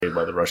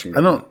played by the Russian.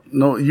 I don't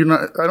know. You're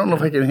not. I don't know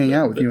if I can hang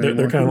out with you They're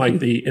anymore. kind of like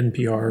the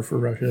NPR for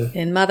Russia.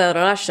 In Mother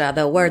Russia,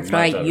 the words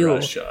right you.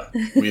 Russia.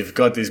 We've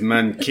got this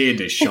man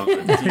Kadish on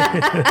the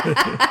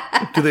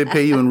team. Do they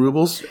pay you in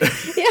rubles?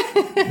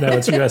 No,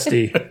 it's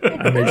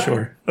USD. I made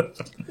sure.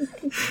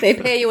 They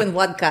pay you in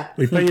vodka.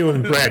 We pay you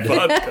in bread.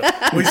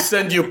 We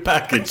send you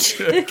package.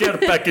 Care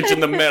package in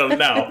the mail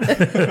now.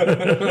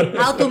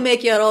 How to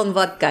make your own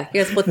vodka.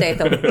 Here's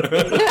potato.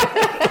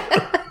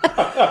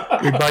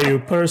 We buy you a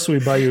purse. We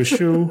buy you a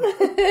shoe.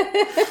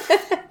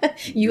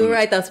 You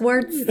write us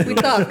words. We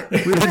talk.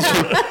 We let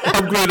you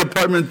upgrade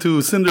apartment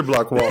to cinder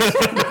block walls.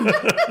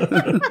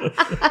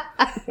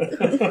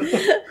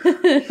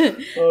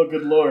 Oh,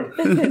 good Lord.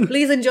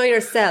 Please enjoy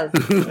yourself.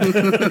 Give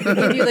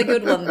you the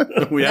good one.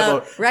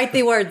 Write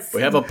the words.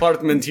 We have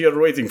apartment here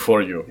waiting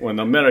for you when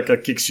America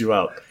kicks you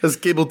out. That's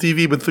cable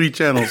TV with 3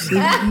 channels.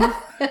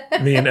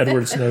 Me and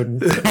Edward Snowden.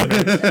 That's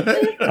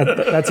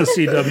a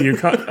CW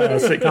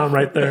sitcom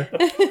right there.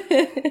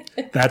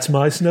 That's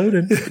my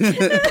Snowden.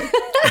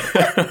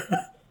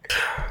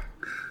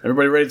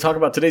 Everybody ready to talk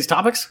about today's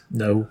topics?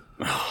 No.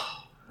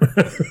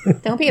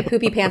 Don't be a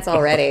poopy pants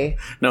already.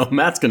 No,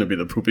 Matt's going to be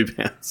the poopy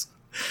pants.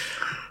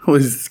 Oh,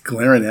 he's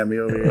glaring at me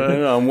over here. I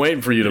know, I'm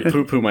waiting for you to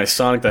poo-poo my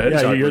Sonic the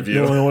Hedgehog You're review.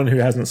 the only one who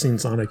hasn't seen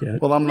Sonic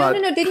yet. Well, I'm not.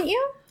 No, didn't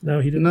you? No,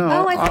 he didn't. No,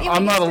 Oh, I thought you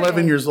I'm were not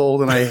 11 years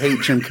old, and I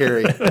hate Jim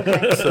Carrey.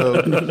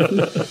 So.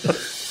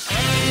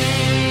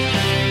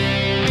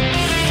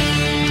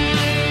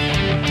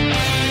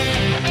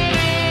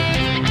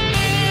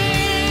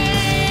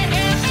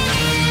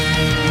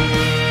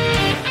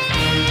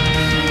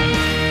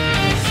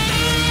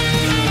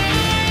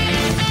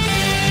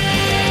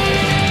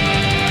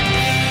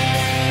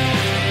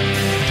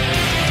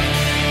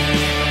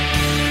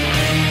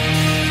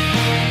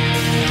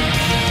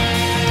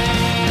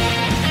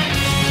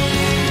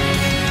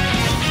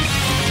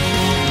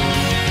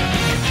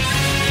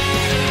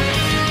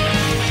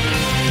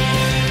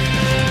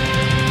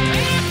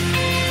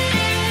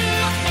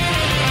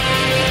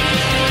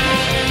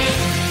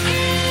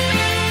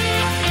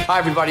 Hi,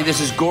 everybody. This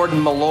is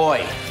Gordon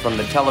Malloy from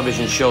the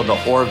television show The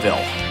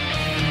Orville.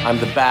 I'm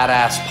the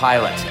badass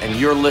pilot, and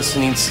you're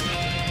listening.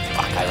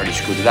 Fuck, I already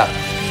screwed it up.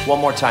 One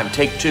more time.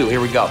 Take 2. Here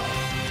we go.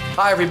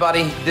 Hi,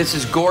 everybody. This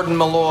is Gordon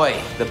Malloy,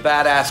 the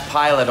badass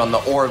pilot on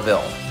The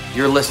Orville.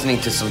 You're listening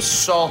to some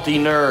salty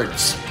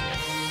nerds.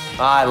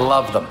 I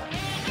love them.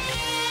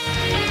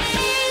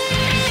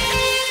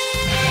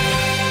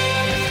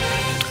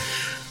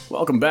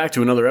 Welcome back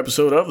to another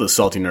episode of the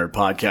Salty Nerd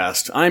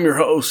Podcast. I'm your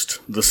host,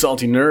 the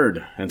Salty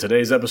Nerd, and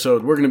today's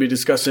episode we're going to be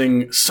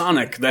discussing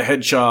Sonic the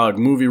Hedgehog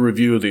movie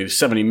review, the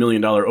 $70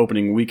 million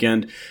opening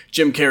weekend.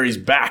 Jim Carrey's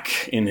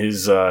back in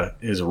his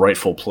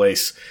rightful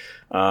place.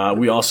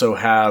 We also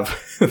have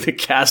the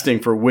casting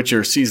for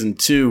Witcher Season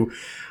 2.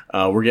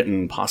 We're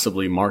getting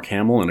possibly Mark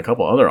Hamill and a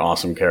couple other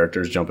awesome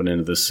characters jumping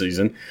into this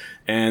season.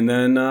 And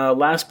then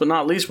last but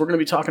not least, we're going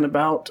to be talking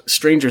about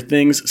Stranger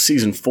Things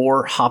Season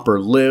 4, Hopper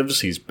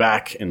Lives. He's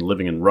back and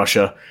living in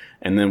Russia.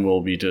 And then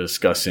we'll be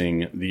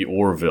discussing The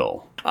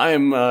Orville. I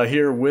am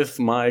here with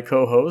my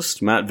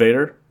co-host, Matt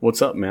Vader.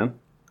 What's up, man?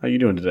 How you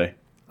doing today?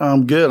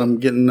 I'm good. I'm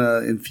getting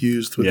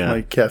infused with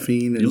my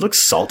caffeine. And you look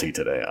salty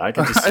today. I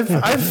can just...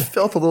 I've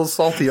felt a little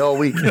salty all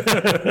week.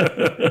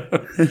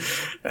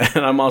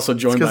 And I'm also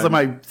joined because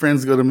my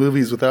friends go to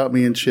movies without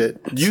me and shit.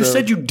 You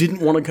said you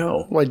didn't want to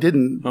go. Well, I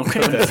didn't.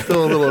 Okay. I'm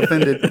still a little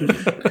offended.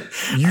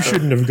 You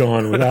shouldn't have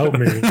gone without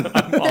me.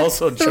 I'm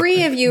also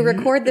 3 of you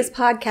record this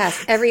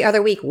podcast every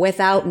other week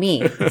without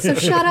me. So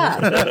shut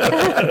up.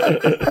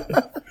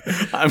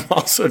 I'm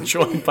also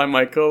joined by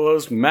my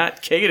co-host,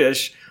 Matt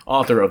Kadish,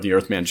 author of the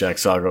Earthman Jack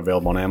Saga,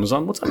 available on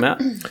Amazon. What's up, Matt?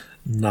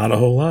 Not a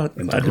whole lot.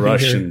 The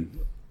Russian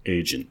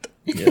agent.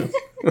 Yeah.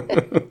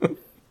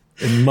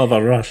 In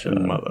Mother Russia.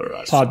 Mother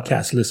Russia.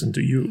 Podcast listen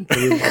to you.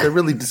 They're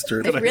really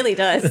disturbing. It really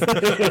does.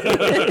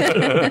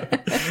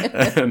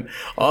 And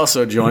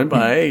also joined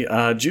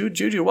by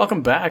Juju.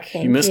 Welcome back.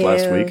 Thank you missed you.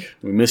 last week.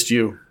 We missed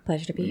you.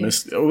 Pleasure to be here.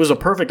 It was a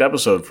perfect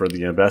episode for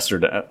the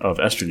ambassador of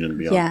estrogen to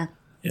be on. Yeah.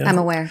 Yeah. I'm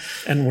aware.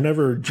 And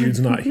whenever Jude's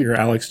not here,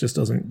 Alex just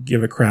doesn't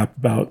give a crap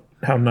about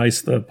how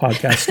nice the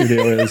podcast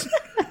studio is.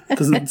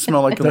 Doesn't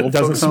smell like an old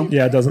folks home?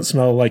 Yeah, it doesn't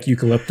smell like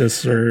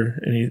eucalyptus or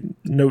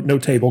no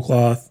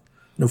tablecloth,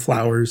 no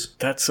flowers.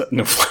 That's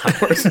no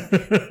flowers.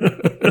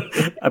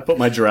 I put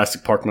my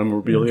Jurassic Park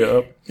memorabilia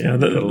up. Yeah, a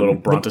little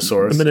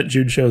Brontosaurus. The minute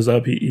Jude shows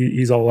up,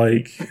 he's all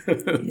like,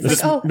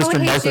 Mr.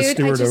 Hey, Martha dude,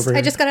 Stewart over here.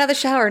 I just got out of the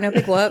shower. No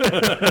big whoop.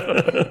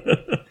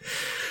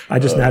 I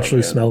just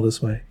naturally smell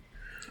this way.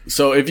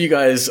 So if you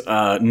guys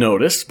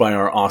noticed by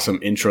our awesome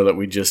intro that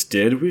we just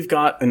did, we've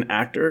got an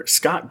actor,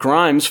 Scott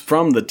Grimes,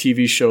 from the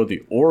TV show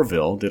The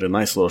Orville, did a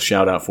nice little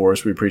shout out for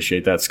us. We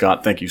appreciate that,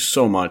 Scott. Thank you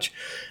so much.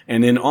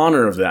 And in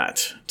honor of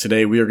that,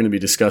 today we are going to be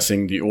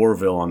discussing The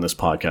Orville on this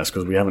podcast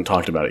because we haven't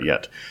talked about it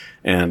yet.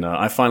 And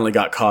I finally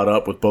got caught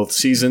up with both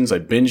seasons. I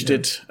binged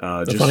it.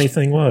 The funny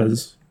thing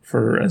was,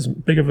 for as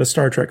big of a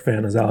Star Trek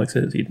fan as Alex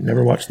is, he'd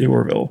never watched The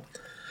Orville.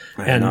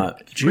 And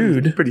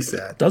Jude pretty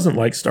sad. Doesn't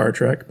like Star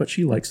Trek, but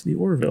she likes The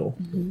Orville.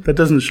 That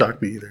doesn't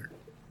shock me either.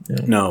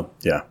 Yeah. No,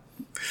 yeah.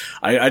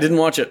 I didn't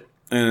watch it.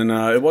 And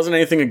it wasn't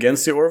anything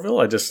against the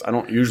Orville. I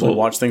don't usually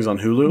watch things on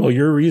Hulu. Well,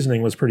 your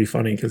reasoning was pretty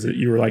funny because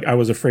you were like, I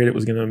was afraid it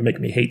was going to make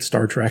me hate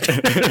Star Trek.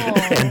 And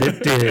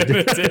it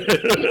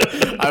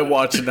did. I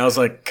watched it and I was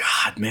like,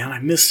 God, man, I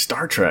miss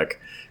Star Trek.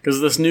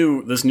 Because this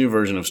new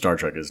version of Star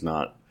Trek is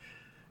not...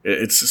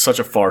 It's such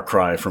a far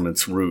cry from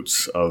its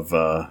roots of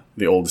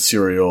the old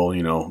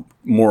serial,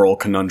 moral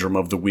conundrum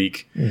of the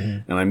week.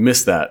 Mm-hmm. And I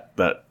miss that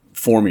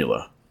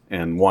formula.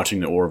 And watching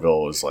the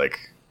Orville was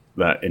like...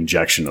 that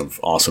injection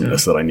of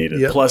awesomeness that I needed.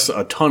 Yep. Plus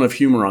a ton of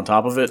humor on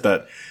top of it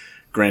that,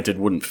 granted,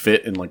 wouldn't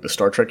fit in like the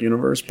Star Trek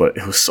universe, but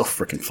it was so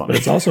freaking funny. But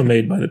it's also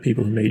made by the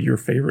people who made your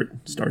favorite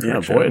Star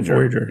Trek show,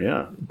 Voyager.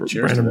 Yeah.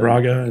 Brandon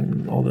Braga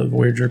and all the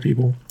Voyager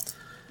people.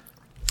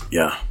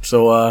 Yeah.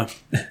 So,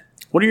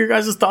 what are your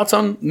guys' thoughts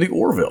on the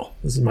Orville?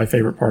 This is my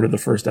favorite part of the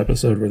first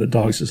episode where the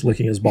dog's just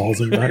licking his balls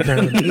in the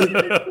background.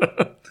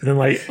 And then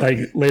like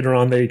later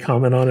on they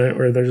comment on it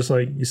where they're just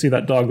like, you see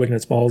that dog licking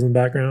its balls in the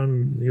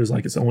background? And he was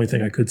like, it's the only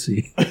thing I could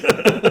see.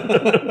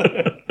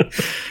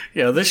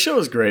 Yeah, this show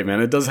is great, man.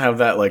 It does have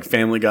that like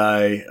Family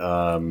Guy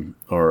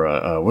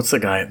or what's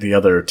the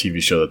other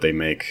TV show that they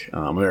make?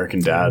 American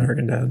Dad.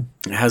 American Dad.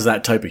 It has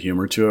that type of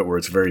humor to it where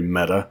it's very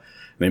meta.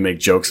 They make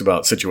jokes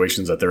about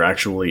situations that they're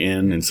actually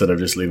in instead of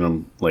just leaving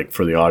them like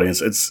for the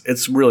audience.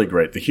 It's really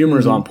great. The humor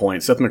is on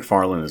point. Seth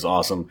MacFarlane is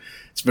awesome.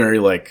 It's very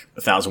like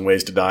 1,000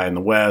 Ways to Die in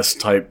the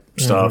West type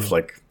stuff.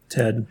 Like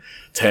Ted.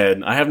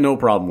 I have no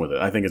problem with it.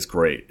 I think it's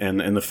great.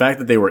 And the fact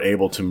that they were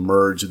able to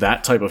merge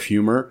that type of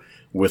humor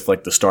with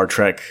like the Star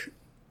Trek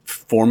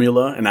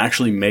formula and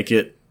actually make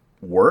it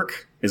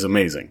work is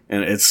amazing.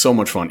 And it's so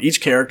much fun.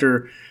 Each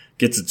character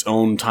gets its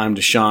own time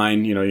to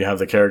shine. You have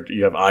the character,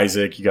 you have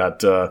Isaac, you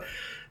got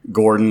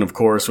Gordon, of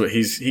course.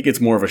 He gets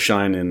more of a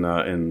shine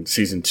in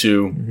season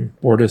 2.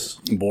 Mm-hmm.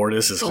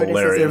 Bortus is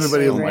hilarious.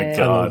 Oh my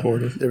god,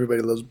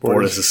 everybody loves Bortus.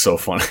 Bortus is so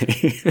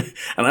funny,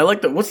 and I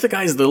like what's the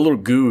guy's the little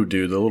goo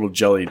dude, the little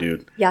jelly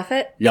dude,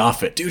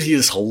 Yaphet, dude. He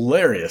is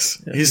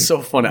hilarious. Yeah, he's so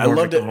funny. I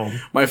loved it.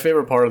 My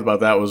favorite part about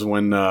that was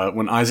when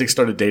Isaac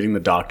started dating the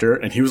doctor,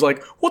 and he was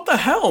like, "What the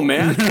hell,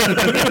 man?"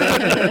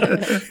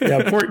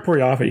 Yeah, poor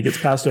Yaphet. He gets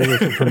passed over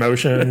for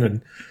promotion,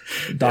 and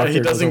doctor he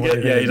doesn't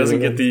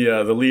get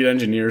the lead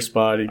engineer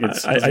spot.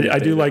 I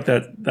do like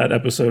that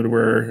episode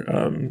where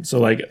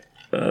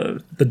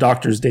the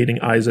doctor's dating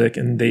Isaac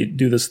and they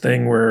do this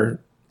thing where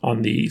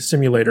on the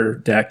simulator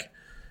deck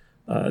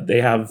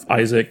they have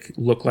Isaac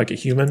look like a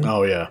human.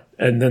 Oh yeah.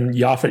 And then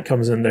Yaphet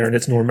comes in there and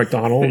it's Norm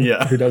Macdonald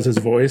who does his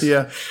voice.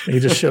 Yeah. And he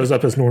just shows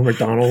up as Norm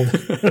Macdonald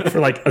for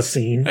like a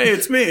scene. Hey,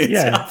 it's me.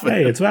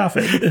 Hey, it's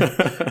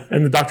Yaphet.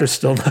 And the doctor's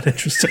still not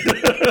interested.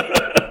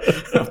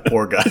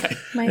 Poor guy.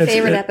 My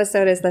favorite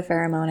episode is the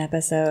pheromone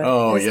episode.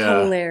 Oh, it's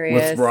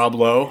hilarious. With Rob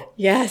Lowe.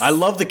 Yes. I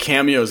love the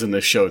cameos in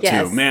this show,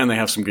 too. Man, they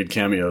have some good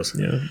cameos.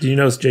 Yeah. Do you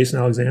know Jason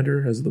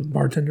Alexander as the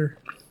bartender?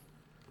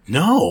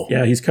 No.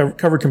 Yeah, he's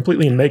covered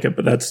completely in makeup,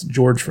 but that's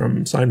George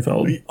from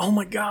Seinfeld. Oh,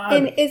 my God.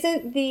 And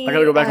isn't the... I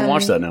gotta go back and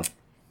watch that now.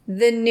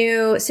 The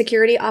new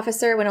security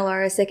officer when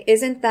Alara's sick,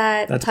 isn't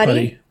that's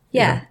Putty?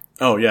 Yeah.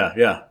 Oh,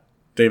 yeah.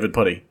 David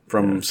Putty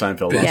from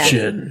Seinfeld. Yeah.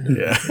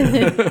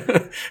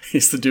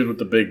 He's the dude with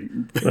the big...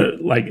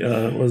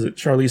 was it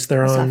Charlize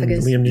Theron,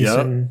 esophagus. Liam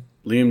Neeson?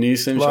 Yep. Liam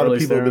Neeson,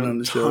 Charlize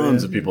Theron.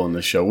 Tons of people in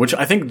this show, which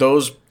I think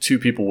those two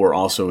people were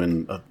also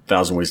in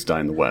 1,000 Ways to Die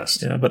in the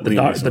West. Yeah, but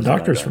the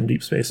doctor's from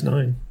Deep Space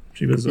Nine.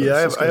 She was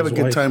I have a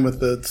good time with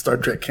the Star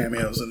Trek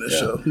cameos in this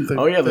show.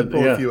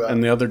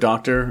 And the other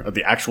doctor,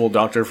 the actual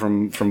doctor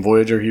from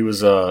Voyager, he was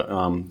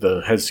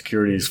the head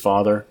security's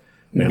father.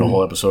 They had a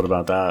whole episode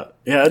about that.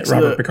 Yeah, it's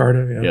Robert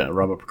Picardo. Yeah,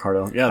 Robert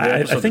Picardo. Yeah,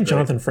 I think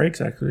Jonathan Frakes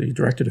actually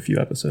directed a few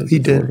episodes. He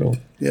did.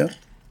 Yeah.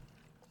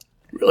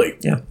 Really?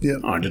 Yeah.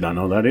 Oh, I did not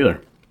know that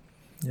either.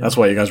 Yeah. That's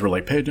why you guys were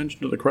like, pay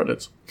attention to the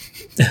credits.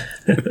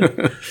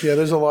 Yeah,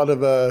 there's a lot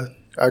of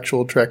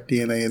actual Trek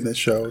DNA in this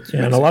show.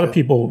 And a lot of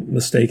people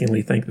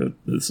mistakenly think that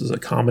this is a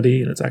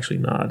comedy, and it's actually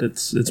not.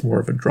 It's more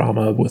of a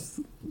drama with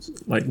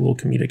like little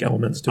comedic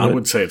elements to it. I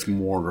would say it's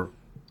more...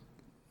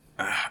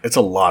 It's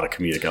a lot of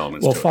comedic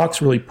elements. Well,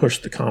 Fox really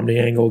pushed the comedy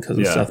angle because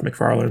of Seth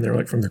MacFarlane. They're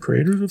like from the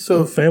creators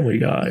of Family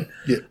Guy.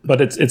 Yeah.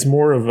 But it's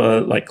more of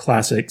a like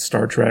classic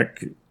Star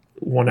Trek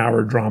 1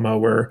 hour drama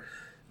where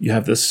you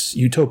have this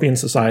utopian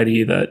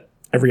society that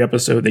every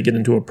episode they get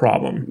into a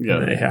problem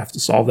and they have to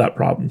solve that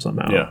problem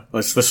somehow. Yeah,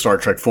 it's the Star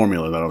Trek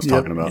formula that I was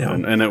talking about,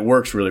 and it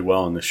works really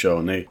well in this show.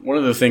 And one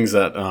of the things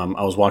that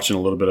I was watching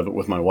a little bit of it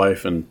with my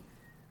wife, and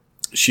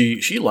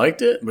she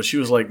liked it, but she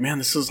was like, "Man,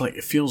 this is like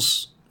it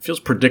feels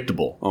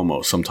predictable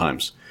almost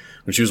sometimes."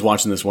 When she was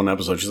watching this one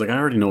episode, she's like, I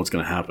already know what's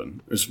going to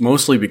happen. It's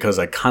mostly because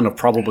I kind of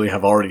probably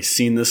have already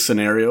seen this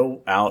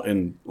scenario out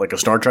in like a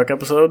Star Trek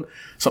episode,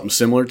 something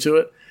similar to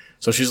it.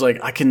 So she's like,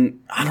 I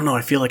don't know,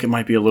 I feel like it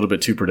might be a little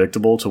bit too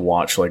predictable to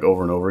watch like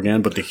over and over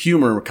again, but the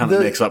humor kind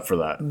of makes up for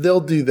that. They'll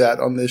do that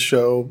on this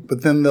show,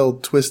 but then they'll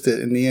twist it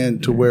in the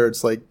end to where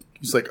it's like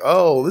He's like,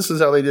 oh, this is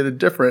how they did it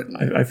different.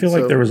 I feel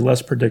like there was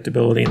less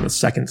predictability in the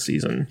second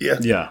season.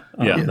 Yeah.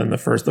 Than the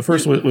first. The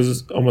first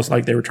was almost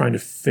like they were trying to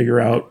figure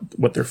out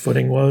what their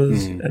footing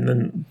was, and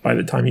then by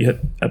the time you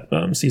hit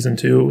season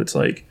 2, it's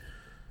like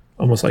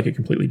almost like a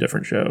completely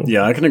different show.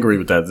 Yeah, I can agree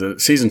with that. The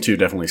season 2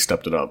 definitely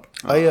stepped it up.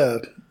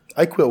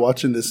 I quit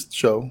watching this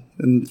show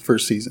in the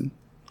first season.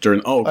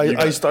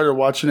 I started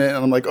watching it, and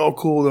I'm like, oh,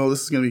 cool, no,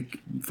 this is going to be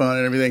fun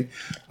and everything.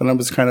 But I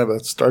was kind of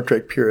a Star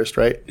Trek purist,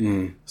 right?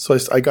 So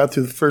I got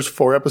through the first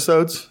 4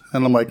 episodes,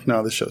 and I'm like,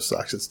 no, this show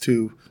sucks. It's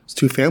too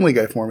Family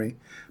Guy for me.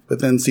 But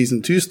then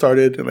season 2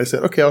 started, and I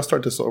said, okay, I'll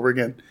start this over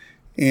again.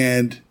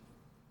 And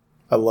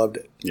I loved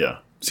it.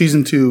 Yeah.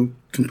 Season 2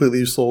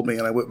 completely sold me,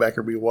 and I went back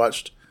and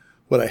rewatched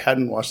what I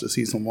hadn't watched at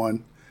season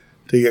 1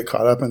 to get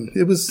caught up, and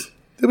it was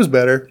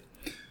better.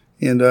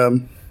 And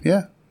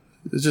it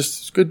was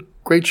just a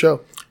great show.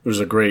 There was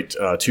a great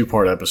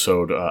 2-part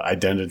episode,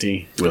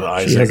 Identity, with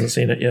Isaac. She hasn't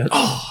seen it yet.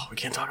 Oh, we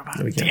can't talk about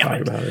it. We can't talk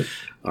about it.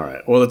 All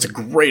right. Well, it's a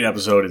great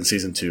episode in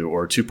season 2,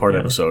 or a 2-part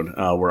episode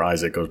where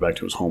Isaac goes back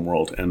to his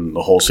homeworld, and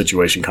the whole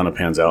situation kind of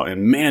pans out.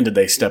 And man, did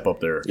they step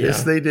up their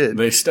Yes, they did.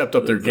 They stepped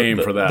up their game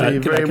for that. They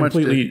very much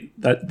did.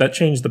 That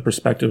changed the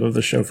perspective of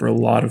the show for a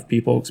lot of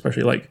people,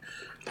 especially like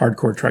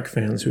hardcore Trek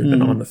fans who had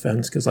been on the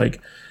fence. Because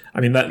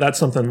that's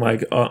something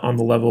like on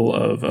the level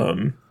of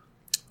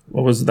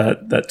what was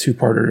that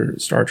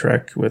 2-parter Star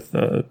Trek with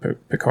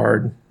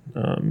Picard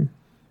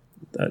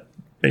that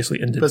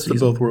basically ended Best season.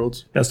 of Both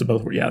Worlds. Best of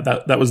Both Worlds. Yeah,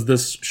 that was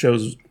this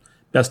show's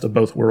Best of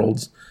Both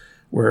Worlds,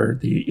 where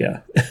fist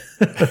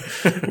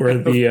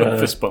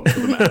bump for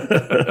the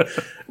man.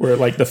 where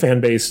like the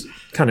fan base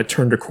kind of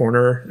turned a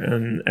corner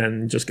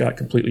and just got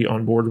completely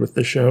on board with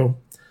the show.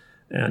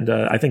 And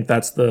I think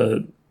that's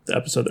the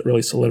episode that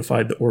really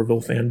solidified the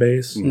Orville fan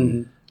base.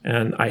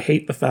 And I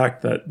hate the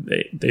fact that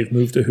they've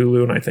moved to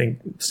Hulu, and I think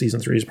season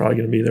 3 is probably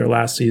going to be their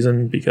last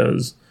season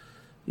because,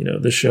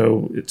 this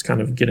show, it's kind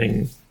of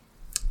getting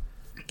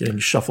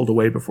shuffled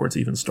away before it's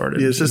even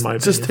started. Yeah, it's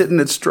just hitting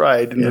its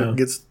stride, and it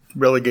gets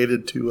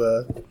relegated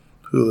to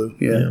Hulu.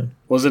 Yeah.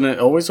 Wasn't it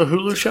always a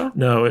Hulu show?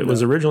 No, it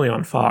was originally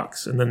on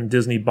Fox, and then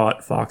Disney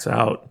bought Fox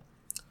out.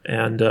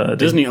 And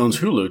Disney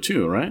owns Hulu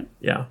too, right?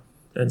 Yeah.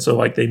 And so,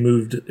 they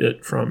moved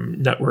it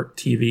from network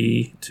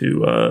TV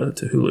to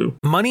Hulu.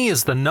 Money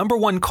is the number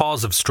 1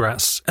 cause of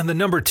stress and the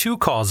number 2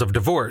 cause of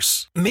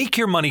divorce. Make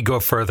your money go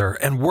further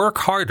and work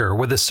harder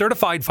with a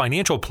certified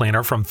financial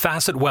planner from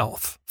Facet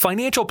Wealth.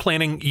 Financial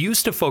planning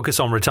used to focus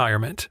on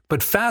retirement,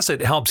 but Facet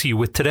helps you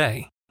with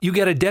today. You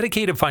get a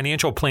dedicated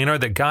financial planner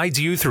that guides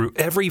you through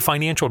every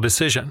financial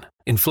decision.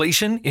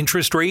 Inflation,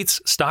 interest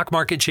rates, stock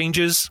market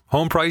changes,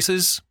 home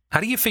prices. How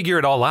do you figure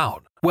it all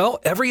out?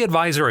 Well, every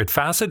advisor at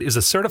Facet is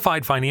a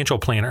certified financial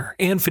planner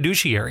and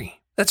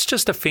fiduciary. That's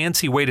just a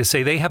fancy way to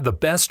say they have the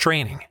best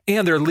training,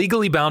 and they're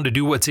legally bound to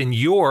do what's in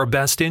your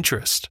best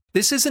interest.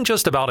 This isn't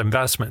just about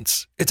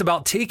investments. It's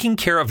about taking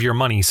care of your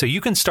money so you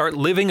can start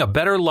living a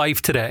better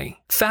life today.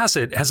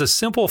 Facet has a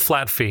simple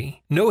flat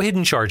fee, no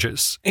hidden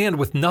charges, and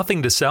with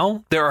nothing to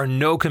sell, there are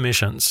no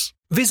commissions.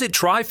 Visit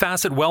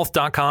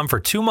tryfacetwealth.com for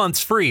 2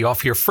 months free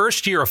off your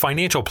first year of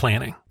financial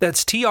planning.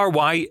 That's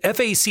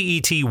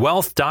TRYFACET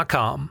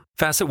wealth.com.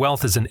 Facet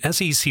Wealth is an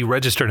SEC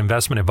registered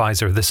investment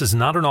advisor. This is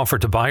not an offer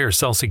to buy or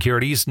sell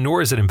securities,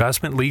 nor is it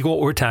investment, legal,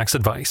 or tax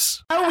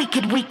advice. Oh, we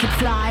could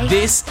fly.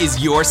 This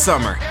is your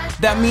summer.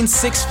 That means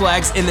Six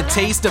Flags and the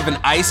taste of an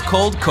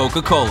ice-cold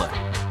Coca-Cola.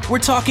 We're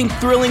talking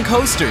thrilling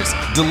coasters,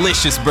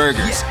 delicious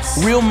burgers,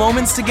 real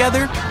moments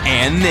together,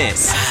 and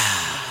this.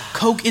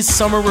 Coke is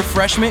summer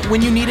refreshment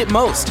when you need it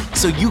most,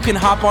 so you can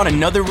hop on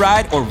another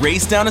ride or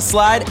race down a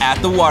slide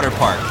at the water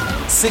park.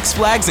 Six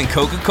Flags and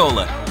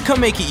Coca-Cola. Come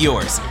make it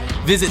yours.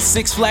 Visit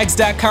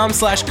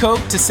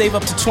sixflags.com/Coke to save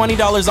up to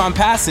 $20 on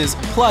passes,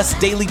 plus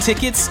daily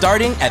tickets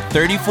starting at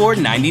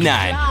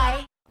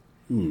 $34.99.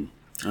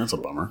 That's a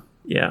bummer.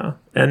 Yeah.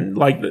 And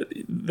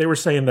they were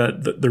saying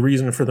that the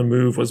reason for the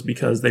move was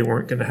because they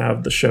weren't going to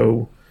have the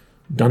show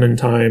done in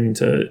time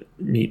to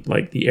meet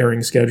the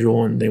airing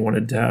schedule, and they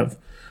wanted to have a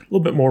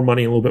little bit more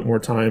money, a little bit more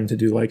time to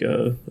do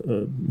a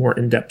more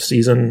in-depth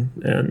season,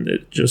 and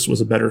it just was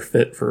a better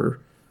fit for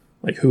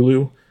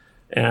Hulu.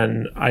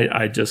 And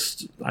I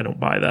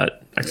don't buy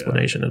that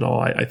explanation at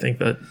all. I think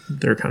that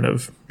they're kind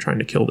of trying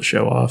to kill the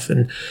show off.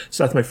 And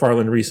Seth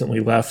MacFarlane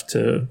recently left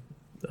to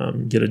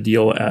get a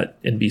deal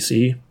at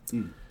NBC,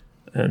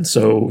 and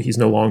so he's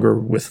no longer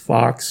with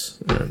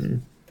Fox,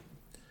 and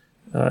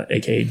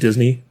aka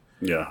Disney.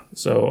 Yeah.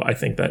 So I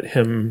think that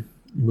him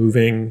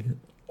moving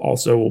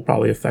also will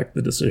probably affect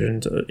the decision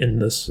to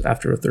end this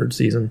after a 3rd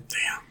season.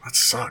 Damn, that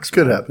sucks.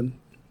 Could happen.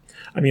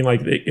 I mean,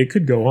 it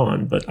could go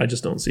on, but I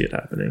just don't see it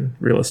happening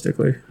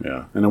realistically.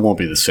 Yeah, and it won't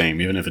be the same,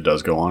 even if it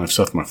does go on. If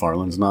Seth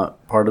MacFarlane's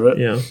not part of it,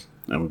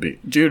 that would be.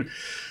 Jude,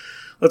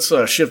 let's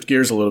shift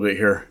gears a little bit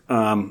here.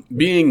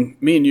 Being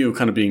me and you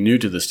kind of being new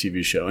to this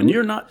TV show, and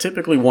you're not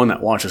typically one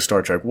that watches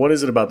Star Trek. What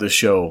is it about this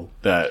show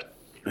that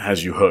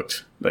has you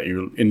hooked, that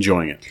you're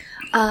enjoying it?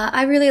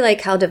 I really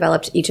like how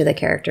developed each of the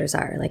characters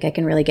are. I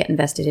can really get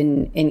invested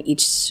in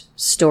each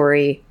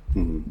story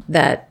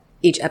that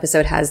each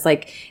episode has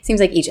seems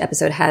like each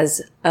episode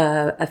has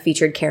a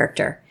featured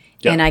character,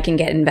 and I can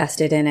get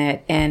invested in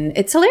it, and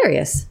it's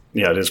hilarious.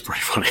 Yeah, it is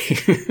pretty funny.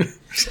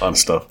 There's a lot of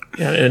stuff.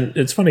 Yeah, and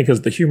it's funny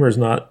because the humor is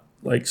not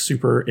like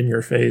super in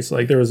your face.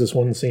 Like there was this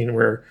one scene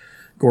where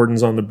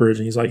Gordon's on the bridge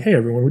and he's like, "Hey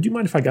everyone, would you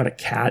mind if I got a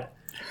cat?"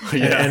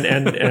 Yeah.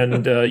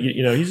 And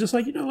you know, he's just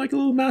like, like a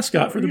little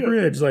mascot for the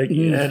bridge. Like,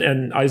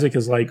 and Isaac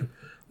is like,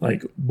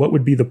 what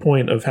would be the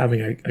point of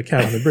having a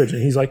cat on the bridge?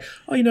 And he's like,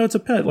 oh, it's a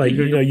pet. Like,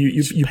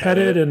 you pet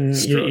it and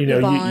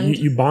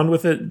you bond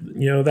with it,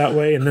 that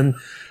way. And then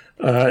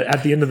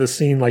at the end of the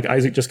scene, like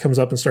Isaac just comes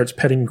up and starts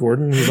petting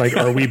Gordon. He's like,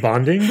 are we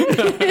bonding?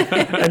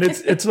 And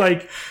it's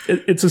like,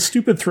 it's a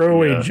stupid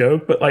throwaway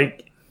joke, but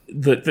like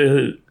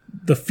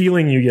the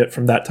feeling you get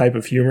from that type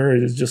of humor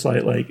is just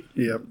like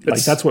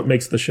that's what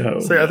makes the show.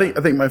 So I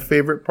think my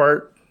favorite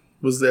part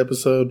was the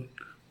episode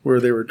where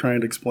they were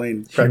trying to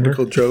explain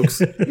practical jokes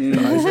to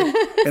Isaac.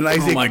 And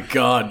Isaac, oh my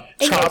God,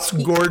 chops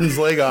Gordon's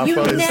leg off. You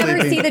while he's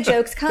never sleeping. see the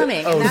jokes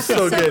coming. And that's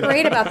what's so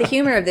great about the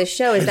humor of this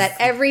show is that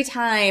every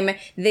time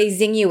they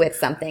zing you with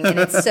something, and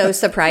it's so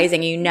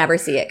surprising, you never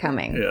see it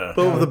coming. Yeah.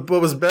 But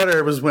what was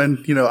better was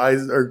when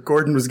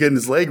Gordon was getting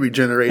his leg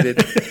regenerated,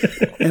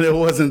 and it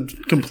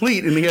wasn't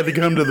complete, and he had to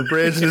come to the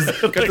bridge, and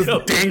he's got this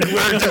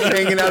dangler just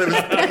hanging out of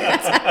his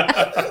pants.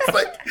 It's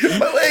like,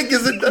 my leg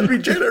isn't done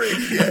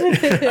regenerating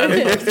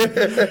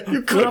yet.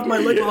 You cut off my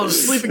leg while I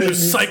was sleeping, you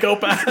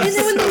psychopath. And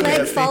then when the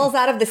leg falls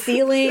out of the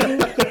ceiling,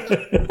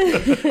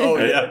 oh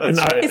yeah, that's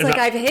right. It's like,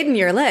 I've hidden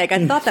your leg.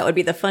 I thought that would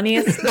be the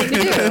funniest thing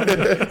to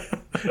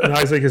do. And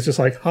Isaac is just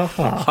like, ha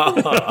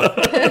ha.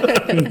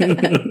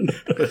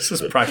 This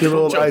is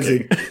practical little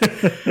Isaac.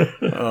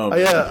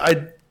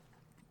 I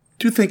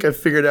do think I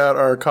figured out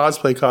our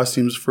cosplay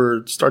costumes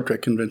for Star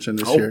Trek convention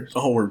this year.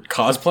 Oh, we're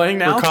cosplaying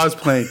now? We're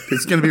cosplaying.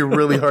 It's going to be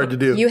really hard to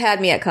do. You had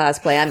me at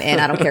cosplay. I'm in.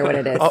 I don't care what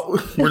it is.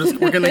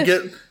 We're going to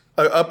get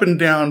an up and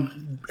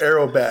down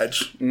arrow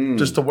badge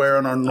just to wear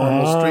on our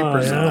normal street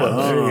person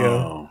clothes. There you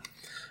go.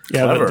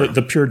 Yeah,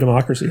 the pure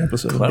democracy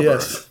episode. Clever.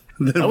 Yes.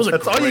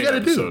 That's all you got to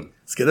do.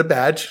 Let's get a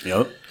badge.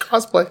 Yep.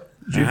 Cosplay.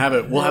 We'll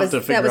have to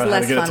figure out how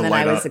to get it to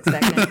light up. That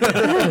was less fun than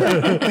I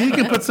was expecting. You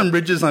can put some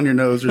ridges on your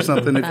nose or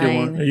something if you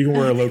want. You can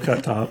wear a low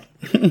cut top.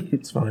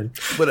 It's fine.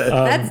 Put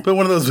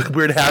one of those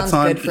weird hats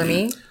on. Good for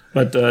me.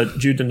 But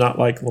Jude did not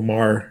like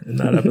Lamar in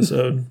that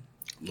episode.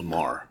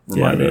 Lamar.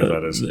 Remind me who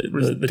that is.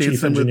 The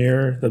chief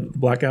engineer, the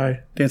black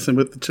guy. Dancing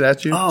with the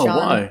statue. Oh, John.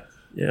 why?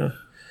 Yeah.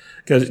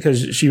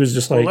 Because she was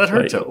just like... Let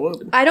her tell.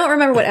 I don't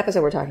remember what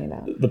episode we're talking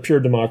about. The pure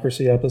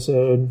democracy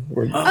episode.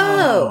 Where,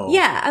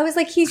 yeah. I was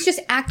like, he's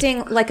just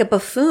acting like a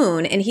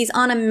buffoon and he's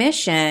on a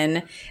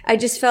mission. I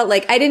just felt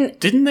like I didn't...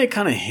 Didn't they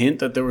kind of hint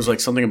that there was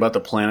like something about the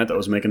planet that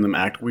was making them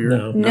act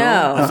weird?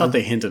 No. I thought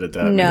they hinted at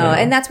that. No,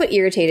 and that's what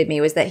irritated me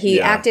was that he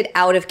acted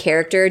out of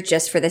character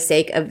just for the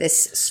sake of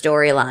this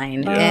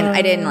storyline, and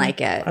I didn't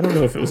like it. I don't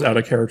know if it was out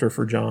of character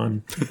for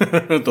John.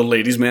 The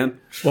ladies' man?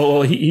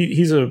 Well,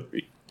 he's a...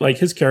 Like,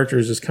 his character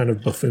is just kind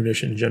of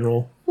buffoonish in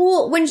general.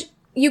 Well, when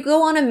you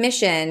go on a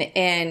mission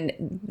and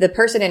the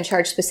person in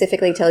charge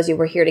specifically tells you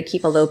we're here to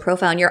keep a low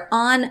profile and you're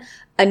on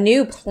a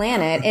new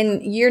planet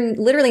and you're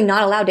literally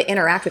not allowed to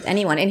interact with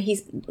anyone, and he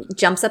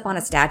jumps up on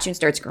a statue and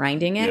starts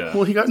grinding it. Yeah.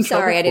 Well, he got in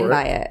trouble for it. Sorry, I didn't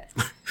buy it.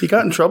 He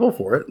got in trouble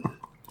for it.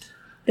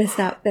 That's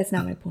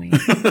not my point.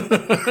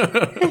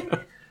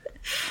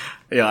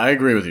 Yeah, I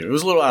agree with you. It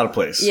was a little out of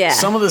place. Yeah.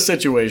 Some of the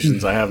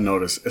situations I have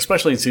noticed,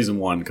 especially in season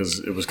 1, because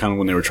it was kind of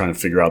when they were trying to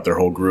figure out their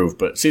whole groove.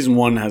 But season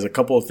 1 has a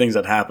couple of things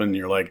that happen, and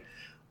you're like,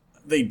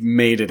 they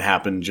made it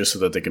happen just so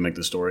that they can make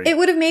the story. It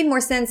would have made more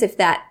sense if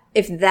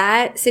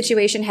that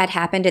situation had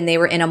happened and they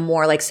were in a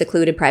more like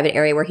secluded private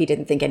area where he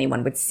didn't think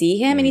anyone would see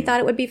him and he thought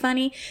it would be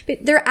funny. But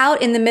they're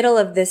out in the middle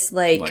of this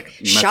like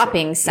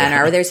shopping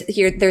center.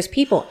 Yeah. There's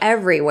people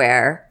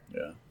everywhere.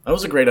 Yeah. That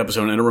was a great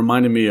episode, and it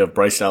reminded me of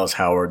Bryce Dallas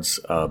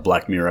Howard's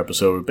Black Mirror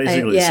episode.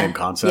 Basically the same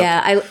concept.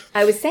 Yeah,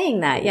 I was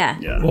saying that, yeah.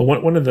 Well,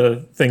 one of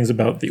the things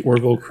about the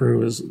Orville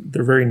crew is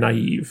they're very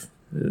naive.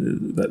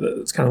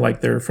 It's kind of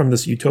like they're from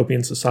this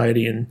utopian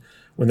society, and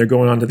when they're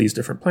going on to these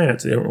different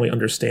planets, they don't really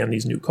understand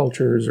these new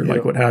cultures or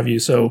like what have you.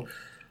 So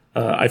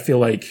I feel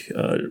like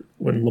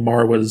when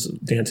Lamar was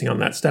dancing on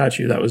that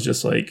statue, that was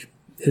just like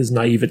his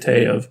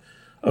naivete of,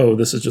 oh,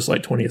 this is just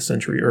like 20th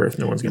century Earth.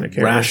 No one's going to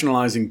care.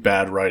 Rationalizing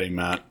bad writing,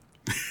 Matt.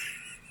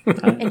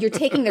 And you're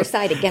taking their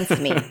side against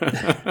me.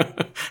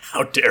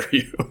 How dare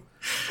you?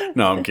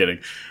 No, I'm kidding.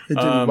 It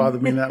didn't bother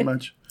me that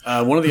much.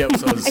 One of the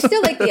episodes... I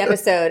still like the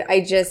episode.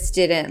 I just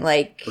didn't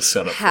like the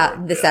setup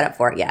setup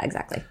for it. Yeah,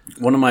 exactly.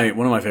 One of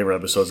my favorite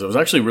episodes, it was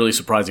actually really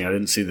surprising. I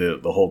didn't see the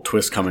whole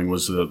twist coming,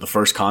 was the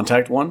First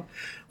Contact one.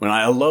 When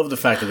I love the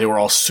fact that they were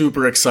all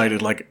super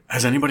excited. Like,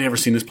 has anybody ever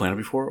seen this planet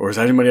before? Or has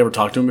anybody ever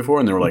talked to him before?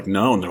 And they were like,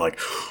 no. And they're like,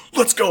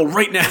 let's go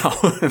right now.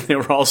 And they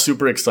were all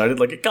super excited.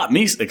 Like, it got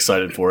me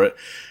excited for it.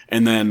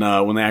 And then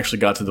when they actually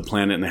got to the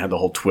planet and they had the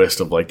whole twist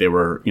of like they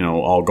were,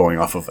 all going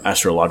off of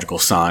astrological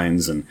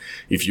signs, and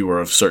if you were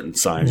of certain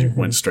signs, you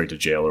went straight to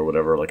jail or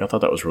whatever. Like, I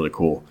thought that was really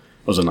cool.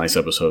 It was a nice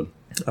episode.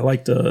 I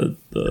liked the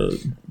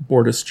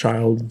Bortus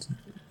child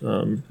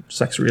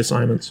sex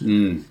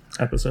reassignments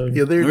episode.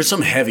 Yeah, There's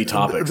some heavy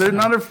topics. They're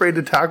not afraid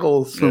to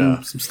tackle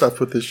some stuff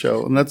with this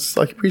show, and that's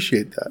I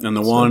appreciate that. And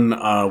the one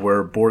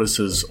where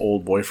Bortus's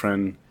old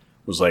boyfriend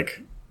was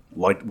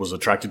was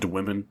attracted to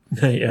women,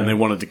 and they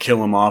wanted to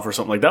kill him off or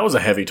something like that. Was a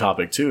heavy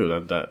topic too.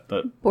 That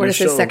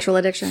Bortus's sexual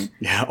addiction.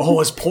 Yeah. Oh,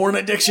 his porn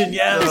addiction.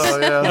 Yes. Oh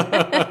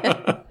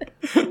yeah.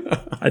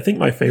 I think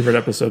my favorite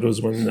episode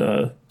was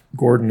when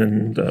Gordon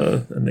and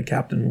the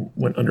captain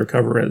went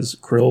undercover as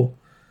Krill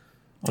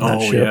on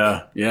that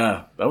ship.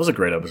 Yeah. That was a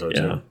great episode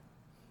too.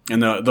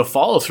 And the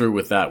follow through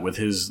with that, with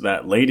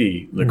that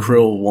lady, the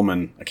Krill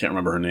woman, I can't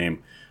remember her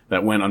name,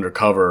 that went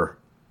undercover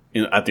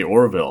at the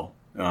Orville.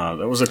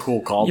 That was a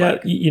cool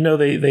callback. Yeah,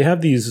 they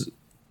have these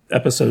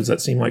episodes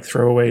that seem like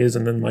throwaways,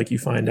 and then you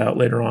find out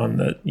later on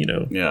that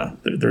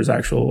there's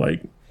actual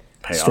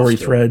story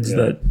threads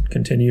that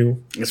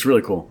continue. It's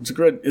really cool. It's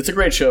a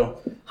great show.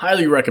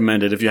 Highly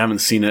recommended if you haven't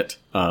seen it.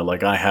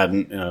 Like I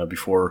hadn't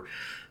before.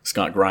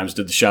 Scott Grimes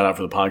did the shout out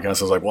for the podcast. I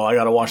was like, well, I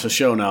got to watch the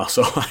show now.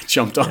 So I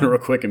jumped on it real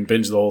quick and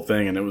binged the whole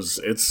thing. And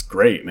it's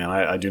great, man.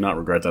 I do not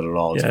regret that at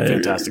all. It's a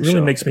fantastic show. It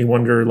really makes me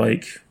wonder,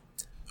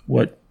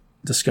 what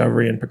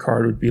Discovery and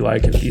Picard would be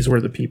like if these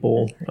were the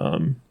people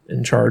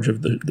in charge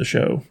of the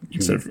show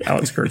instead of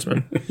Alex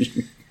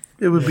Kurtzman.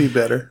 It would be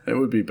better. It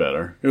would be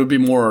better. It would be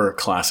more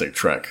classic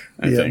Trek,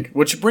 I think.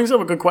 Which brings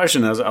up a good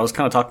question, as I was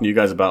kind of talking to you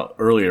guys about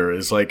earlier,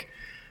 is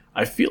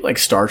I feel like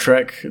Star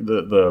Trek,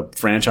 the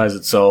franchise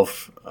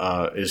itself,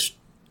 is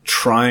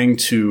trying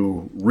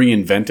to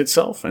reinvent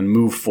itself and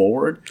move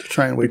forward.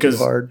 Trying way too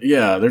hard.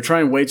 Yeah, they're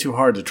trying way too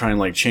hard to try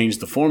and change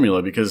the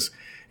formula, because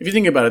if you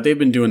think about it, they've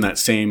been doing that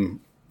same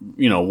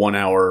 1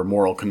 hour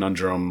moral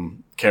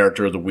conundrum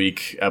character of the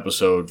week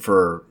episode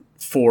for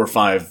 4 or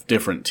 5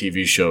 different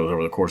TV shows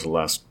over the course of the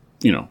last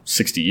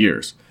 60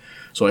 years.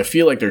 So I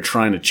feel like they're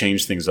trying to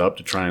change things up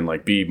to try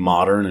and be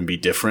modern and be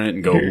different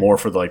and go more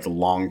for the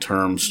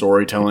long-term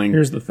storytelling.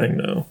 Here's the thing,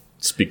 though.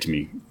 Speak to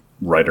me,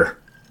 writer.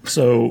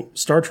 So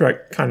Star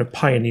Trek kind of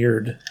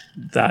pioneered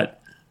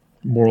that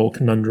moral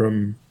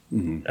conundrum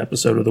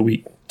episode of the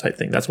week type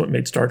thing. That's what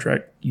made Star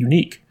Trek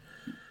unique.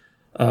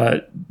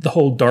 The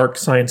whole dark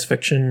science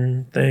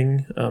fiction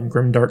thing,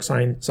 grim dark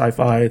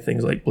sci-fi,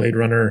 things like Blade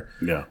Runner,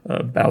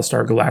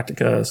 Battlestar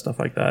Galactica, stuff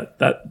like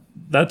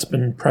that's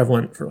been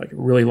prevalent for a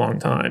really long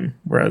time.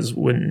 Whereas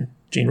when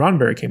Gene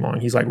Roddenberry came along,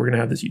 he's like, we're going to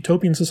have this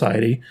utopian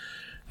society.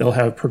 They'll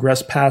have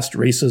progressed past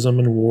racism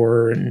and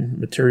war and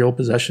material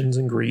possessions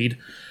and greed.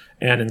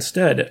 And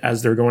instead,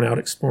 as they're going out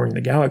exploring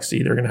the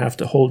galaxy, they're going to have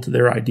to hold to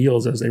their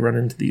ideals as they run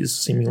into these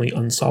seemingly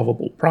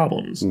unsolvable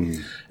problems.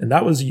 And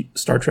that was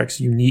Star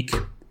Trek's unique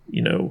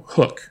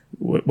hook,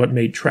 what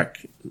made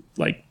Trek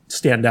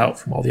stand out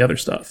from all the other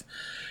stuff.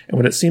 And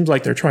what it seems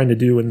like they're trying to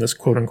do in this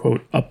quote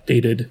unquote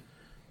updated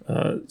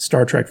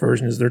Star Trek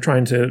version is they're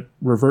trying to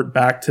revert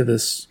back to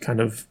this kind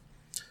of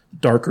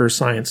darker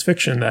science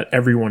fiction that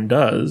everyone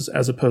does,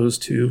 as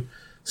opposed to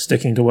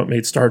sticking to what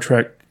made Star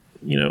Trek,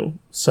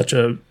 such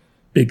a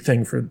big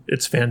thing for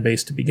its fan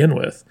base to begin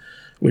with,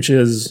 which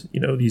is,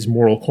 these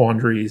moral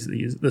quandaries,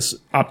 this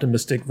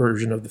optimistic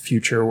version of the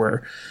future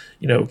where,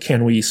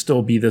 can we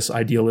still be this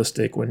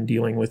idealistic when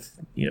dealing with,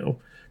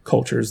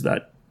 cultures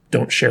that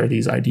don't share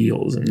these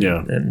ideals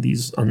and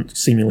these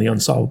seemingly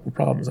unsolvable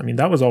problems. I mean,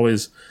 that was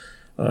always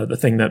the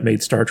thing that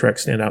made Star Trek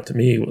stand out to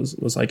me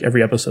was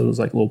every episode was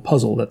a little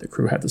puzzle that the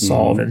crew had to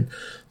solve. And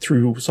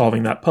through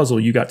solving that puzzle,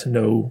 you got to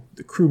know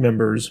the crew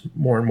members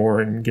more and more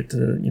and get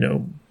to,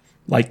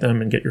 like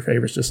them and get your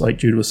favorites, just like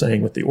Jude was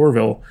saying with the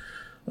Orville.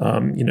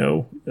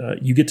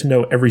 You get to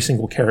know every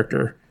single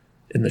character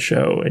in the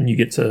show, and you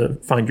get to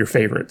find your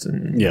favorites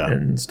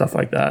and stuff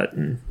like that.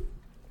 And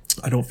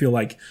I don't feel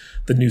like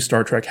the new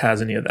Star Trek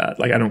has any of that.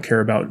 I don't care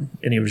about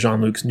any of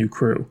Jean-Luc's new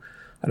crew.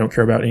 I don't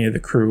care about any of the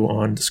crew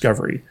on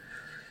Discovery.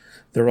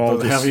 They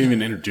haven't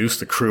even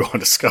introduced the crew on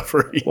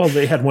Discovery. Well,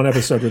 they had one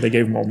episode where they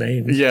gave them all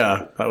names.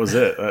 Yeah, that was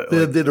it.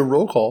 They did a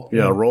roll call.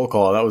 Yeah, a roll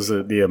call. That was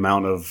the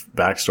amount of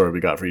backstory we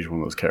got for each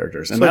one of those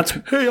characters. And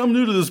hey, I'm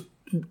new to this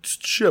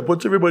ship.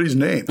 What's everybody's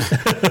name?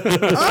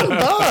 I'm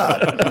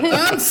Bob.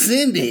 I'm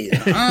Cindy.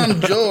 I'm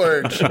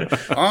George.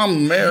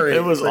 I'm Mary.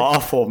 It was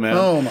awful, man.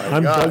 Oh my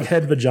I'm God. Bug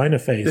Head Vagina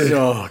Face.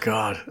 Oh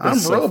God. I'm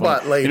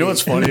Robot Lady. You know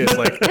what's funny?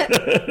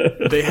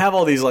 It's they have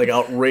all these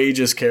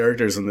outrageous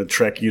characters in the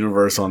Trek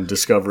universe on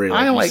Discovery.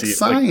 I like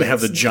science. They have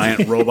the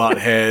giant robot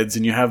heads,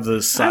 and you have the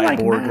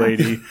cyborg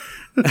lady.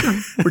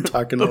 We're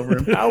talking over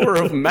him. Power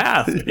of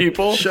math,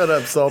 people. Shut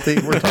up, Salty.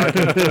 We're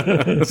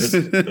talking.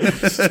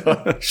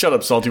 Shut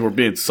up, Salty. We're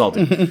being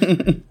salty.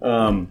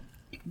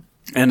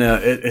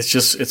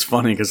 It's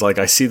funny because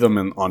I see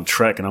them on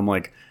Trek, and I'm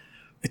like,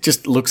 it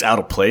just looks out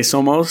of place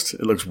almost.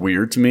 It looks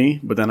weird to me.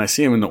 But then I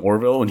see him in the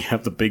Orville when you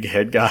have the big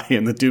head guy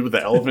and the dude with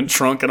the elephant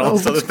trunk and all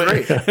this other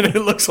thing. And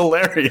it looks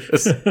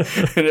hilarious.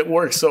 And it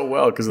works so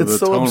well because of the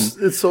tone.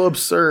 It's so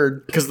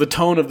absurd. Because the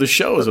tone of the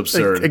show is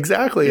absurd.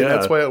 Exactly. Yeah. And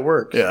that's why it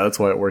works. Yeah, that's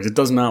why it works. It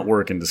does not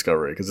work in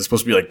Discovery because it's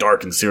supposed to be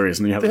dark and serious.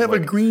 And they have a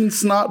green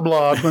snot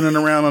blob running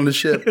around on the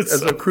ship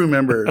as a crew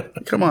member.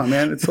 Come on,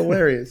 man. It's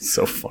hilarious. It's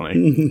so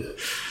funny.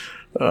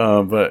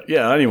 But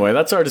yeah, anyway,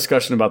 that's our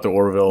discussion about the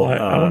Orville.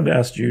 Well, I wanted to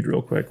ask Jude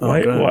real quick.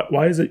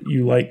 Why is it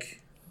you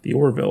like the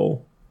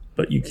Orville,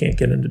 but you can't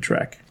get into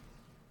Trek?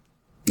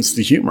 It's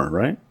the humor,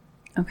 right?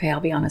 Okay, I'll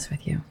be honest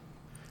with you.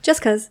 Just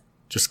because.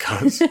 Just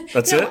because?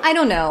 That's it? I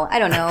don't know. I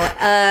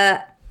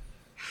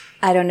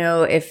don't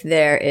know if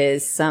there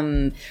is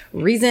some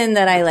reason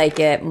that I like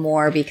it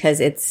more because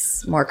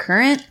it's more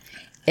current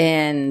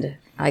and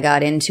I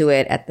got into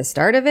it at the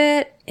start of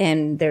it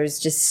and there's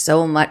just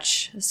so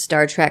much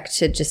Star Trek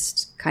to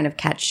just kind of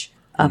catch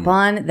up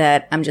on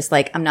that I'm just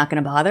like, I'm not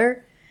going to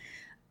bother.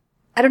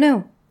 I don't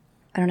know.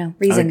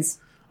 Reasons.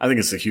 I think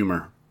it's the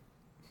humor.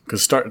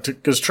 Because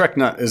Trek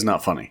is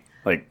not funny.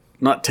 Like,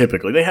 not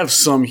typically. They have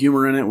some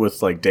humor in it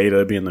with, like,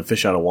 Data being the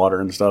fish out of water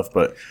and stuff,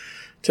 but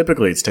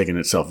typically it's taking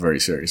itself very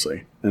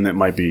seriously. And it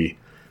might be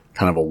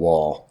kind of a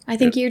wall. I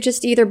think you're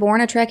just either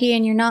born a Trekkie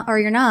and you're not,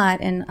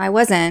 and I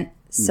wasn't.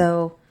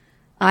 So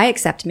I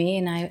accept me,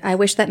 and I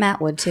wish that Matt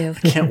would too.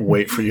 I can't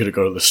wait for you to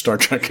go to the Star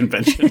Trek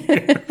convention.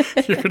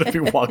 You're going to be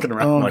walking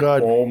around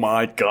oh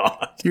my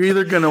God. You're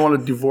either going to want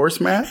to divorce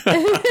Matt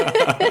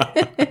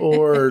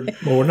or...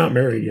 Well, we're not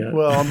married yet.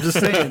 Well, I'm just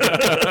saying.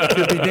 It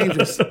could be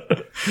dangerous.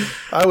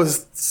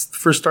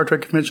 First Star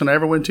Trek convention I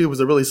ever went to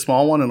was a really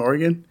small one in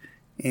Oregon,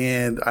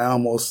 and I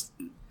almost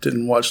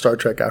didn't watch Star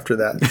Trek after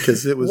that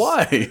because it was...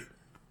 Why?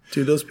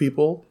 Dude, those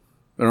people...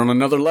 They're on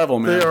another level,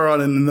 man. They are on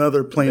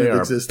another plane of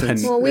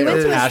existence. Well, we went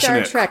to a Star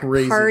passionate, Trek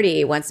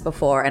party once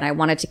before, and I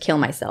wanted to kill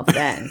myself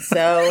then.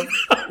 So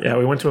yeah,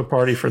 we went to a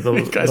party for the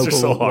guys are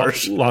so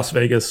harsh. Las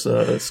Vegas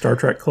Star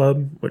Trek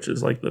Club, which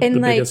is like the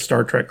biggest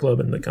Star Trek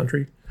club in the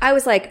country. I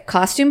was like,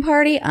 costume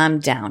party, I'm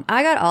down.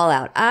 I got all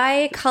out.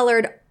 I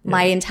colored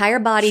my entire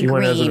body green. She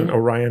went as an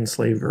Orion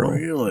slave girl.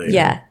 Really?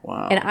 Yeah.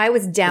 Wow. And I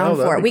was down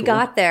for it. We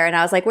got there, and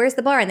I was like, where's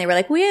the bar? And they were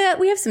like, we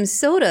have some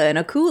soda in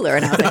a cooler.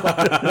 And I was like,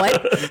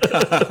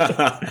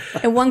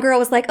 what? And one girl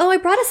was like, oh, I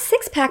brought a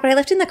 6-pack, but I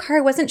left it in the car. I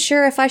wasn't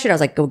sure if I should. I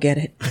was like, go get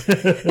it.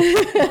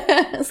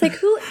 I was like,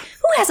 who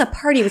has a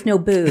party with no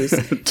booze?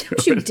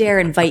 Don't you dare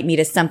invite me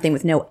to something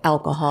with no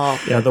alcohol.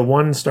 Yeah, the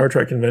one Star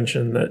Trek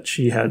convention that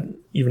she had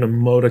even a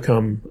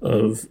modicum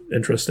of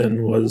interest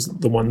in was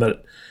the one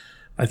that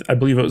I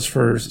believe it was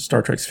for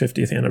Star Trek's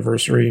 50th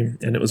anniversary,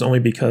 and it was only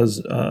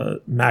because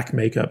Mac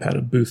Makeup had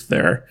a booth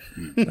there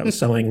that was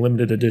selling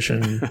limited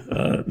edition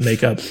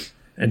makeup,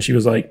 and she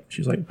was like,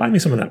 buy me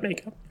some of that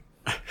makeup.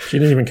 She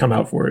didn't even come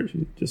out for it.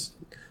 She just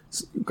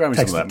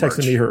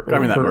texted me her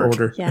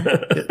order. Yeah,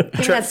 give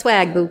me that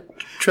swag, boo.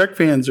 Trek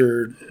fans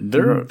are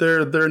they're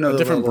another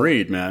different level.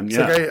 breed, man. It's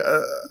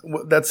Yeah,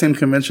 like that same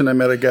convention, I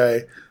met a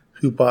guy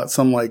who bought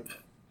some like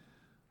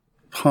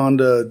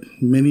Honda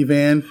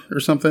minivan or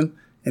something.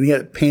 And he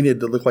had it painted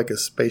to look like a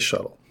space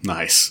shuttle.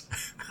 nice.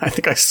 I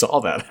think I saw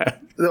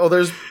that. Oh,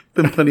 there's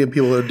been plenty of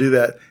people that do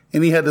that.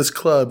 And he had this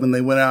club, and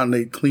they went out and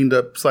they cleaned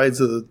up sides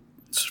of the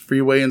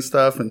freeway and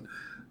stuff. And,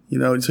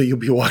 so you'll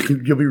be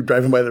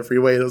driving by the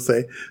freeway, and it'll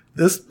say,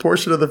 this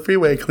portion of the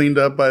freeway cleaned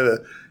up by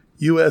the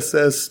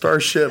USS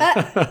Starship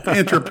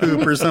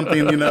Interpoop or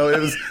something.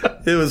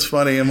 It was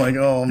funny. I'm like,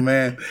 oh,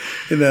 man.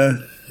 And,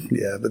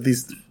 yeah, but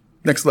these...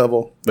 Next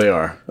level. They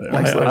are.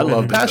 I love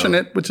them.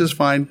 Passionate, which is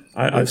fine.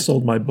 I've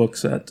sold my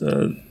books at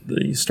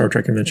the Star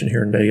Trek convention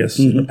here in Vegas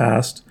in the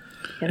past.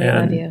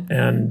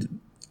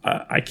 And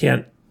I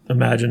can't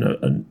imagine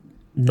a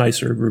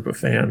nicer group of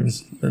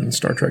fans than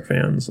Star Trek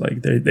fans.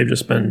 Like they've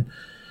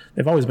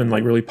always been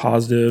like really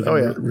positive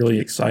and really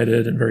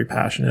excited and very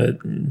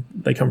passionate. And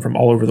they come from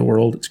all over the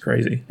world. It's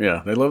crazy.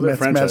 Yeah, they love their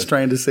franchise. Matt's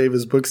trying to save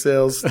his book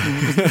sales.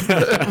 It's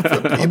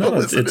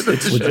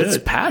legit. It's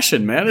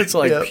passion, man. It's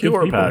like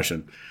pure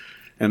passion.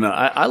 And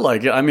I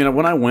like it. I mean,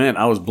 when I went,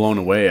 I was blown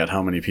away at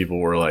how many people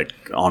were like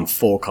on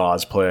full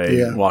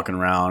cosplay, walking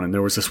around. And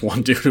there was this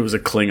one dude who was a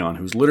Klingon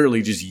who was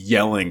literally just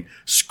yelling,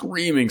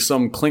 screaming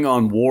some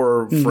Klingon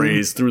war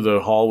phrase through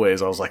the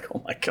hallways. I was like,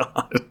 oh my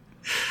God,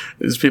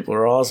 these people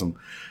are awesome.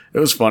 It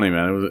was funny,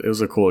 man. It was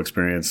a cool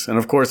experience. And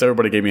of course,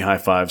 everybody gave me high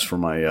fives for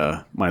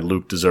my my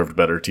Luke Deserved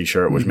Better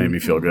t-shirt, which made me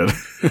feel good.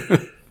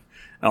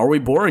 Are we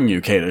boring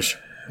you, Kadish?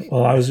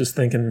 Well, I was just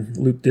thinking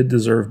Luke did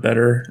deserve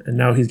better, and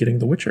now he's getting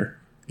The Witcher.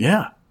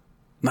 Yeah.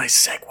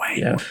 Nice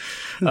segue.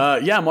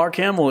 Yeah. Mark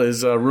Hamill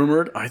is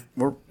rumored.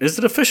 Is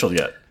it official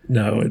yet?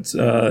 No, it's.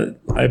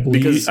 I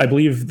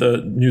believe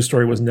the news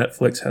story was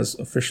Netflix has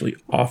officially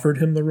offered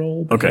him the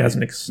role. But he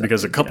hasn't accepted.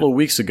 Because a couple of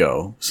weeks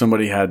ago,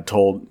 somebody had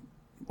told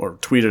or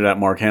tweeted at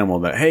Mark Hamill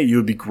that, hey, you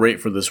would be great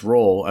for this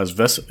role as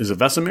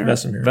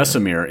Vesemir?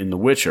 Vesemir in The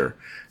Witcher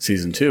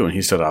Season 2. And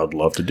he said, I would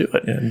love to do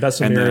it. Yeah, and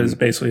Vesemir is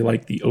basically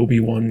like the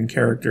Obi-Wan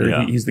character.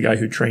 Yeah. He's the guy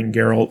who trained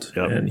Geralt,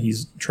 and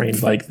he's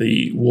trained like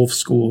the Wolf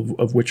School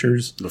of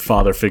Witchers. The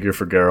father figure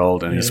for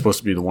Geralt, and he's supposed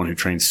to be the one who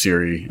trained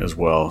Ciri as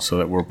well. So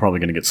that we're probably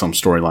going to get some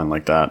storyline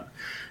like that.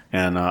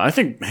 And I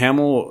think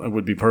Hamill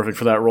would be perfect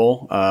for that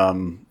role.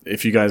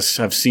 If you guys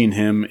have seen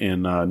him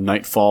in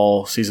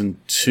Nightfall Season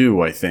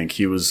 2, I think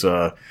he was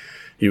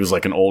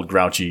like an old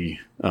grouchy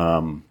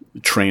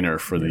trainer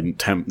for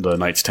the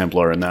Knights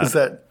Templar, and that is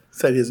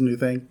that his new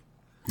thing.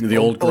 The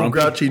old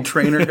grouchy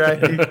trainer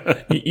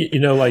guy. You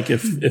know, like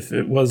if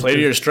it was play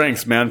to your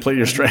strengths, man. Play to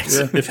your strengths.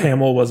 Yeah. If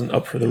Hamill wasn't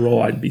up for the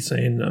role, I'd be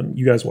saying,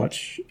 you guys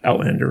watch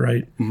Outlander,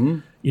 right? Mm-hmm.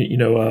 You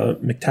know,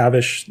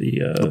 McTavish,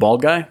 the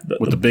bald guy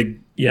with the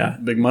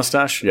big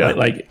mustache. Yeah,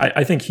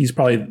 I think he's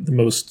probably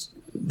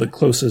the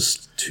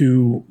closest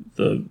to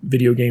the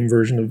video game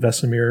version of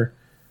Vesemir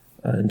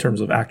in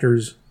terms of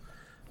actors.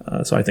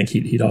 So I think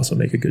he'd also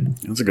make a good.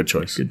 That's a good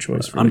choice. Good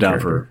choice. I'm down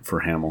for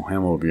Hamill.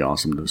 Hamill would be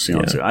awesome to see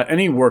on screen.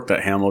 Any work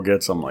that Hamill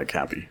gets, I'm like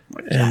happy.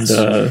 Like, and yes.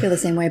 I feel the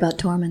same way about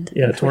Tormund.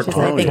 Yeah, I think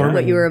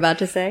what you were about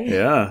to say.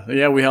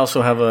 Yeah. We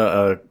also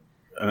have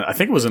I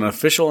think it was an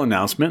official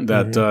announcement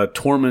that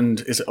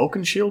Tormund, is it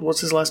Oakenshield?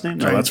 What's his last name?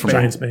 No, that's from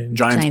Giant's Bane.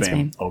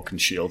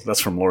 Oakenshield.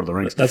 That's from Lord of the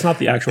Rings. That's not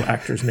the actual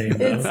actor's name.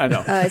 I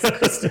know.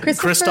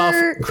 Christoph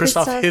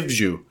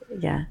Hivju.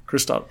 Yeah.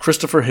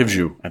 Christopher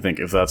Hivju, I think,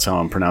 if that's how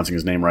I'm pronouncing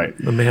his name right.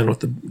 The man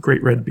with the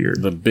great red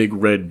beard. The big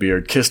red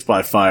beard, kissed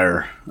by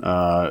fire,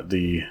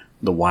 the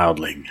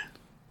wildling.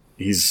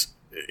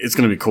 It's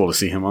going to be cool to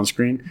see him on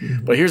screen.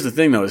 Mm-hmm. But here's the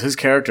thing, though, is his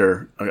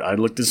character, I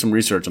looked at some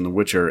research on The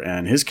Witcher,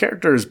 and his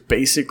character is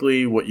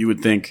basically what you would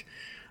think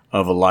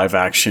of a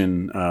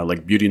live-action,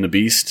 like Beauty and the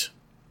Beast.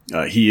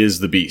 He is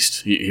the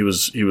Beast. He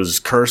was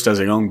cursed as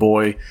a young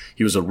boy.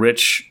 He was a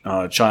rich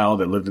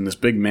child that lived in this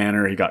big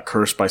manor. He got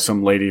cursed by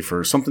some lady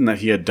for something that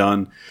he had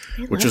done,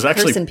 which was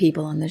actually cursing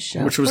people on this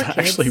show. Which was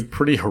actually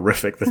pretty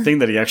horrific. The thing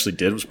that he actually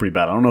did was pretty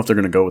bad. I don't know if they're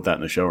going to go with that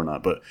in the show or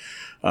not, but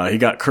he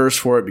got cursed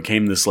for it,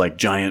 became this like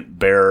giant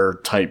bear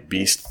type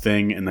beast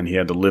thing, and then he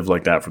had to live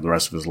like that for the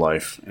rest of his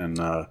life. And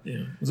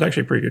it was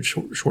actually a pretty good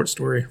short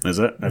story. Is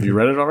it? Have you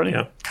read it already?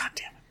 Yeah. God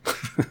damn it.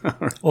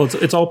 Well,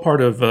 it's all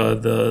part of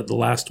the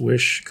Last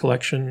Wish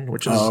collection,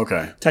 which is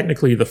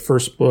technically the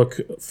first book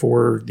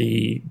for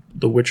the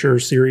Witcher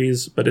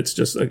series, but it's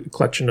just a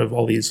collection of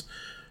all these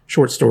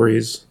short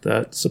stories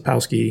that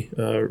Sapkowski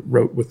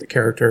wrote with the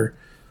character,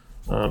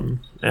 and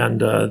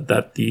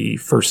that the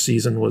first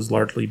season was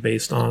largely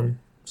based on.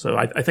 So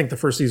I think the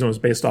first season was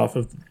based off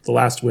of The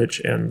Last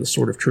Witch and The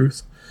Sword of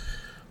Truth,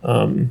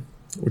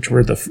 which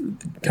were the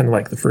kind of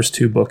like the first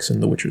two books in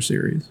the Witcher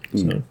series.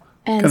 So.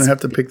 Going to have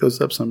to pick those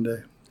up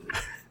someday.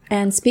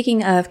 And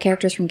speaking of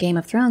characters from Game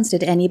of Thrones,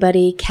 did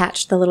anybody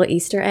catch the little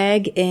Easter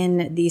egg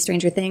in the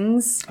Stranger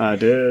Things I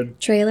did.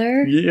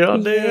 Trailer? Yeah, I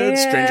did.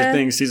 Stranger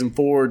Things Season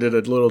 4 did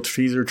a little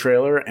teaser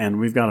trailer, and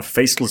we've got a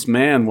faceless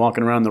man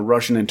walking around the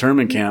Russian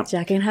internment camp.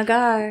 Jaqen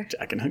H'ghar.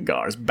 Jaqen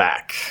H'ghar's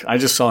back. I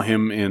just saw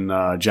him in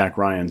Jack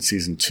Ryan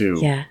Season 2.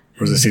 Yeah.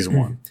 Or was it Season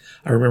 1?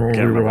 I remember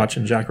when we were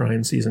watching Jack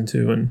Ryan Season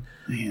 2, and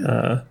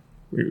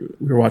we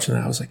were watching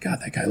that. I was like, God,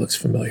 that guy looks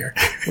familiar.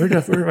 Where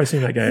have I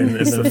seen that guy? And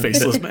the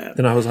faceless man.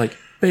 Then I was like,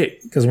 babe,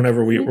 because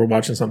whenever we were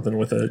watching something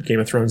with a Game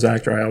of Thrones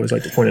actor, I always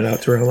like to point it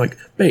out to her. I'm like,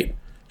 babe,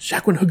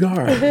 Jaqen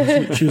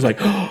H'ghar. She was like,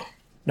 oh,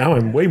 now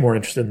I'm way more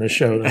interested in this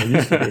show than I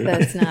used to be.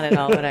 That's not at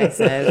all what I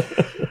said.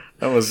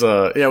 That was,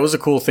 it was a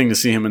cool thing to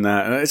see him in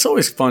that. And it's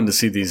always fun to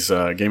see these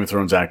Game of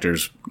Thrones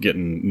actors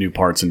getting new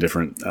parts in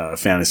different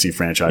fantasy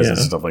franchises and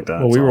stuff like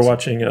that. Well, we were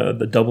watching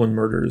the Dublin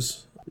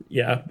Murders.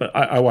 Yeah, but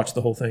I watched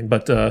the whole thing.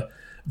 But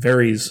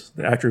Varys,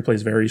 the actor who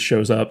plays Varys,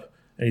 shows up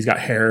and he's got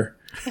hair.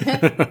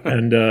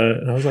 and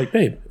I was like,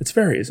 babe, it's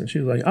Varys. And she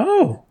was like,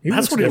 oh,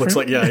 that's what he looks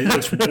like. Yeah, he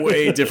looks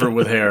way different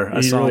with hair.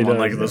 I saw him on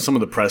like some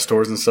of the press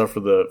tours and stuff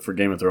for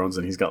Game of Thrones,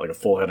 and he's got like a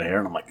full head of hair.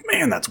 And I'm like,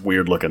 man, that's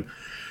weird looking.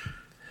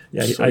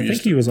 Yeah, so I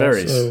think he was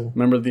Varys. Also...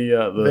 Remember the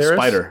Varys?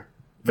 spider?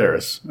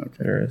 Varys.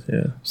 Okay. Varys,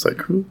 yeah. It's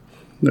like, who?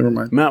 Never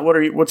mind. Matt,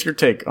 what's your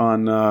take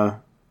on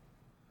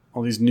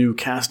all these new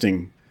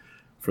casting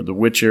for The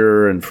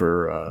Witcher and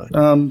for...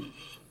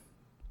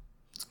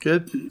 It's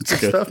good. It's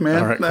good stuff,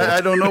 man. Right, cool. I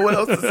don't know what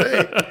else to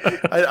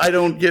say. I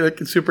don't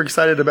get super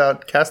excited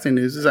about casting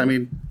news. I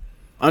mean...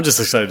 I'm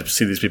just excited to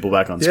see these people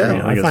back on screen.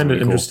 Yeah, I find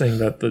it interesting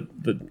that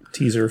the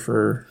teaser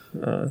for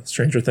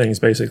Stranger Things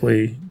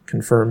basically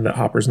confirmed that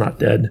Hopper's not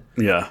dead.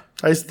 Yeah.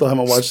 I still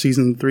haven't watched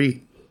season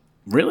 3.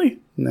 Really?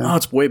 No. Oh,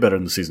 it's way better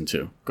than season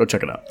 2. Go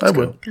check it out. I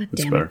would. God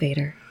damn it,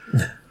 Vader.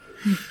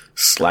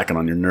 Slacking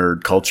on your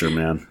nerd culture,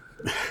 man.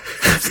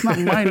 It's not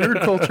my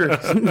nerd culture.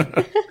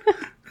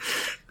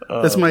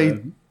 That's my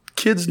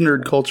kids'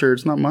 nerd culture.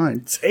 It's not mine.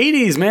 It's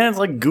 80s, man. It's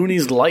like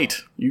Goonies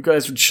light. You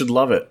guys should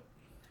love it.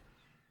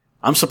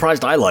 I'm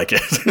surprised I like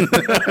it.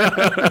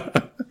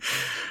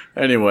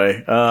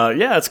 Anyway,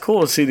 it's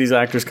cool to see these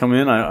actors come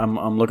in.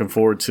 I'm looking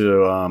forward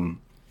to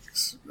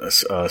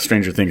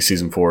Stranger Things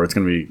season 4. It's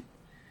going to be.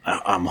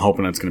 I'm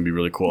hoping it's going to be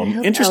really cool.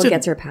 I'm interested. Elle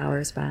gets her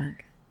powers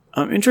back.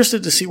 I'm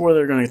interested to see where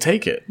they're going to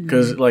take it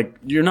because,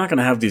 you're not going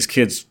to have these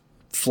kids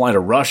fly to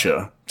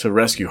Russia to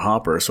rescue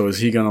Hopper. So is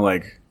he going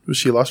to Was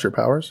she lost her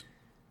powers?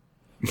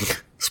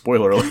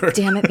 Spoiler alert.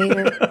 Damn it,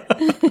 Vader.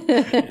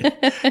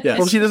 Yes.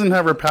 Well, she doesn't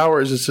have her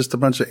powers. It's just a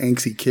bunch of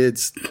angsty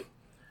kids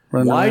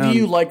running Why around. do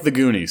you like the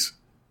Goonies?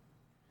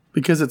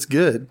 Because it's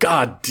good.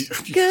 God,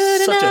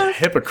 you're such a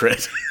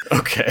hypocrite.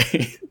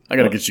 Okay. I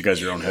got to get you guys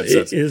your own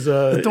headsets.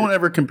 But don't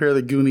ever compare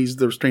the Goonies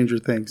to Stranger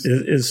Things.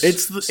 It's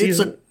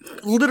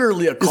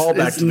literally a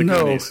callback to the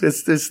Goonies.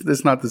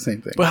 It's not the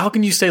same thing. But how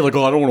can you say, like,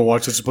 oh, I don't want to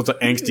watch this, it's a bunch of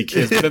angsty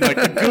kids. But then,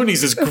 like, the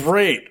Goonies is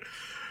great.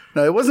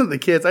 No, it wasn't the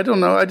kids. I don't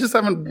know. I just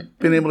haven't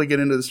been able to get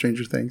into the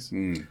Stranger Things.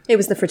 It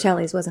was the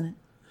Fratellis, wasn't it?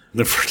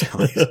 The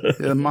Fratellis.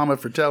 Yeah, Mama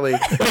Fratelli.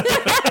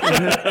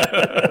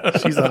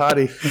 She's a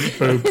hottie.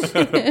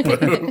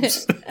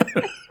 Boobs.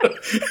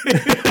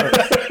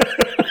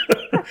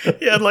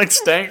 He had like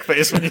stank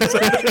face when you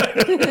said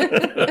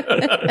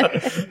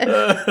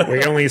that.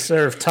 We only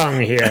serve tongue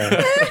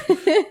here.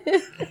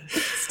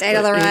 Stay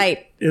to the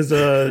right. Is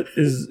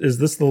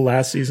this the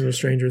last season of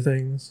Stranger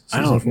Things?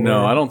 I don't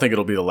know. I don't think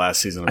it'll be the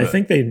last season of it. I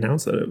think they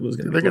announced that it was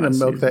going to be. They're going to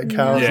milk that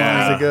cow as long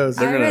as it goes.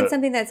 I read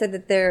something that said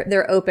that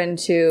they're open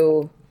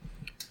to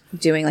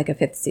doing like a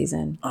 5th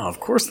season. Oh, of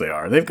course they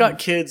are. They've got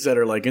kids that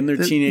are like in their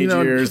teenage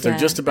years. They're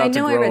just about to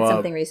grow up. I know I read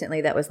something recently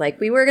that was like,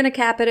 we were going to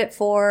cap it at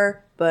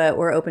 4, but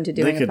we're open to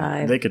doing a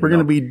 5. We're going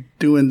to be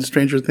doing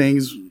Stranger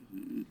Things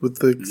with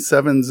the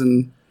 7s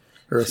and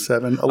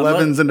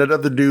 11s and that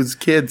other dude's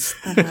kids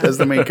as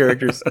the main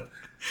characters.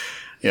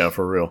 Yeah,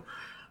 for real.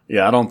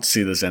 Yeah, I don't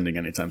see this ending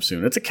anytime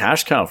soon. It's a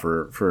cash cow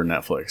for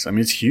Netflix. I mean,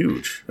 it's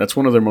huge. That's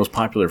one of their most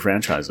popular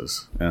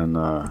franchises, and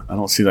I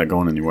don't see that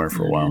going anywhere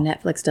for a while.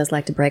 Netflix does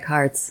like to break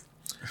hearts.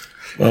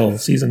 Well,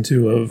 season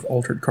 2 of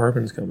Altered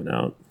Carbon's coming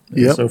out.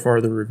 Yep. So far,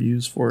 the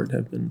reviews for it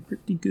have been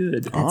pretty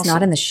good. It's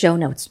not in the show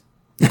notes.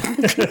 We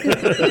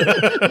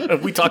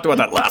talked about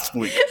that last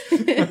week.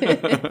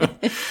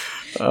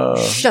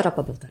 Shut up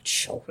about that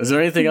show. Is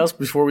there anything else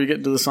before we get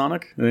into the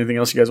Sonic? Anything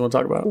else you guys want to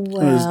talk about?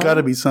 Well, There's got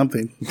to be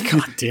something.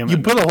 God damn it. You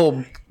put a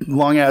whole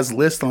long-ass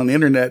list on the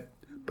internet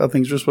about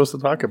things you're supposed to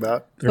talk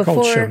about. They're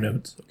called show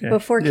notes. Okay.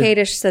 Before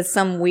Kadish says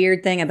some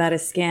weird thing about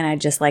his skin, I'd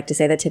just like to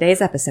say that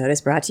today's episode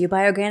is brought to you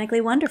by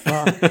Organically Wonderful.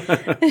 And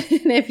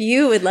if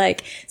you would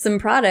like some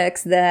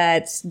products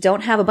that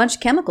don't have a bunch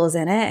of chemicals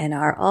in it and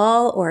are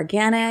all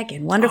organic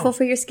and wonderful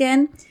for your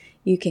skin,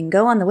 you can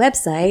go on the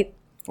website.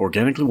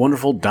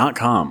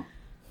 OrganicallyWonderful.com.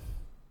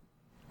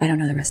 I don't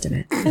know the rest of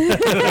it.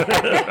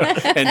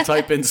 And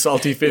type in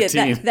Salty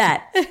 15. Yeah,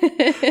 that.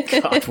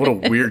 God, what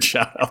a weird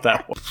shout out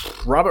that was.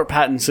 Robert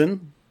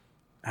Pattinson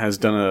has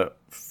done a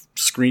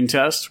screen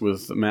test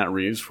with Matt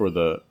Reeves for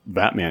the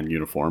Batman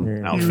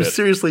uniform outfit.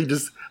 Seriously,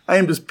 I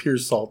am just pure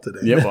salt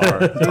today. You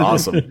are. It's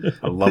awesome.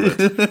 I love it.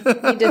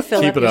 You did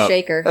fill Keep up it your up.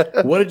 shaker.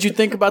 What did you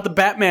think about the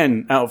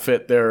Batman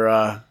outfit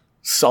there,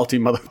 salty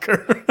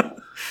motherfucker?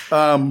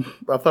 I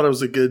thought it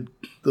was a good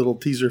little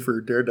teaser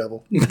for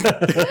Daredevil.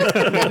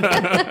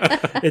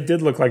 It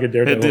did look like a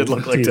Daredevil. It did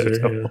look like teaser,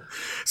 Daredevil. yeah.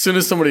 As soon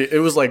as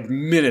it was like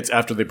minutes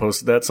after they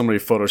posted that, somebody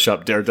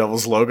photoshopped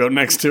Daredevil's logo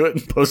next to it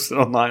and posted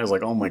it online. I was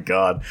like, oh my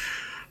God,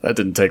 that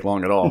didn't take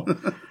long at all.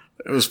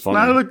 It was funny.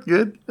 No, it looked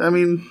good. I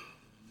mean,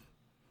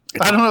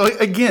 I don't know.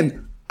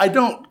 Again, I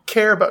don't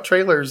care about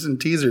trailers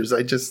and teasers.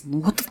 What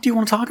the f do you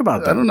want to talk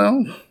about, though? I don't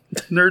know.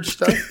 Nerd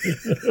stuff.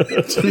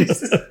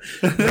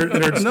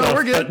 Nerd stuff,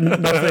 we're good.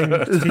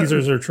 Nothing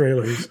teasers or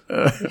trailers.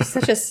 You're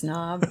such a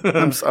snob. I'm a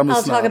I'll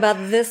snob. talk about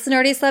this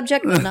nerdy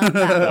subject, but not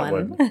that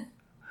one.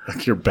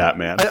 Like you're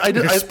Batman.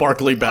 You're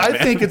sparkly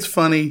Batman. I think it's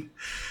funny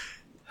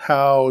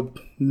how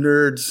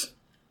nerds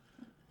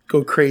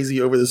go crazy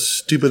over the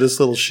stupidest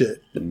little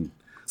shit.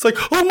 It's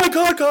like, oh my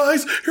God,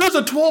 guys, here's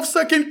a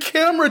 12-second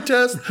camera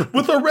test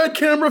with a red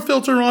camera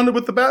filter on it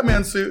with the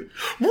Batman suit.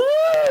 Woo!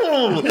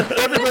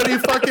 Everybody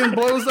fucking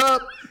blows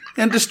up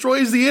and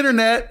destroys the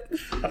internet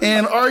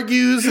and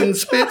argues and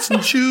spits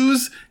and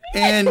chews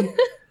and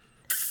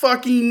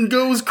fucking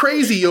goes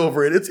crazy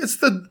over it. It's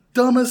the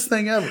dumbest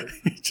thing ever.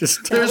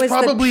 That was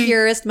the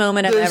purest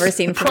moment I've ever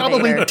seen from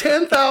probably Vader.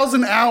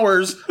 10,000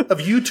 hours of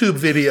YouTube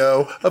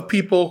video of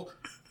people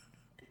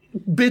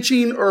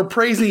bitching or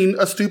praising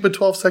a stupid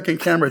 12-second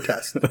camera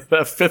test.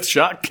 That fifth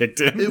shot kicked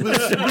in. It was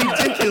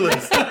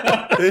ridiculous.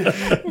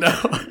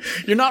 No,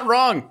 you're not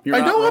wrong.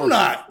 I'm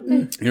not.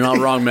 You're not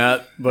wrong,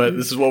 Matt. But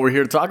this is what we're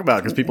here to talk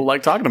about because people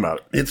like talking about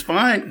it. It's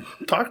fine.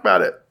 Talk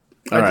about it.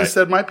 All I right. just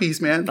said my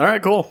piece, man. All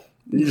right, cool.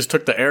 You just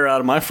took the air out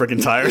of my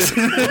freaking tires.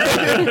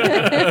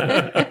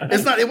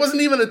 It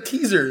wasn't even a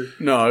teaser.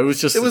 No, it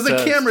was just. It was a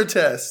test. camera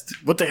test.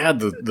 What they had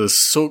the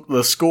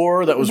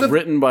score that was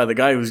written by the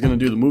guy who was going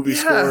to do the movie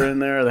score in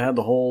there. They had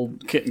the whole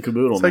kit and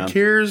caboodle. It's like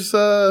here's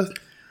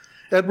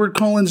Edward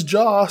Cullen's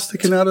jaw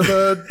sticking out of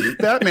a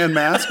Batman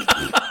mask.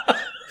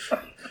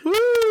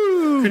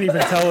 Woo! Couldn't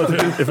even tell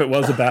if it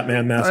was a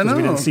Batman mask because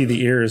we didn't see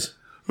the ears.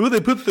 Ooh, they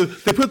put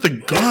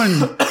the gun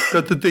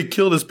that they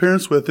killed his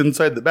parents with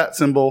inside the bat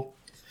symbol.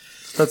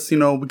 That's,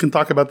 we can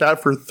talk about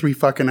that for 3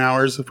 fucking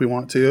hours if we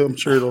want to. I'm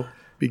sure it'll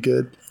be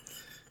good.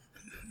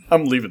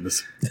 I'm leaving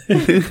this.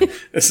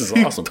 This is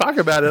awesome. Talk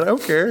about it. I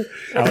don't care.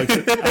 Alex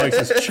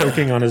is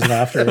choking on his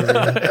laughter.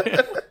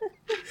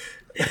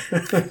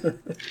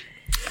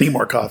 Need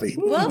more coffee.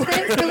 Well,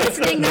 thanks for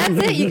listening. That's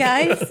it, you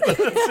guys.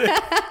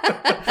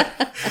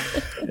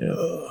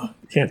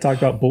 Can't talk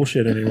about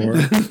bullshit anymore.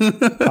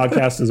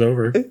 Podcast is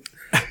over.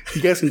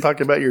 You guys can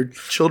talk about your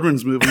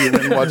children's movie and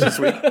then watch this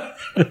week.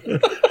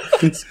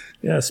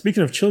 Yeah,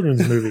 speaking of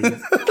children's movies,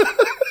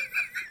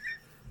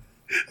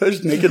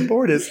 There's Naked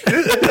Mortis.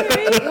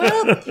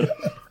 Well,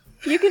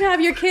 you can have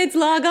your kids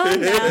log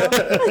on now.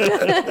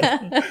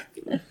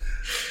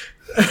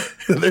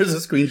 There's a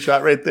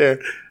screenshot right there.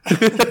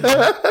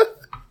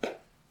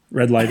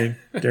 Red Lighting,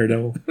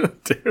 Daredevil.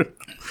 Dude,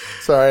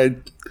 Sorry, I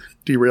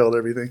derailed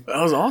everything.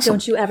 that was awesome.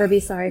 Don't you ever be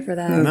sorry for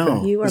that.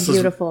 No, You are this is-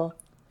 beautiful.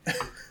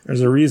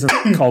 There's a reason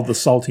called the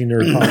Salty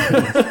Nerd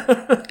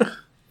Podcast.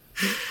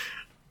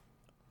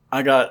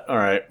 I got, all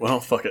right, well,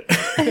 fuck it.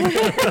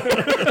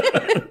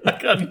 I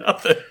got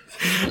nothing.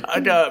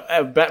 I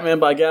have Batman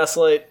by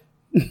Gaslight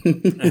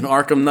and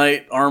Arkham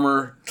Knight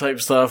armor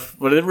type stuff,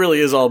 but it really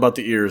is all about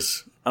the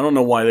ears. I don't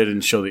know why they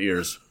didn't show the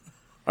ears.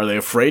 Are they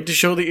afraid to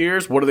show the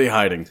ears? What are they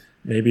hiding?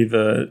 Maybe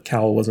the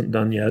cowl wasn't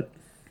done yet.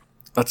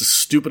 That's the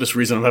stupidest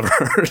reason I've ever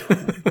heard.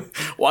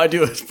 Why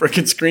do a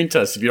freaking screen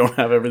test if you don't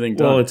have everything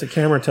done? Well, it's a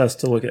camera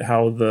test to look at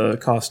how the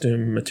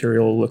costume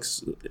material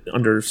looks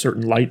under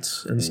certain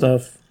lights and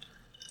stuff.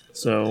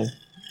 So,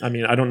 I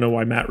mean, I don't know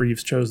why Matt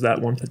Reeves chose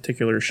that one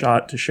particular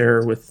shot to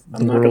share with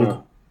the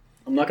world.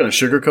 I'm not going to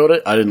sugarcoat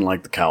it. I didn't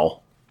like the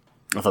cowl.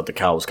 I thought the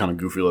cowl was kind of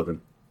goofy looking.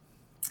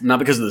 Not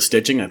because of the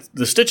stitching.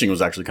 The stitching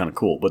was actually kind of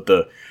cool, but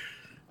the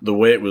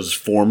way it was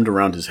formed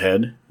around his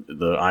head,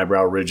 the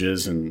eyebrow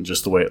ridges, and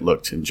just the way it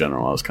looked in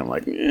general, I was kind of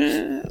like,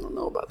 I don't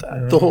know about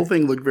that. The whole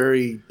thing looked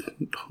a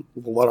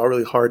lot of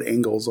really hard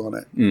angles on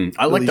it.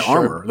 I like Really the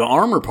sharp. armor. The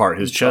armor part,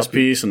 his chest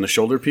piece and the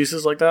shoulder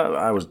pieces like that,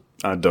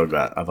 I dug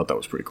that. I thought that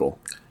was pretty cool.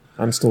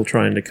 I'm still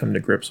trying to come to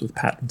grips with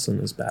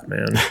Pattinson as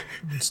Batman.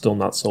 I'm still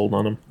not sold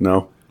on him.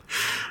 No?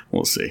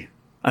 We'll see.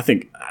 I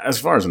think, as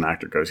far as an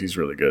actor goes, he's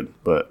really good.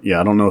 But, yeah,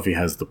 I don't know if he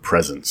has the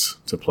presence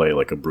to play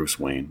like a Bruce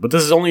Wayne. But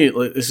this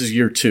is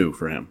year 2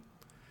 for him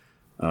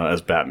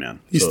as Batman.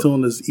 He's still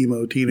in his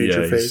emo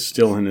teenager he's phase.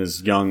 still in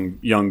his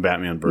young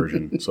Batman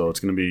version. So it's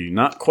going to be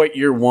not quite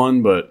year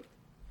 1, but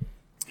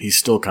he's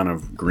still kind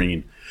of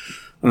green.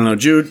 I don't know.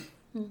 Jude,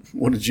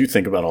 what did you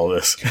think about all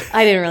this?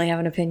 I didn't really have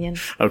an opinion.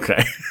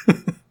 Okay.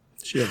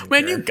 She doesn't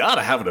Man, care. you got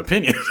to have an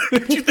opinion.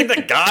 Do you think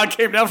that God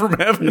came down from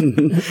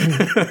heaven?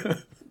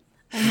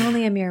 I'm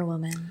only a mere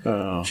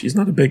woman. She's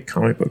not a big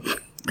comic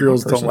book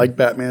Girls person. don't like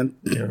Batman.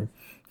 Yeah.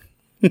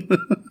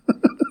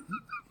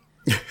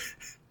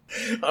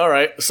 All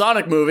right.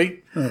 Sonic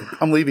movie.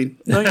 I'm leaving.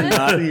 No, you're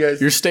not. See you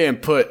guys. You're staying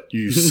put,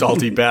 you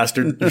salty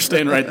bastard. You're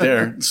staying right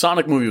there.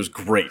 Sonic movie was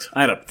great.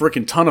 I had a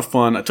freaking ton of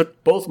fun. I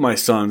took both my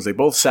sons. They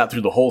both sat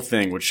through the whole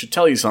thing, which should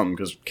tell you something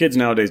because kids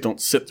nowadays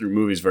don't sit through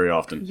movies very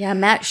often. Yeah,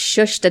 Matt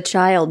shushed a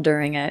child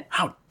during it.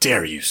 How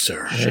dare you,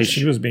 sir? Hey,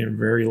 she was being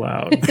very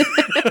loud.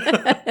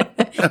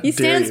 He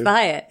stands you.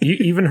 by it.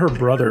 Even her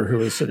brother, who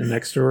was sitting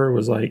next to her,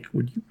 was like,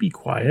 "Would you be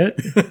quiet?"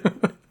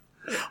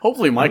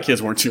 Hopefully my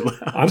kids weren't too loud.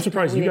 I'm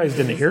surprised you guys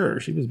didn't hear her.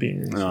 She was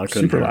being I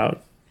couldn't super hear her. loud.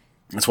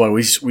 That's why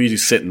we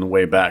just sit in the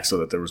way back so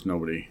that there was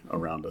nobody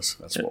around us.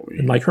 That's what we...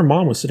 And like her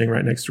mom was sitting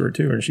right next to her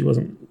too, and she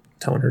wasn't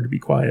telling her to be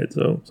quiet.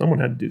 So someone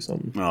had to do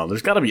something. Oh,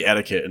 there's got to be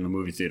etiquette in the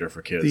movie theater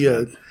for kids. Yeah.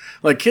 man.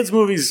 Like kids'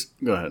 movies...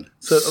 Go ahead.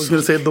 So I was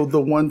going to say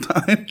the one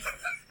time,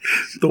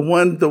 the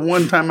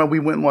one time we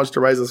went and watched The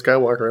Rise of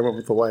Skywalker, I went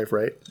with the wife,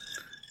 right?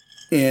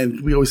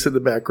 And we always sit in the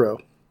back row.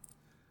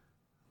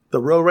 The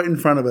row right in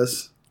front of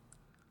us,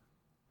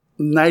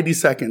 90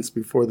 seconds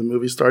before the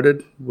movie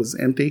started, was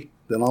empty.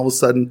 Then all of a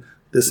sudden,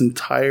 this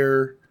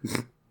entire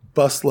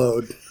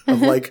busload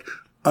of like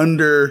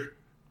under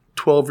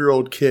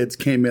 12-year-old kids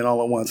came in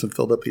all at once and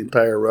filled up the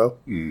entire row.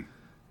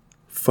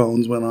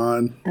 Phones went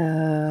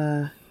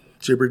on.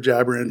 Jibber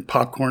jabbering,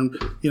 popcorn.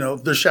 You know,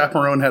 the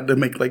chaperone had to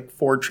make like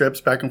 4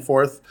 trips back and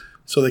forth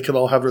so they could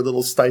all have their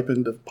little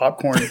stipend of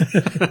popcorn.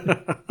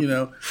 You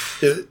know,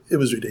 it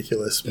was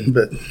ridiculous.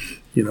 But,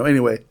 you know,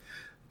 anyway,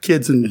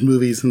 kids and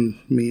movies and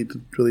me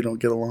really don't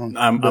get along.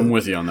 I'm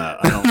with you on that.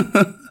 I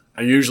don't...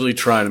 I usually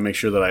try to make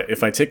sure that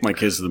if I take my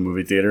kids to the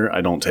movie theater,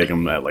 I don't take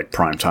them at like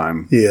prime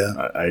time.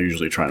 Yeah. I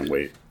usually try and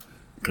wait.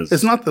 Cause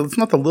It's not the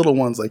little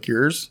ones like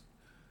yours.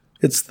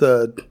 It's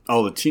the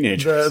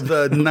teenagers.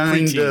 the 9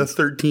 to Preteens.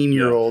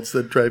 13-year-olds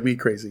that drive me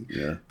crazy.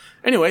 Yeah.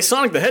 Anyway,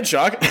 Sonic the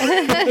Hedgehog.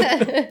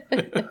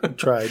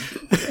 Tried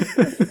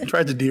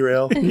to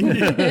derail.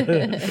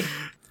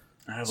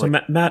 So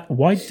Matt,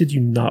 why did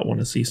you not want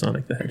to see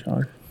Sonic the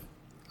Hedgehog?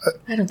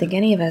 I don't think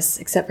any of us,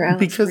 except for Alex,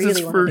 Because really it's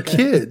for wanted to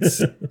go.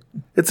 kids.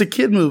 It's a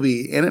kid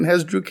movie, and it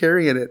has Drew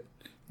Carey in it.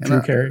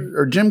 Drew Carey?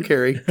 Or Jim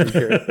Carrey. Jim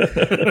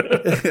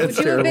Carrey. Would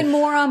you have been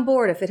more on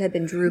board if it had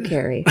been Drew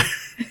Carey?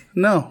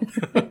 No.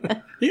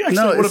 He actually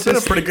No, would have it's been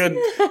just- a pretty good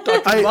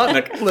Dr.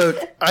 Robotnik. Look,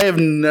 I have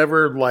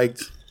never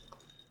liked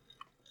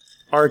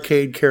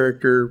arcade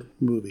character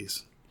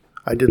movies.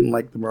 I didn't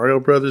like the Mario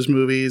Brothers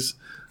movies.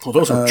 Well,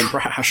 those are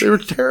trash. They were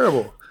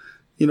terrible.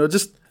 You know,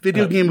 just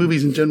video game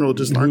movies in general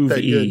just aren't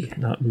that Movie, good.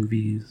 not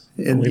movies.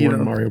 And Only you one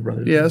know, Mario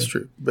Brothers. Yeah, movie. that's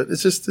true. But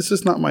it's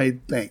just not my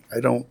thing. I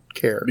don't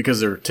care.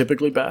 Because they're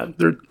typically bad.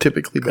 They're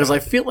typically bad. Because I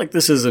feel like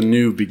this is a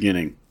new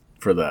beginning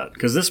for that.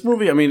 Because this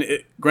movie, I mean,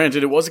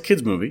 granted, it was a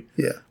kid's movie.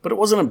 Yeah. But it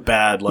wasn't a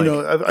bad, like,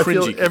 I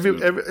feel cringy kids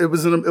movie.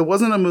 it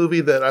wasn't a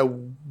movie that I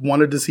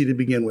wanted to see to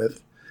begin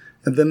with,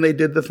 And then they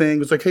did the thing. It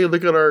was like, hey,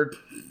 look at our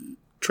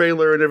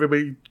trailer, and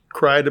everybody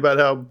cried about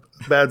how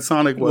bad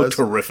Sonic was. Looked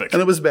horrific.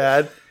 And it was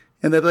bad.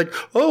 And they're like,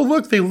 oh,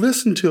 look, they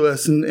listened to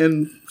us.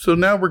 And so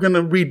now we're going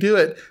to redo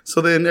it. So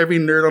then every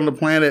nerd on the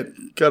planet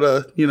got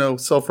a,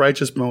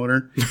 self-righteous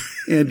boner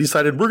and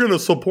decided we're going to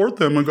support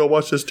them and go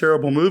watch this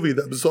terrible movie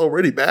that was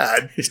already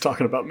bad. He's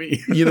talking about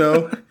me.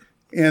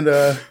 And,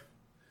 to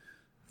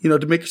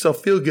make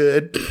yourself feel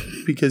good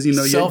because,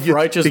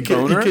 self-righteous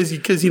boner?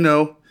 Because,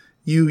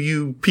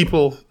 you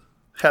people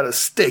had a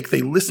stake.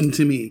 They listened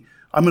to me.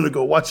 I'm going to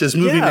go watch this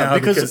movie now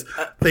because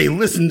they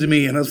listened to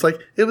me. And I was like,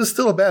 it was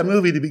still a bad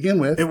movie to begin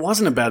with. It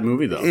wasn't a bad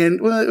movie, though.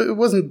 And it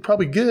wasn't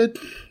probably good.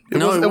 It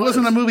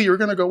wasn't a movie you were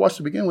going to go watch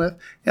to begin with.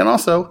 And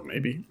also,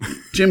 maybe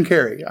Jim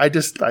Carrey. I'm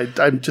just not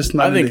into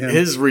him. I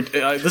think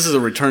this is a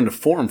return to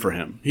form for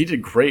him. He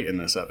did great in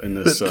this. A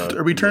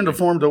return to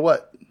form to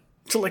what?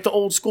 To like the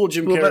old school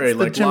Jim Carrey. That's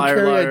the Jim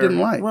Carrey I didn't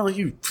like. Well,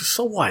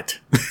 so what?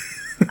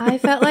 I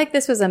felt like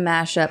this was a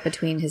mashup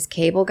between his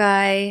Cable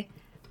Guy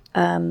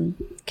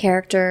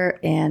character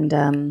and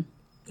the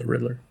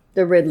Riddler.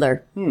 The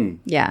Riddler.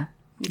 Yeah.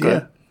 Okay.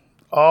 Yeah.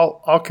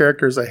 All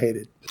characters I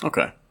hated.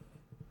 Okay.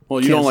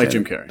 Well, you don't like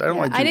Jim Carrey. I don't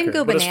like Jim I didn't Carrey.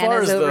 go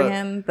bananas over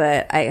him,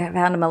 but I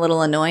found him a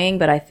little annoying.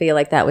 But I feel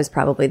like that was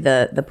probably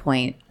the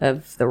point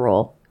of the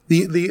role.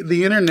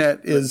 The internet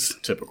is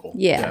typical.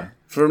 Yeah.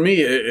 For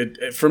me,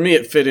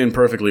 it fit in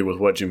perfectly with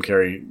what Jim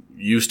Carrey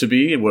used to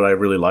be, what I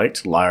really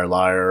liked. Liar,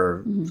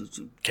 Liar,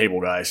 Cable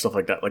Guy, stuff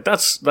like that. Like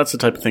that's the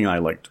type of thing I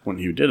liked when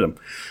he did them.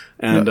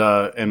 And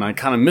I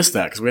kind of missed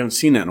that because we haven't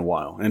seen that in a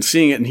while. And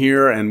seeing it in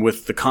here and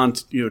with the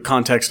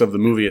context of the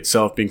movie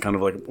itself being kind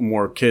of like a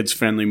more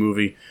kids-friendly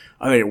movie,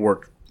 I think it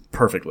worked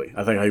perfectly.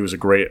 I think he was a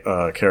great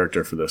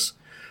character for this.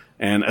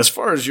 And as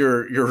far as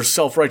your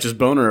self-righteous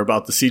boner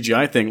about the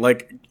CGI thing,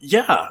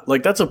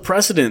 that's a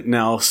precedent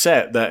now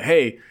set that,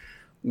 hey,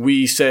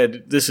 we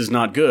said this is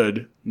not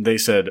good. They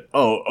said,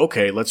 oh,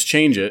 okay, let's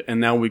change it.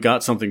 And now we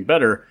got something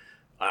better.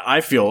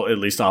 I feel at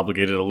least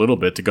obligated a little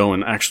bit to go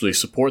and actually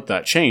support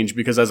that change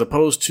because as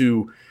opposed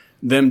to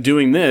them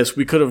doing this,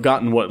 we could have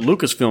gotten what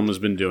Lucasfilm has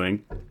been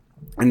doing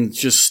and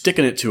just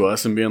sticking it to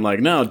us and being like,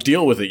 no,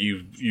 deal with it,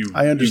 you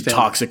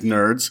toxic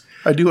nerds.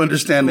 I do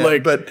understand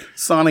that, but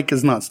Sonic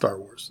is not Star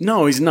Wars.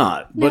 No, he's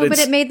not. But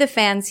it made the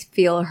fans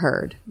feel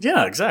heard.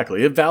 Yeah,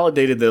 exactly. It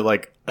validated that,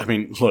 look,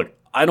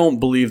 I don't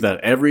believe that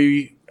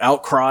every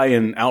outcry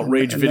and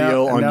outrage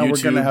video on now YouTube.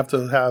 We're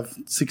going to have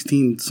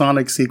 16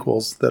 Sonic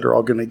sequels that are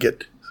all going to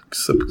get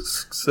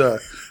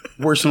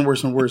worse and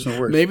worse and worse and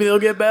worse. Maybe they'll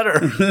get better.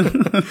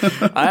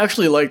 I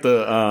actually like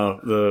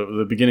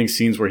the beginning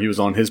scenes where he was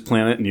on his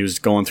planet and he was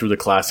going through the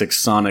classic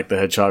Sonic the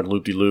Hedgehog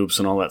loop-de-loops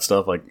and all that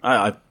stuff. Like,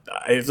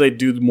 if they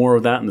do more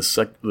of that in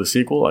the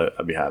sequel,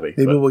 I'd be happy.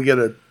 Maybe we'll get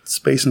a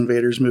Space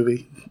Invaders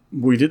movie.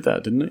 We did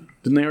that, didn't they?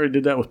 Didn't they already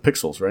did that with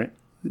Pixels, right?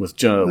 With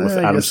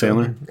Adam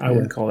Sandler. I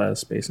wouldn't call that a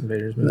Space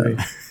Invaders movie.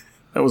 No.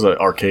 That was an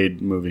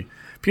arcade movie.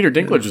 Peter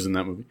Dinklage was in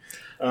that movie.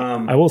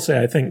 I will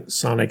say I think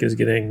Sonic is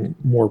getting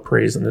more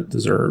praise than it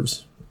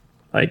deserves.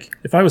 Like,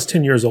 if I was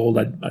 10 years old,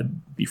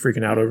 I'd be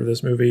freaking out over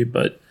this movie,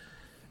 but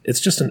it's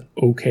just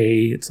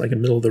it's like a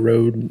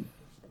middle-of-the-road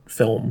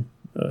film,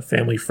 a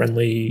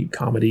family-friendly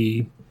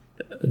comedy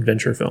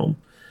adventure film.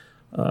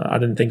 I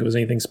didn't think it was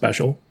anything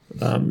special.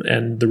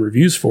 And the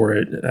reviews for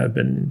it have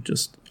been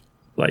just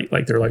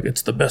like they're like,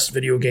 it's the best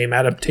video game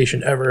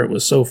adaptation ever. It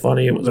was so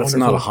funny. It was That's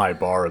wonderful. not a high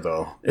bar,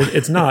 though.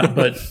 It's not,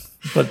 but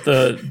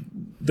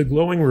the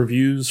glowing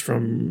reviews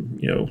from,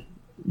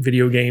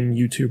 video game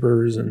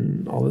YouTubers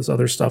and all this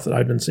other stuff that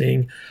I've been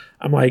seeing,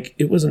 I'm like,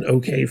 it was an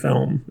okay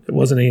film. It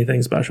wasn't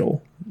anything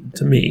special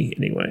to me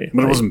anyway.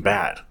 But it wasn't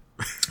bad.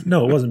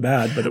 No, it wasn't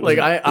bad, but it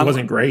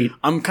wasn't great.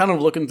 I'm kind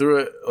of looking through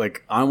it.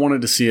 Like, I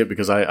wanted to see it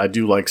because I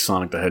do like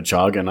Sonic the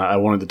Hedgehog, and I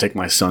wanted to take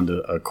my son to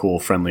a cool,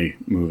 friendly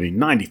movie.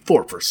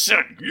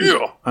 94%.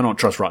 Yeah. I don't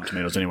trust Rotten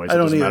Tomatoes anyways. It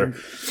doesn't matter.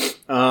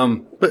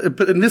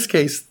 But in this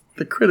case,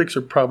 the critics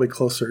are probably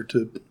closer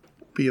to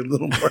be a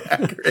little more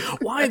accurate.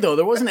 Why though?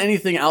 There wasn't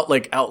anything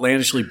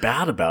outlandishly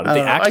bad about it. The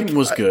acting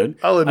was good.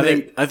 I'll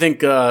admit. I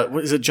think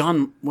what is it?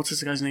 John? What's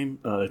this guy's name?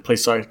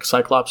 Plays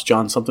Cyclops.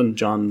 John something.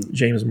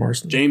 James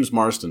Marsden. James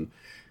Marsden.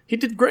 He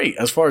did great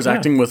as far as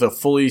acting with a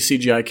fully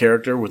CGI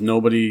character with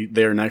nobody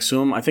there next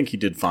to him. I think he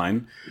did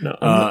fine. No,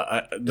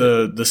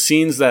 the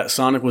scenes that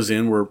Sonic was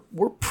in were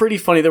pretty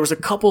funny. There was a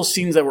couple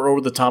scenes that were over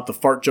the top. The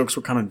fart jokes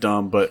were kind of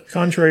dumb, but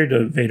contrary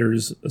to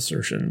Vader's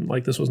assertion,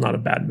 this was not a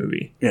bad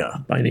movie. Yeah,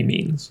 by any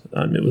means.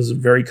 It was a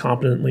very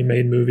competently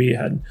made movie. It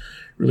had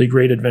really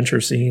great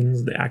adventure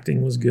scenes. The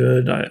acting was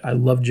good. I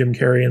loved Jim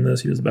Carrey in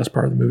this. He was the best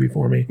part of the movie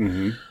for me.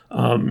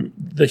 Mm-hmm.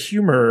 The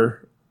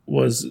humor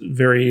was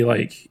very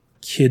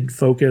kid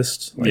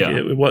focused.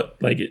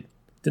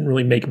 didn't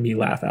really make me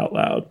laugh out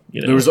loud.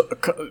 You know, There was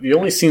the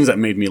only scenes that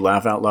made me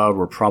laugh out loud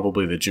were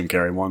probably the Jim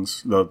Carrey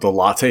ones. The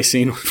latte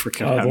scene was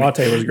freaking. the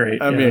latte was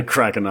great. I mean,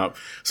 cracking up.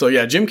 So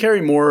yeah, Jim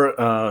Carrey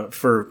more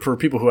for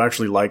people who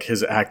actually like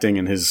his acting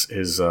and his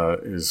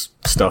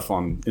stuff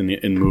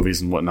in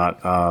movies and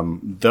whatnot.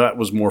 That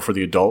was more for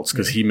the adults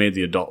because he made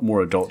the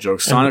more adult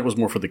jokes. Sonic was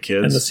more for the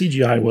kids, and the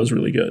CGI was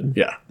really good.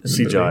 Yeah,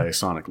 CGI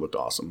Sonic looked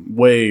awesome,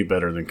 way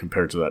better than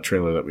compared to that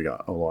trailer that we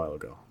got a while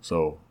ago.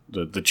 So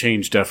the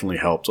change definitely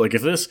helped. Like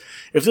if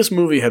this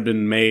movie had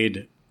been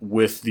made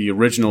with the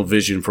original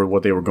vision for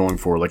what they were going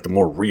for, like the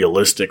more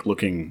realistic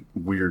looking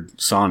weird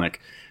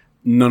Sonic,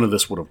 none of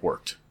this would have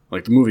worked.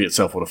 Like the movie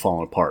itself would have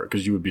fallen apart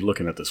because you would be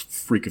looking at this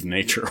freak of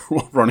nature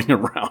running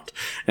around,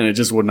 and it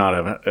just would not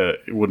have.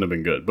 It wouldn't have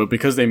been good. But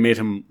because they made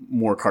him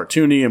more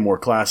cartoony and more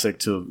classic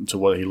to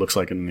what he looks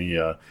like in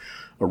the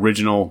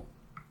original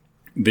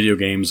video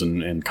games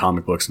and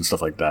comic books and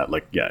stuff like that,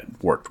 like yeah, it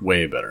worked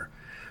way better.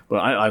 But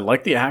I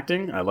like the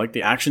acting. I like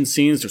the action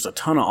scenes. There's a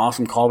ton of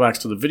awesome callbacks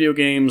to the video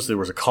games. There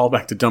was a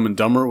callback to Dumb and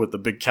Dumber with the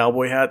big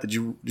cowboy hat. Did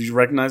you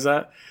recognize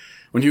that?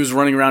 When he was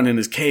running around in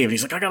his cave, and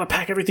he's like, I gotta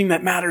pack everything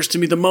that matters to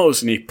me the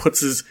most. And he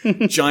puts his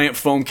giant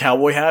foam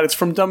cowboy hat. It's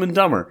from Dumb and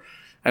Dumber.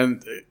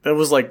 And that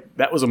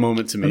was a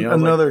moment to me.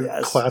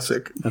 Another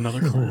classic. Another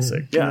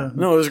classic. Yeah.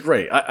 No, it was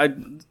great.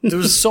 There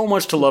was so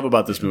much to love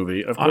about this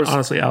movie. Of course.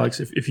 Honestly, Alex,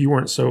 if you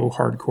weren't so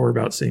hardcore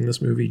about seeing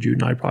this movie,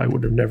 Jude and I probably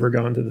would have never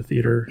gone to the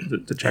theater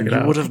to check it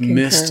out. You would have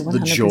missed the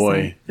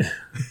joy.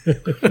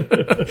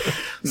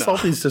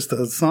 Salty's just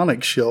a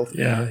Sonic shill.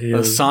 Yeah, he A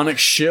is. Sonic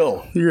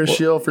shill. You're a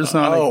shill for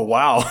Sonic. Oh,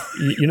 wow.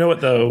 You know what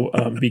though?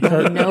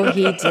 Because No,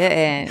 he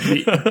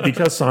didn't.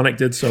 because Sonic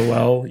did so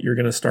well, you're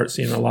going to start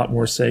seeing a lot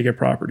more Sega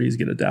properties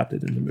get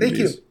adapted into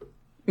movies.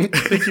 Thank you.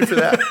 Thank you for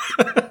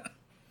that.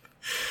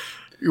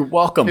 You're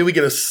welcome. Maybe we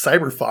get a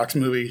Cyber Fox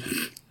movie.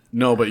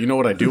 No, but you know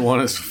what I do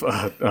want is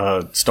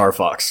Star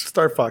Fox.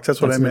 Star Fox,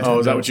 that's what I meant. Oh,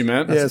 is that what you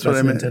meant? Yeah, that's what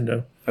I meant.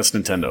 Nintendo. That's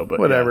Nintendo, but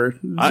Whatever.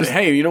 yeah.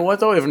 Hey, you know what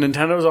though? If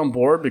Nintendo's on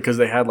board because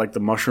they had like the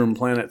Mushroom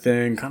Planet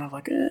thing, kind of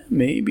like,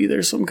 maybe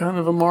there's some kind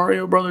of a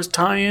Mario Brothers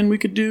tie-in we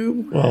could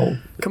do. Well,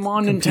 Come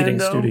on, competing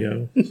Nintendo.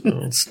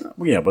 studio. So.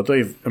 Yeah, but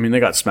they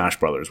got Smash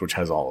Brothers, which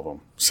has all of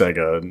them.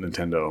 Sega,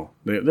 Nintendo,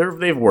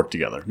 they've worked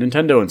together.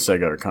 Nintendo and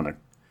Sega are kind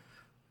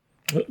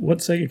of What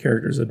Sega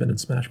characters have been in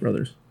Smash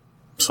Brothers?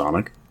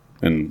 Sonic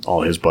and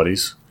all his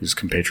buddies, his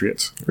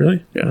compatriots.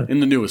 Really? Yeah,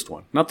 in the newest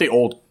one, not the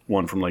old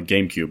one from like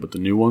GameCube, but the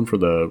new one for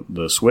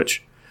the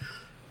Switch.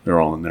 They're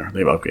all in there.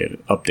 They've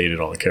updated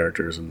all the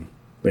characters, and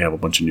they have a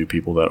bunch of new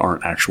people that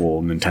aren't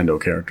actual Nintendo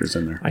characters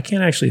in there. I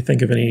can't actually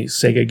think of any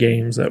Sega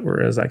games that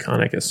were as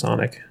iconic as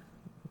Sonic.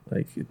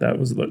 Like that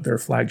was their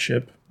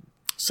flagship.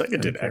 Sega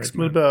did What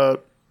X-Men.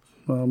 about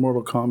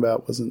Mortal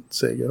Kombat? Wasn't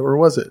Sega, or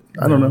was it?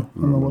 I don't know.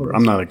 I don't know what it was.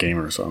 I'm not a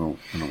gamer, so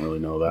I don't really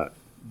know that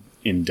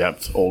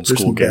in-depth old There's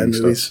school some bad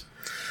game movies. stuff.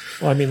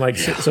 Well, I mean, like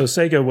so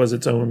Sega was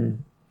its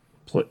own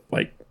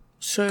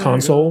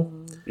console,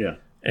 Yeah.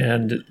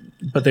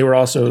 but they were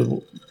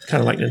also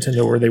kind of like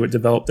Nintendo, where they would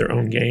develop their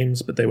own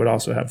games, but they would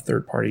also have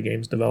third-party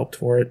games developed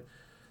for it.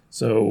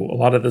 So a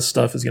lot of this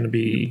stuff is going to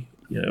be,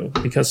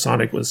 because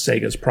Sonic was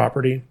Sega's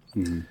property.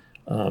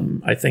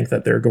 I think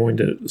that they're going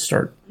to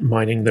start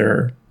mining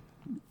their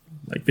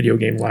video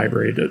game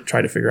library to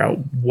try to figure out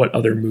what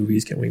other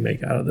movies can we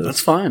make out of this.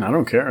 That's fine. I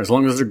don't care as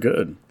long as they're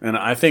good. And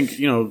I think,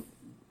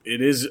 it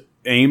is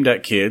aimed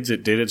at kids.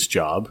 It did its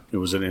job. It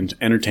was an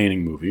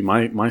entertaining movie.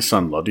 My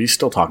son loved it. He's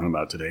still talking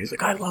about it today. He's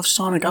like, I love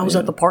Sonic. I was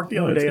at the park the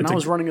other day and I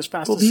was running as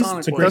fast as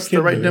Sonic was. That's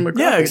the right demographic.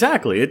 Yeah,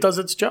 exactly. It does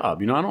its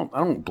job. I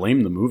don't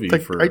blame the movie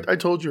for. I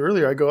told you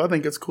earlier. I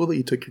think it's cool that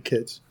you took your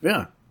kids.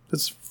 Yeah.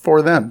 It's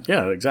for them.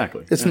 Yeah,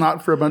 exactly. It's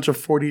not for a bunch of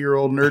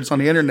 40-year-old nerds on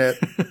the internet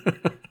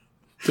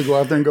to go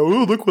out there and go,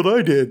 "Oh, look what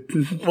I did."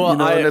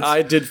 Well,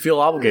 I did feel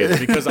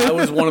obligated because I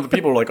was one of the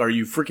people who were like, "Are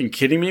you freaking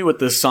kidding me with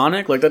this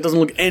Sonic? Like that doesn't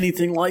look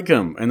anything like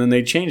him." And then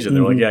they changed it.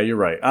 They're like, "Yeah, you're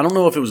right." I don't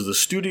know if it was the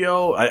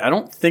studio. I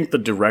don't think the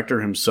director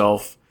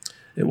himself.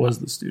 It was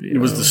the studio. It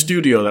was the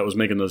studio that was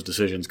making those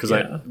decisions because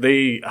Yeah.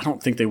 I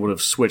don't think they would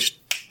have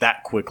switched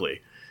that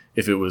quickly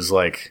if it was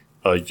like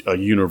a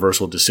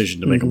universal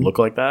decision to make them look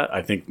like that.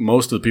 I think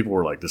most of the people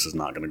were like, this is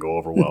not going to go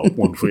over well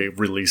once we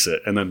release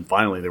it. And then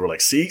finally they were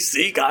like, see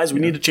guys, we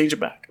need to change it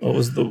back. Well, it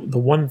was the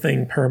one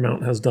thing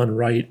Paramount has done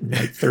right in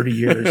 30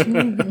 years.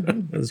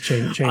 Is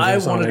changing I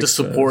wanted Sonic's, to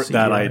support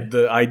that CGI.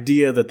 the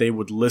idea that they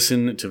would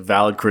listen to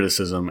valid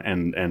criticism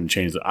and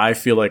change it. I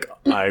feel like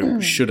I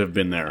should have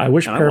been there. I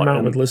wish And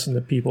Paramount would listen to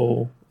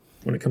people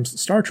when it comes to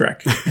Star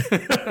Trek.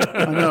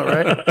 I know,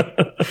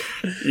 right?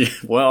 Yeah,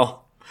 well,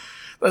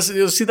 that's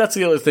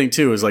the other thing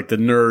too, is like the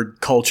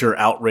nerd culture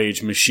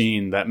outrage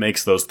machine that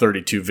makes those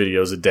 32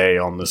 videos a day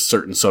on this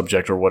certain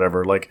subject or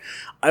whatever. Like,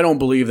 I don't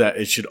believe that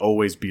it should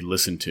always be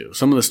listened to.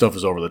 Some of the stuff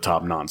is over the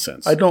top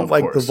nonsense. I don't of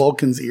like course. the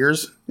Vulcan's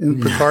ears in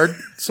Picard,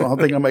 so I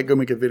think I might go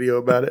make a video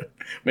about it.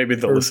 Maybe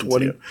they'll or listen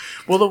 20. to you.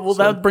 Well,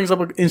 that brings up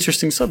an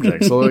interesting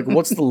subject. So, like,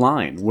 what's the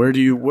line? Where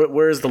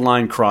is the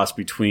line crossed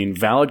between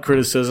valid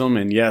criticism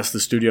and yes, the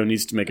studio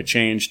needs to make a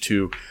change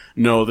to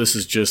no, this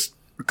is just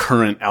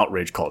current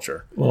outrage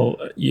culture. Well,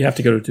 you have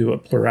to go to a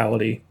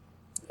plurality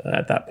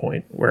at that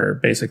point, where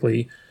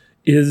basically,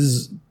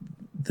 is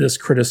this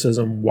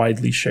criticism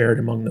widely shared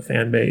among the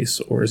fan base,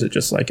 or is it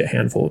just like a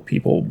handful of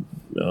people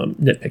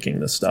nitpicking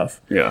this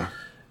stuff? Yeah.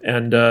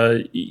 And,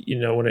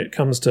 when it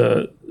comes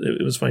to,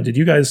 it was fine. Did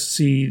you guys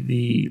see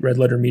the Red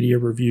Letter Media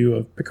review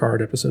of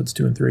Picard episodes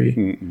 2 and 3?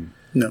 Mm-mm.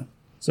 No.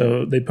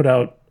 So they put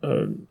out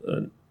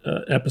an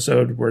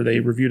episode where they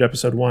reviewed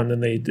episode 1,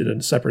 then they did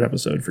a separate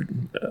episode for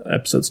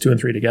episodes 2 and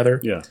 3 together.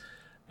 Yeah.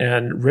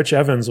 And Rich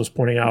Evans was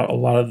pointing out a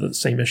lot of the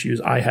same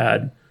issues I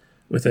had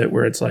with it,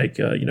 where it's like,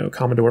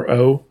 Commodore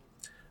O.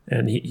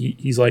 And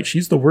he's like,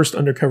 she's the worst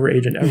undercover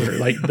agent ever.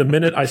 Like, the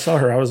minute I saw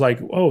her, I was like,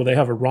 oh, they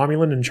have a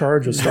Romulan in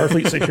charge of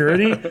Starfleet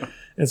security? And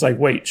it's like,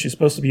 wait, she's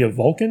supposed to be a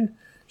Vulcan?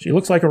 She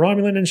looks like a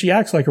Romulan and she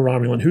acts like a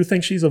Romulan. Who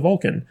thinks she's a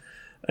Vulcan?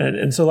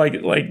 And so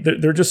like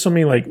there are just so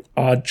many like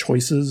odd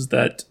choices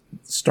that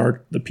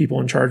the people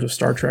in charge of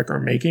Star Trek are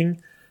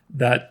making,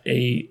 that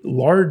a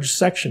large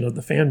section of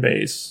the fan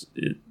base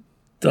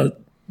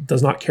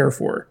does not care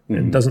for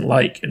and doesn't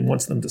like and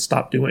wants them to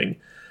stop doing.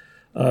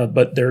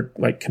 But they're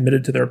like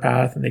committed to their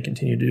path, and they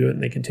continue to do it,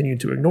 and they continue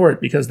to ignore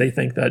it because they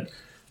think that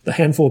the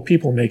handful of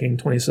people making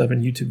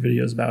 27 YouTube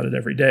videos about it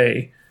every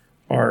day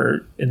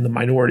are in the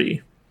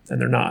minority, and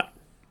they're not.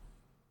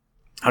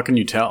 How can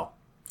you tell?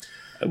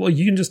 Well,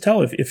 you can just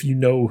tell if you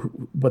know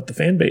what the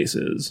fan base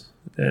is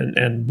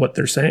and what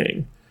they're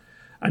saying.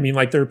 I mean,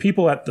 like, there are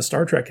people at the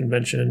Star Trek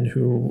convention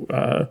who,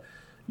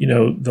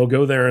 they'll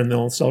go there and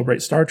they'll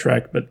celebrate Star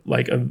Trek, but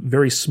like a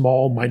very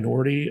small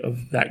minority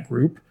of that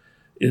group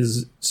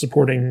is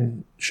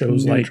supporting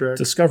shows like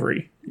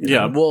Discovery.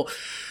 Yeah, well,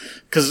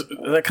 because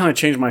that kind of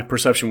changed my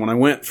perception. When I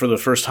went for the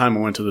first time, I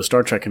went to the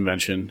Star Trek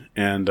convention,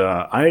 and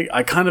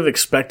I kind of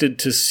expected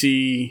to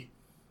see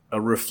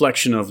a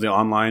reflection of the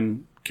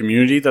online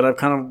community that I've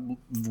kind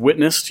of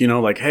witnessed,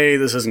 like, hey,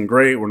 this isn't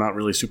great, we're not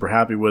really super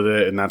happy with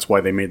it, and that's why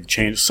they made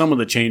some of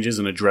the changes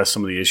and addressed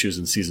some of the issues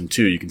in season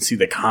 2. You can see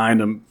they kind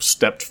of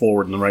stepped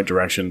forward in the right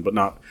direction, but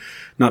not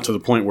to the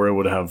point where it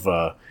would have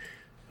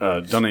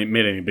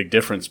made any big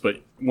difference.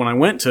 But when I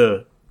went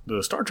to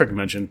the Star Trek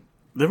convention,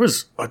 there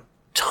was a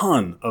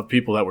ton of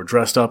people that were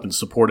dressed up and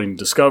supporting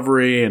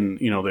Discovery, and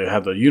they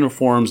had the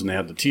uniforms and they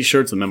had the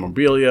t-shirts, the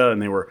memorabilia, and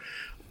they were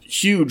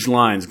huge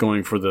lines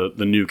going for the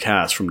new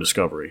cast from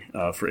Discovery,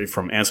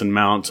 from Anson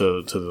Mount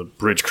to the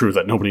bridge crew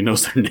that nobody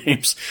knows their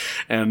names.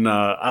 And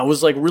I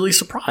was like really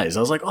surprised.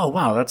 I was like, oh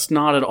wow, that's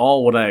not at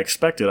all what I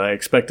expected. I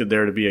expected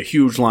there to be a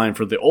huge line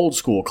for the old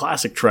school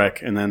classic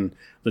Trek, and then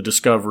the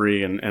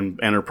Discovery and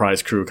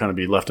Enterprise crew kind of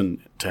be left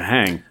to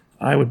hang.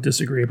 I would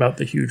disagree about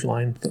the huge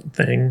line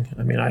thing.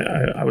 I mean,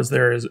 I was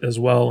there as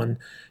well, and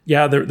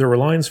yeah, there were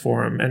lines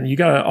for them. And you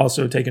got to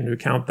also take into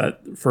account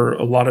that for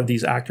a lot of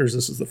these actors,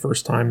 this is the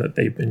first time that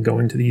they've been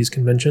going to these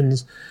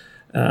conventions.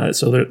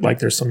 So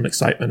there's some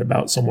excitement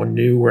about someone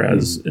new,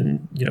 whereas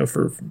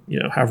for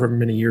however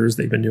many years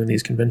they've been doing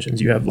these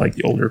conventions, you have like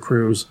the older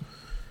crews.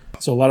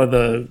 So a lot of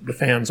the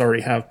fans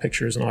already have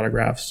pictures and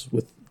autographs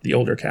with the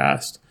older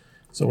cast.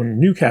 So when a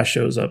new cast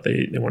shows up,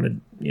 they want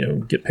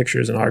to get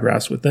pictures and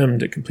autographs with them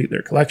to complete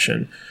their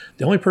collection.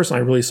 The only person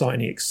I really saw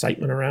any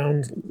excitement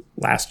around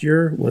last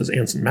year was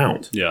Anson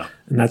Mount. Yeah,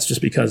 and that's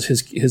just because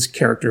his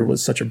character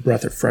was such a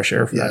breath of fresh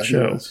air for that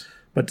show.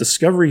 But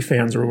Discovery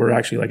fans were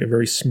actually like a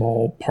very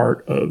small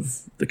part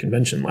of the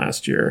convention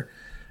last year,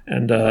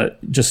 and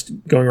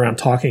just going around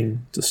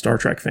talking to Star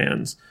Trek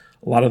fans,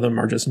 a lot of them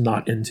are just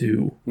not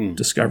into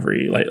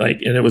Discovery.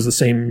 Like, and it was the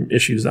same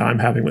issues that I'm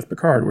having with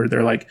Picard, where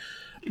they're like,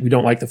 we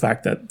don't like the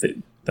fact that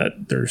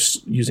they're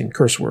using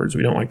curse words.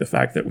 We don't like the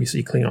fact that we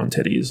see Klingon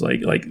titties,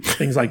 like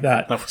things like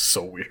that. That was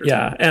so weird.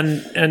 Yeah,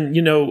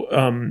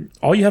 and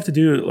all you have to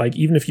do, like,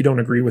 even if you don't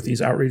agree with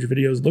these outrage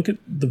videos, look at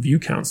the view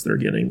counts they're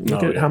getting.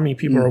 Look at how many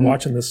people are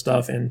watching this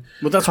stuff and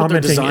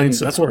commenting in support.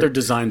 That's what they're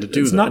designed to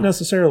do. It's not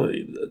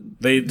necessarily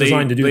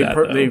designed to do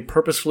that. They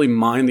purposefully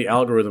mine the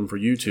algorithm for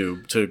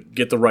YouTube to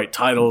get the right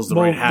titles, the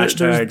right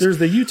hashtags. There's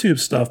the YouTube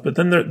stuff, but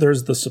then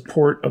there's the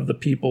support of the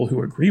people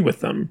who agree with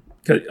them.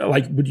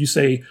 Like, would you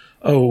say,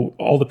 oh,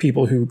 all the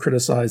people who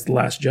criticized The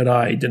Last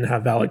Jedi didn't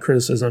have valid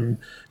criticism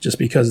just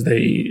because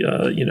they,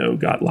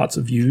 got lots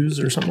of views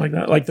or something like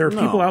that? Like, there are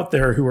people out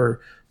there who are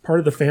part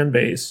of the fan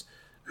base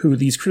who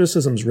these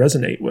criticisms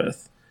resonate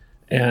with.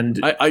 And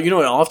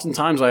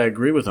oftentimes I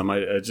agree with them.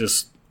 It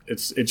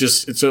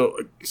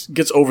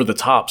gets over the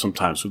top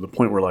sometimes to the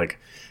point where, like,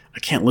 I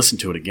can't listen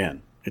to it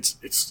again.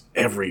 It's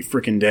every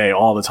freaking day,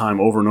 all the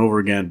time, over and over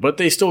again. But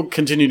they still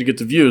continue to get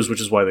the views,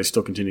 which is why they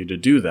still continue to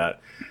do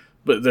that.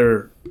 But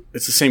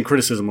it's the same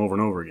criticism over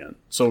and over again.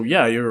 So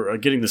yeah, you're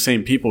getting the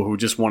same people who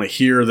just want to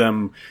hear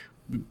them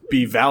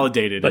be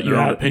validated. But you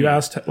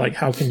asked, like,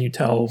 how can you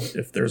tell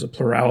if there's a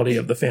plurality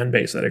of the fan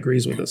base that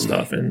agrees with this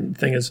stuff? And the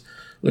thing is,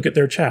 look at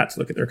their chats,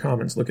 look at their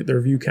comments, look at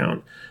their view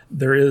count.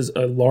 There is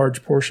a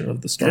large portion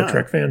of the Star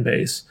Trek fan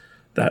base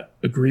that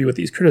agree with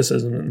these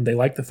criticisms, and they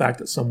like the fact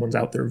that someone's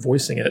out there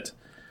voicing it.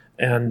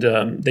 And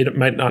they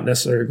might not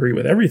necessarily agree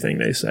with everything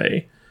they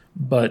say,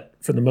 But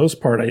for the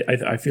most part,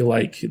 I feel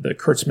like the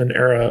Kurtzman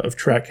era of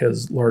Trek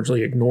has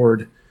largely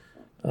ignored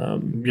I'll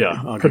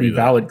give pretty you that.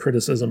 valid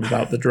criticism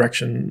about the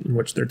direction in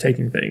which they're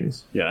taking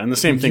things. Yeah, and the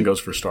same thing goes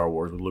for Star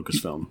Wars with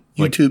Lucasfilm.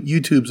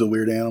 YouTube's a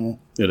weird animal.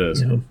 It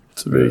is. Yeah.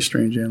 It's a very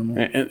strange animal.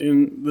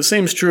 And the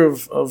same is true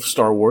of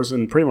Star Wars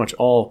and pretty much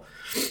all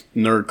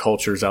nerd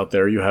cultures out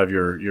there. You have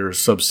your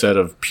subset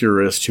of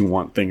purists who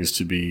want things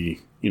to be,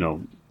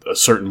 a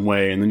certain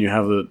way, and then you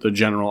have the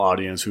general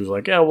audience who's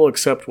like, yeah, we'll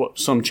accept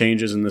some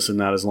changes and this and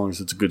that as long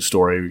as it's a good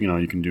story.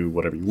 You can do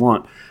whatever you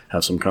want,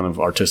 have some kind of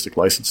artistic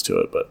license to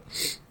it. But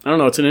I don't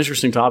know, it's an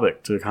interesting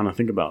topic to kind of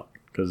think about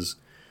because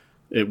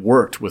it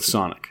worked with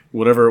Sonic.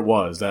 Whatever it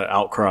was, that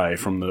outcry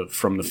from the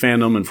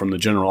fandom and from the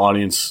general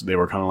audience, they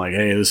were kind of like,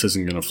 hey, this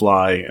isn't going to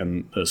fly,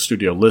 and the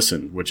studio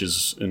listened, which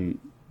is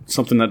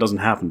something that doesn't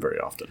happen very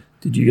often.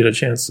 Did you get a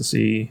chance to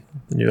see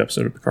the new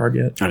episode of Picard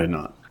yet? I did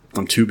not.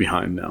 I'm 2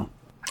 behind now.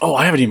 Oh,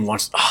 I haven't even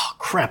watched... Oh,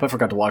 crap, I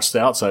forgot to watch The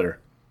Outsider.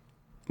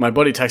 My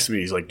buddy texted me,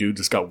 he's like, dude,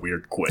 this got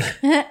weird quick.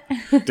 Did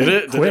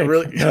it? Did it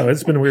really? No,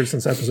 it's been weird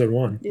since episode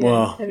 1. Yeah.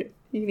 Well...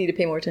 You need to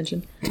pay more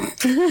attention.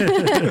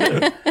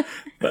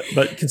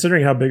 But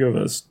considering how big of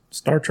a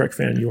Star Trek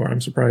fan you are,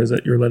 I'm surprised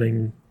that you're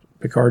letting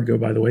Picard go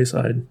by the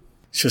wayside.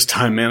 It's just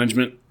time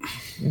management.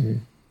 Mm-hmm.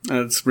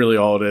 That's really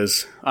all it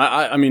is.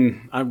 I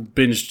mean, I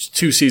binged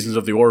 2 seasons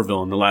of The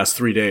Orville in the last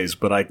 3 days,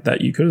 but that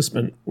you could have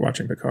spent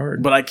watching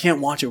Picard. But I can't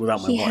watch it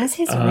without my wife. He has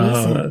his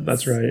reasons.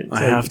 That's right.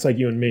 It's like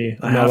you and me.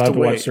 I'm not allowed to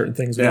watch certain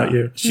things without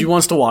you. She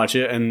wants to watch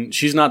it, and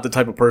she's not the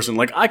type of person.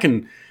 Like, I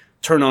can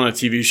turn on a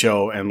TV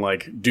show and,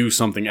 like, do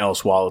something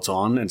else while it's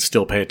on and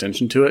still pay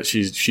attention to it.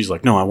 She's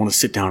like, no, I want to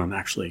sit down and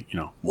actually,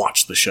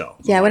 watch the show.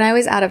 Yeah, when I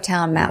was out of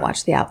town, Matt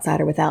watched The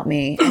Outsider without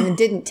me and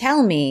didn't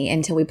tell me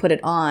until we put it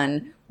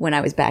on when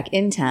I was back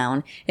in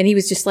town. And he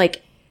was just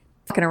like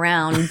fucking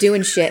around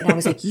doing shit. And I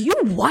was like, you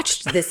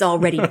watched this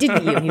already,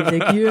 didn't you? And he was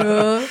like,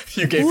 yeah.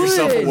 You gave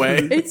yourself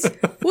away. It's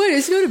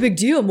not a big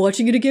deal. I'm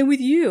watching it again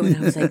with you. And I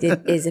was like,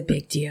 it is a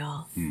big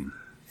deal.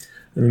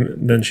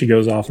 And then she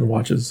goes off and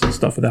watches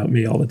stuff without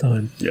me all the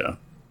time. Yeah.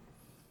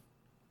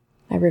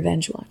 I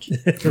revenge watch.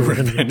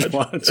 Revenge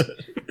watch.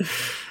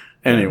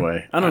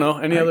 Anyway, I don't know.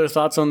 Any other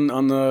thoughts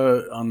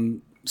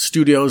on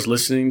studios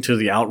listening to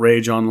the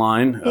outrage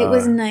online? It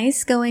was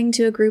nice going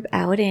to a group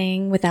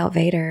outing without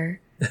Vader.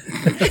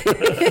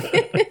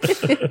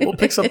 We'll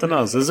pick something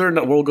else.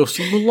 We'll go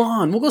see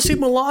Mulan. We'll go see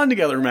Mulan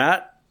together,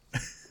 Matt.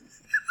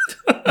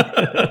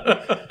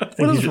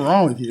 What is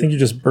wrong with you? I think you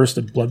just burst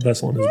a blood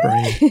vessel in his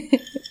brain.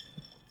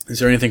 Is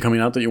there anything coming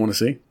out that you want to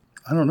see?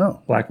 I don't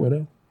know. Black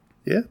Widow?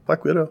 Yeah,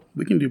 Black Widow.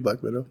 We can do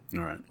Black Widow.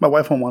 All right. My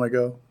wife won't want to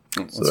go,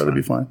 so that'll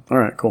be fine. All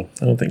right, cool.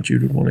 I don't think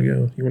Jude would want to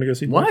go. You want to go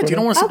see Black Widow? You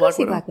don't want to see I'll go Black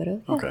see Widow? Black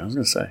Widow. Yeah. Okay, I was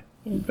going to say.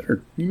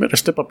 You better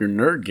step up your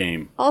nerd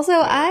game. Also,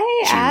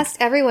 I asked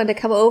everyone to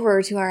come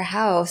over to our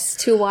house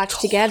to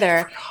watch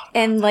together,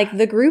 and like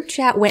the group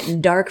chat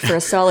went dark for a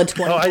solid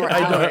 24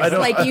 hours. You were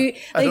like,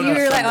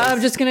 oh,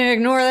 I'm just gonna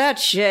ignore that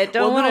shit.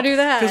 Don't want to do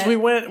that. Because we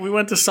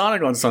went to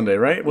Sonic on Sunday,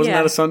 right? Wasn't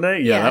that a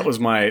Sunday? Yeah, that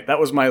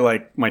was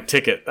my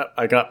ticket.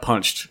 I got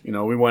punched.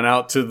 We went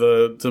out to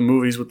the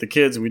movies with the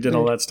kids and we did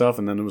all that stuff,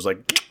 and then it was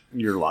like,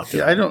 you're locked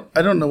in. Yeah,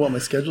 I don't know what my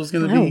schedule's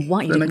gonna be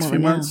for the next few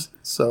months,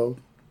 so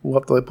we'll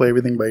have to play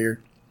everything by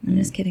ear. I'm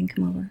just kidding.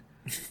 Come over.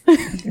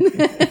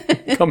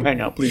 Come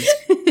hang out, please.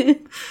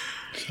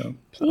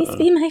 Please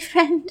be my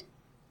friend.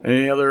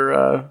 Any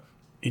other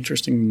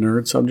interesting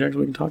nerd subjects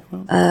we can talk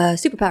about?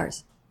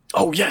 Superpowers.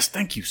 Oh, yes.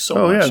 Thank you so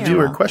Oh, much. yeah.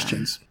 Viewer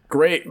questions.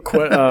 Great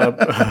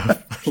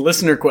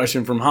listener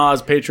question from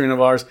Haas, patron of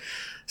ours.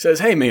 Says,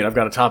 hey, mate, I've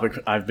got a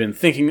topic I've been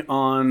thinking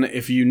on.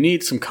 If you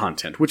need some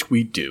content, which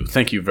we do,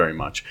 thank you very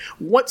much.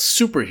 What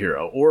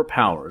superhero or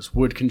powers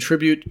would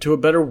contribute to a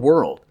better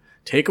world?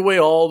 Take away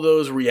all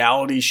those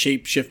reality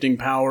shape-shifting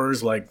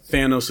powers like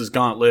Thanos'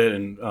 gauntlet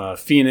and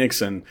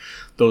Phoenix and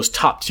those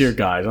top-tier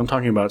guys. I'm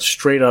talking about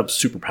straight-up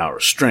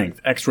superpowers,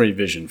 strength, X-ray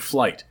vision,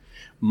 flight.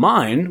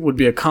 Mine would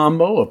be a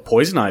combo of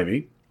Poison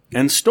Ivy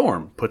and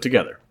Storm put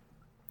together.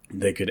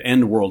 They could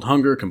end world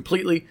hunger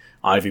completely,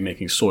 Ivy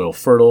making soil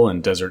fertile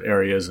in desert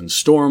areas, and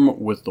Storm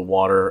with the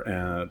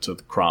water to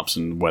the crops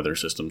and weather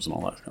systems and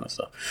all that kind of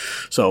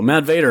stuff. So,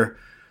 Mad Vader,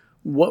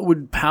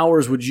 what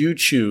powers would you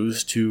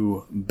choose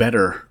to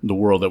better the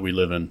world that we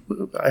live in?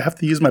 I have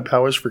to use my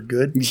powers for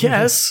good?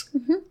 Yes.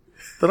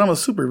 But I'm a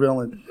super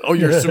villain. Oh,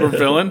 you're a super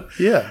villain?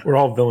 Yeah. We're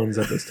all villains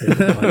at this table.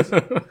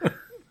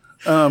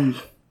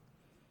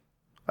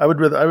 I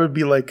would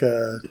be like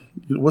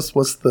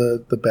what's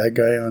the bad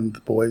guy on The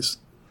Boys?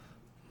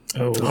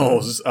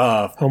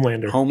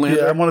 Homelander. Homelander?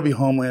 Yeah, I want to be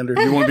Homelander.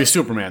 You want to be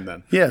Superman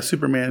then? Yeah,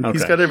 Superman. Okay.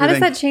 He's got How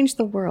everything. does that change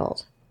the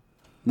world?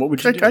 What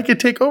would you do? I could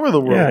take over the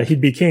world. Yeah, he'd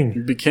be king.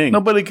 You'd be king.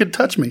 Nobody could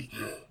touch me.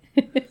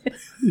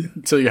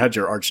 Until you had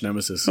your arch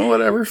nemesis. Oh,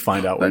 whatever.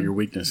 Find out what your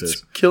weakness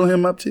is. Kill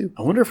him up too.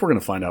 I wonder if we're going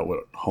to find out what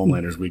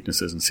Homelander's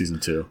weakness is in season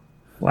 2.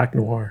 Black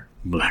Noir.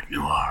 Black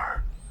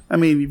Noir. I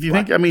mean, if you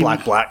think,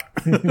 Black.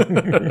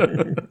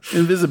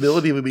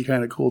 invisibility would be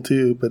kind of cool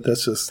too, but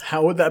that's just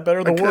How would that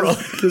better the world?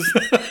 because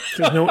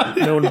No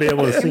one would be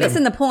able to see You're him.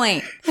 missing the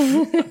point.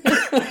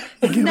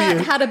 Not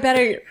how to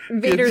better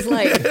Vader's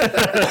life.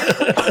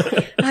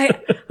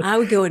 I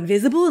would go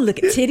invisible and look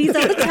at titties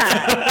all the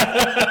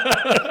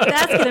time.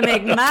 That's going to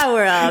make my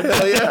world.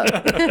 Hell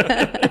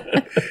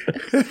yeah.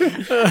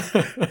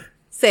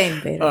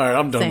 Same, Vader. All right,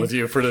 I'm done Same. with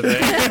you for today.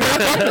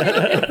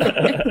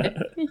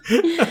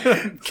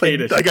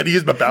 Kadish. I got to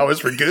use my powers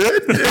for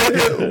good?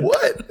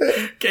 What?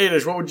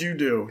 Kadish, what would you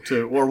do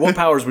or what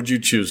powers would you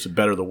choose to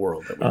better the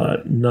world?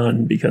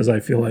 None, because I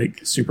feel like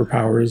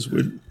superpowers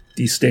would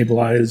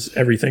destabilize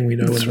everything we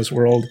know in this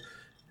world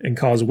and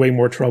cause way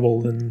more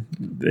trouble than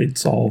they'd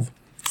solve.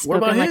 What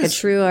about like his? a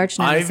true arch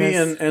nemesis. Ivy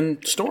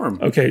and Storm.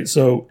 Okay,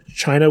 so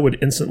China would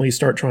instantly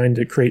start trying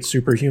to create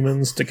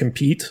superhumans to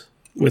compete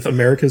with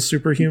America's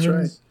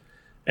superhumans. Right.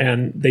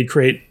 And they'd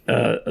create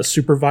a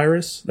super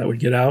virus that would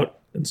get out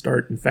and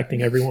start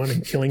infecting everyone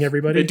and killing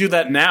everybody. They do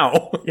that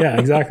now. Yeah,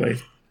 exactly.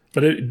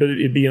 But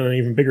it'd be on an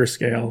even bigger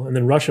scale. And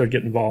then Russia would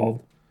get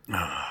involved.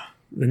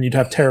 Then you'd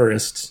have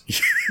terrorists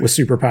with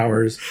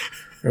superpowers.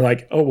 They're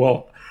like, oh,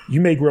 well, you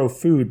may grow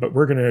food, but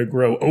we're going to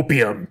grow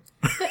opium.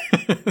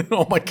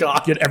 Oh, my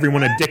God. Get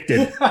everyone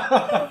addicted.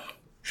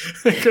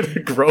 They're going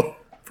to grow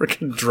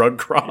freaking drug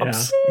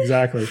crops. Yeah,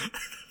 exactly.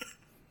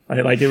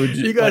 It would.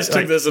 You guys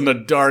took this in a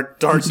dark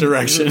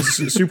direction.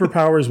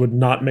 Superpowers would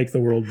not make the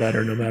world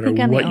better, no matter I think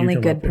I'm what the you only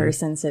come good up with.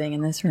 person sitting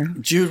in this room.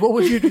 Jude, what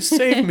would you do?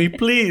 Save me,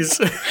 please.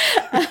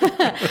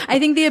 I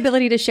think the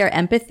ability to share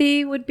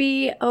empathy would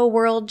be a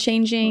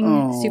world-changing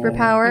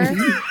superpower.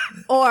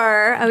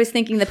 Or I was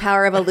thinking the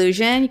power of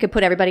illusion. You could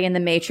put everybody in the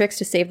Matrix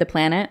to save the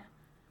planet.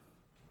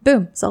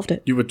 Boom, solved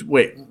it. You would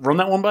wait. Run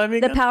that one by me.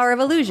 The Again? power of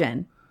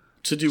illusion.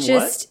 To do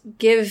Just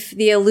give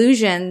the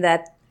illusion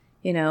that,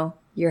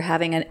 you're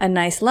having a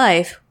nice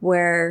life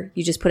where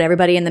you just put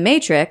everybody in the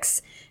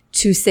Matrix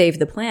to save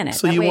the planet.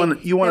 So you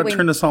want to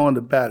turn us all into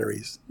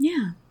batteries.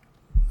 Yeah.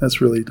 That's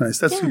really nice.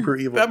 That's super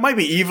evil. That might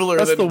be eviler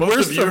That's than the most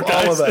worst of you of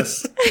guys. all of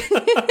us.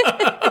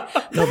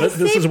 No, this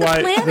is the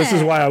why. planet. This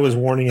is why I was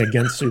warning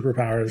against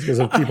superpowers, because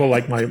of people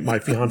like my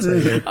fiance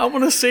here. I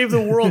want to save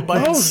the world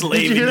by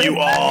enslaving did you you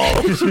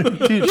all. Dude,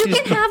 You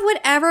she's- can have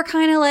whatever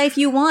kind of life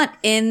you want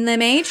in the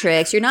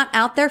Matrix. You're not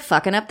out there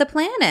fucking up the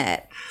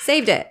planet.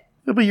 Saved it.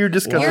 but you're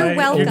just going You're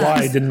welcome.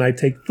 Why didn't I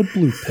take the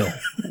blue pill?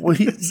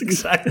 That's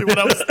exactly what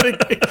I was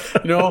thinking.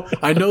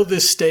 I know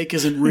this steak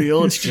isn't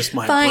real. It's just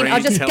my Fine, brain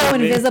I'll just telling go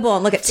me. invisible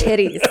and look at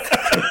titties.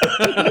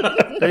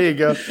 There you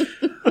go.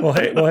 Well,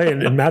 hey,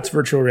 in Matt's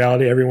virtual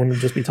reality, everyone would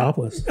just be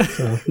topless.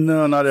 So,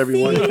 No, not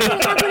everyone. You can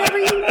have whatever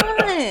you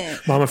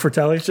want. Mama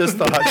Fratelli. Just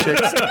the hot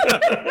chicks.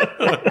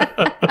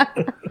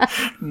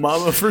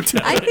 Mama for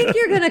I think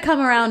you're going to come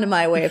around to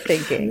my way of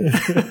thinking.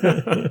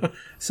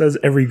 Says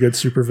every good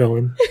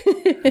supervillain.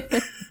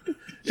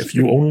 If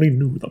you only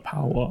knew the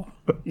power.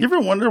 You ever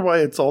wonder why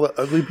it's all the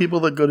ugly people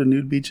that go to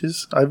nude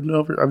beaches? I've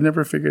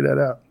never figured that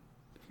out.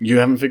 You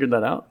haven't figured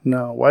that out?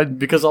 No, why?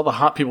 Because all the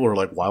hot people are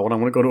like, why would I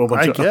want to go to a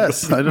bunch I of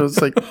guess I know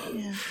it's like ugh,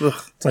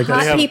 It's like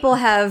Hot that, people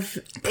have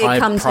it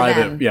come to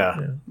private. them.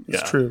 Yeah.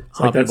 it's true. it's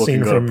like Hot that people scene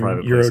can go to from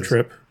private Euro places.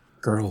 Trip.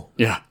 Girl.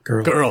 Yeah.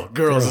 Girl.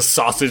 Girl is a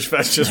sausage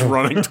fest just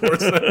running towards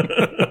them.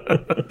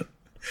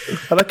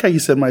 I like how you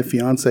said my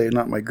fiance,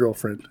 not my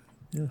girlfriend.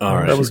 All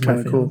right. That was She's my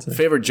kind of cool. fiance.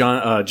 Favorite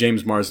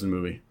James Marsden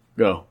movie?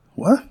 Go.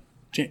 What?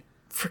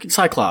 Freaking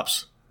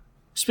Cyclops.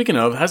 Speaking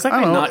of, has that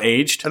guy don't know. not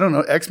aged? I don't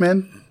know.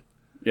 X-Men.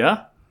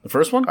 Yeah? The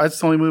first one? That's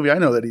the only movie I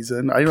know that he's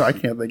in. I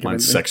can't think of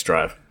Mine's anything. Sex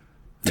Drive.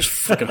 It's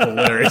freaking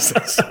hilarious.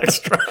 Sex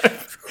Drive.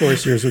 Of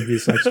course, yours would be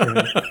Sex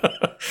Drive.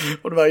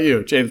 What about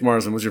you? James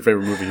Marsden, what's your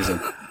favorite movie he's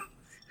in?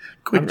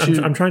 Quick,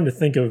 Jude. I'm trying to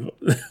think of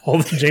all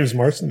the James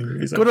Marsden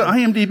movies. Go to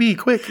IMDb,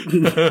 quick.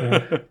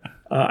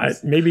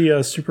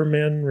 Maybe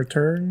Superman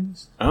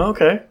Returns. Oh,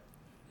 okay.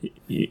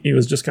 He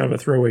was just kind of a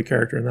throwaway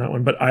character in that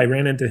one, but I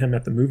ran into him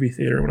at the movie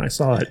theater when I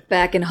saw it.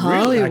 Back in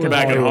Hollywood.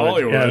 Back in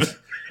Hollywood. Yes.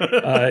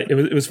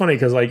 It was funny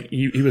because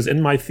he was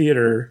in my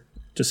theater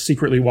just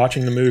secretly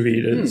watching the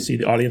movie to see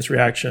the audience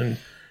reaction,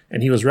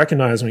 and he was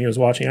recognized when he was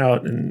watching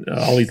out, and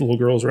all these little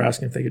girls were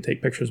asking if they could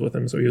take pictures with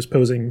him, so he was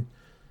posing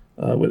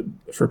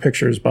for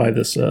pictures by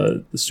this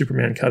the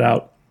Superman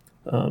cutout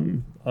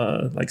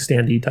like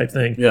standee type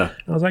thing. Yeah.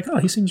 And I was like, oh,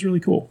 he seems really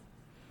cool.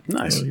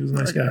 Nice. So he was a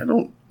nice guy. I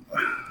don't.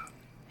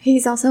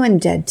 He's also in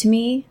Dead to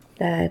Me.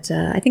 That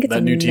I think it's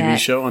That a new TV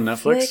show on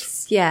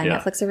Netflix? Yeah, Yeah.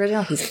 Netflix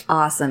original. He's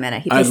awesome in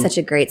it. He plays I- such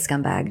a great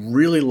scumbag.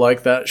 Really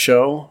liked that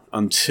show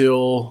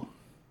until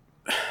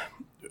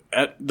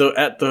at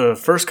the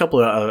first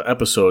couple of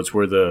episodes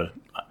where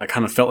I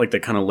kind of felt like they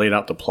kind of laid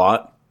out the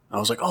plot. I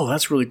was like, oh,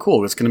 that's really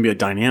cool. It's going to be a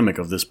dynamic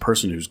of this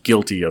person who's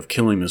guilty of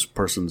killing this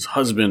person's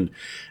husband,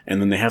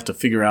 and then they have to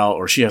figure out,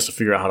 or she has to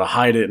figure out how to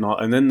hide it, and all.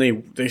 And then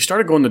they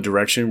started going the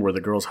direction where the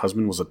girl's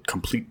husband was a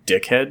complete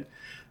dickhead,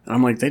 and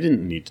I'm like, they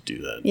didn't need to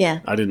do that. Yeah.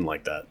 I didn't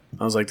like that.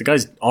 I was like, the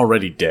guy's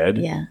already dead.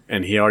 Yeah.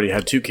 And he already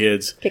had 2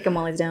 kids. Kick him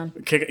while he's down.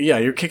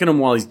 You're kicking him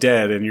while he's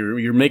dead, and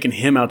you're making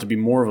him out to be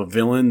more of a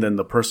villain than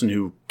the person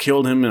who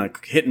killed him in a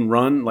hit and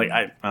run. Like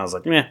I was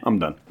like, I'm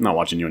done. I'm not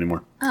watching you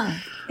anymore.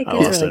 Oh, it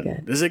gets really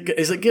good. Does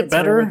it get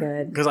better? Really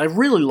good. Because I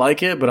really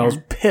like it, but I was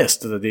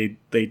pissed that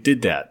they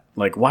did that.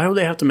 Like, why would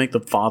they have to make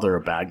the father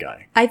a bad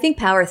guy? I think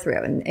power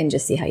through and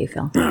just see how you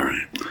feel. All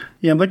right.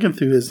 Yeah, I'm looking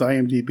through his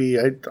IMDb.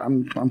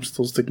 I'm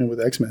still sticking with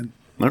X-Men.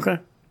 Okay.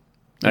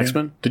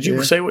 X-Men. Did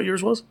you say what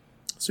yours was?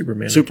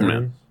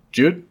 Superman.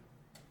 Jude?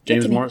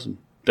 James me. Morrison.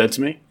 Dead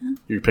to me?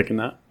 You're picking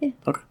that? Yeah.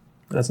 Okay.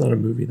 That's not a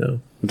movie, though.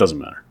 It doesn't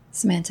matter.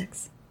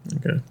 Semantics.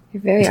 Okay.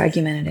 You're very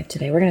argumentative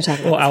today. We're going to talk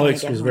about Well, this when Alex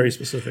I get was home. very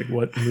specific.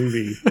 What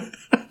movie?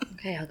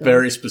 Okay, I'll go.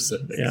 Very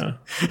specific. Yeah.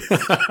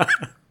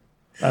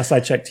 Last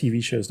I checked,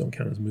 TV shows don't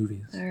count as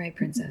movies. All right,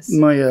 princess.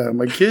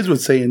 My kids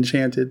would say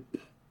Enchanted.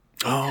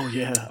 Oh,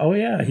 yeah. Oh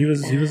yeah, he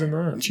was in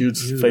that.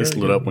 Jude's He was face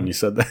very lit good. up when you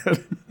said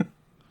that.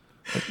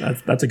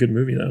 That's a good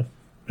movie though.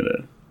 It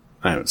is.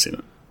 I haven't seen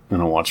it. I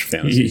don't watch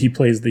fantasy. He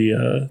plays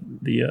the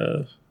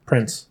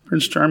prince.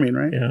 Prince Charming,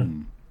 right?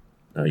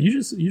 Yeah.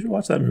 You should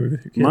watch that movie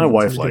with your kids. My It's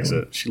wife a good likes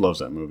one. it. She loves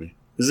that movie.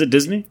 Is it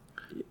Disney?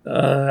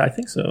 I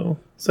think so.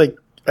 It's like,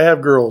 I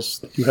have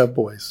girls, you have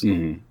boys.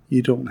 Mm-hmm.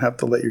 You don't have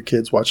to let your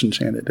kids watch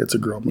Enchanted. It's a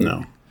girl movie.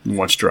 No.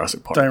 Watch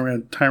Jurassic Park.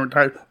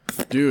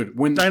 Dude,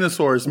 when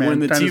dinosaurs, man. When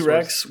the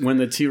Dinosaurs.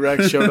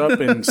 T-Rex showed up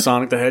in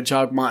Sonic the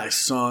Hedgehog, my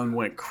son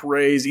went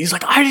crazy. He's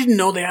like, I didn't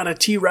know they had a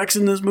T-Rex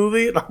in this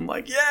movie. And I'm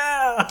like,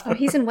 yeah. Oh,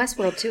 he's in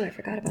Westworld too. I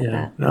forgot about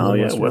that. Oh,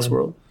 yeah,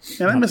 Westworld.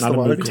 And I missed a not a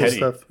lot of movie. cool Teddy.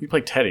 stuff. You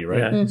played Teddy, right?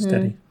 Yeah, he's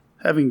steady.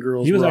 Having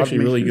girls. He was robbed actually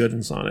me. really good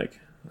in Sonic.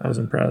 I was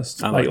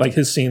impressed. liked Like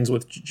his scenes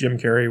with Jim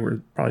Carrey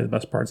were probably the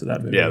best parts of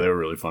that movie. Yeah, they were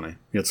really funny.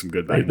 You had some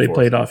good back and They forth.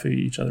 played off of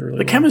each other really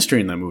The well.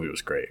 chemistry in that movie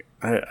was great.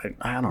 I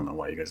don't know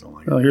why you guys don't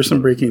like it. Oh, here's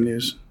some breaking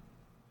news.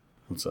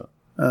 What's up?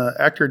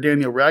 Actor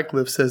Daniel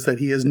Radcliffe says that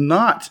he is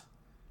not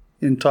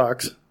in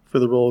talks for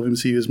the role of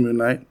MCU's Moon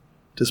Knight,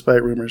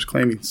 despite rumors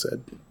claiming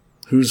said.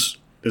 Is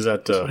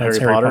that That's Harry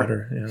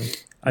Potter? Yeah.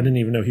 I didn't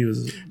even know he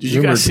was you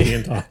rumored guys to be see-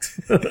 in talks.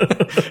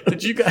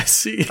 Did you guys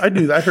see I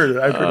knew that. I heard it.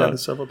 I've heard that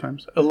several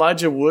times.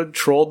 Elijah Wood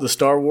trolled the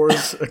Star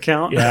Wars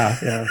account? Yeah.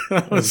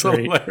 That was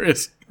great.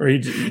 hilarious. Or he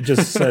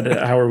just said,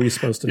 "How are we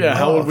supposed to know?" Yeah,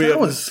 how would we that have?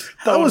 was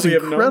how would we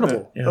have known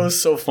incredible. That? That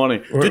was so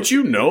funny. Did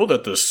you know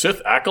that the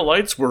Sith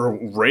acolytes were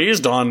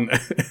raised on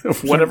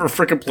whatever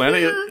freaking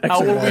planet?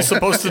 How were we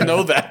supposed to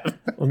know that?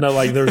 Well, no,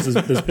 like there was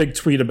this big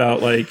tweet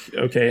about like,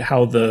 okay,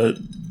 how the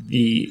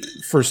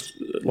first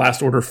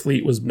Last Order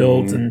fleet was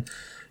built and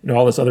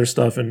all this other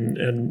stuff,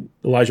 and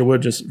Elijah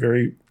Wood just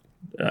very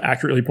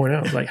accurately pointed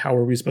out, like, how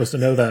are we supposed to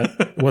know that?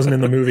 It wasn't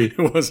in the movie.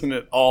 Wasn't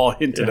it all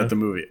hinted at the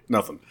movie?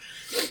 Nothing.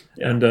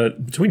 And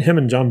between him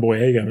and John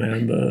Boyega,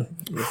 man, the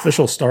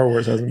official Star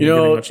Wars hasn't been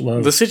getting much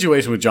love. The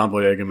situation with John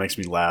Boyega makes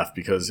me laugh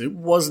because it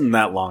wasn't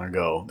that long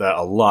ago that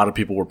a lot of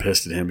people were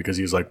pissed at him because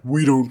he was like,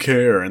 we don't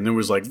care. And there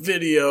was like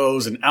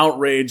videos and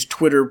outrage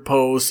Twitter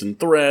posts and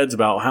threads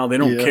about how they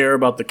don't care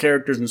about the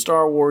characters in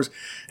Star Wars.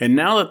 And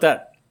now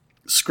that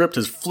script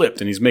has flipped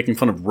and he's making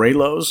fun of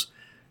Reylos,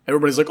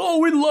 everybody's like, oh,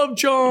 we love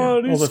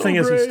John. Well, the thing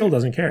is, he still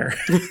doesn't care.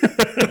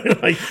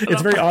 Like,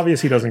 it's very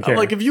obvious he doesn't care.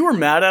 Like, if you were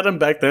mad at him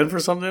back then for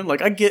something,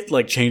 like, I get,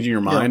 like, changing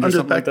your mind or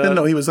something back like that. then,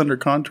 though, he was under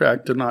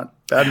contract to not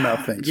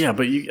badmouth things. Yeah,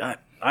 but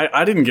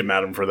I didn't get mad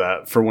at him for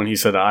that, for when he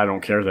said I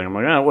don't care thing. I'm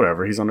like,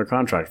 whatever, he's under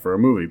contract for a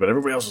movie. But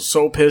everybody else was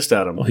so pissed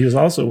at him. Well, he was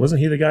also,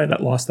 wasn't he the guy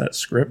that lost that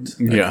script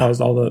that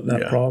caused all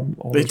that problem?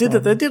 They did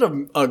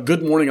a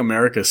Good Morning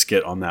America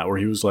skit on that where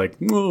he was like,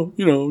 well,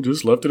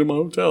 just left it in my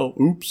hotel.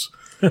 Oops.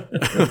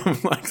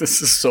 I'm like,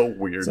 this is so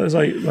weird. So it's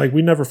like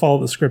we never follow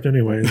the script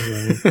anyway.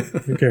 So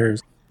who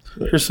cares?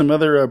 Here's some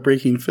other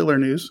breaking filler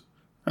news.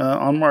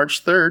 On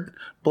March 3rd,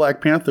 Black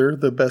Panther,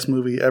 the best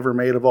movie ever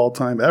made of all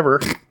time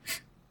ever,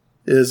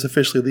 is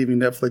officially leaving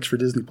Netflix for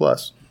Disney+. Oh,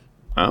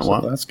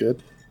 wow. So that's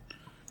good.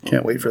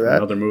 Can't wait for that.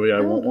 Another movie I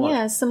won't watch.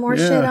 Yeah, some more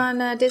shit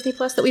on Disney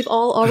Plus that we've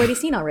all already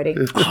seen already.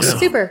 Awesome.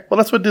 Super. Well,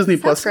 that's what Disney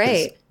Plus That's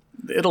great. is.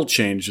 It'll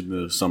change in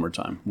the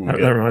summertime. When That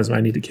we reminds me,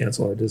 I need to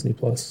cancel our Disney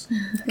Plus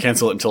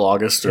cancel it until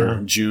August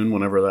or June,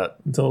 whenever that.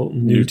 until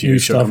new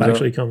TV show stuff comes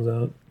actually comes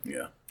out.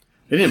 Yeah.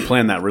 They didn't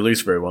plan that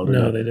release very well, did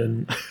No, they? they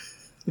didn't.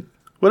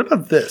 What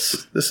about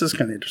this? This is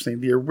kind of interesting.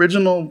 The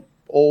original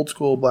old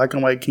school black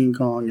and white King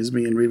Kong is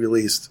being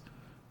re-released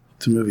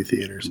to movie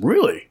theaters. Is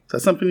Really? that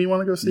something you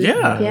want to go see?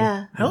 Yeah.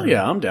 Yeah. Hell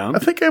yeah, I'm down. I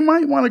think I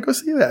might want to go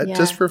see that Yeah.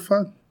 just for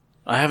fun.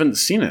 I haven't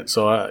seen it,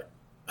 so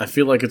I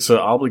feel like it's an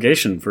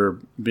obligation for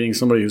being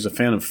somebody who's a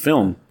fan of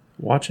film.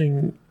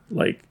 Watching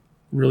like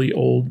really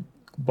old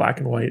black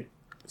and white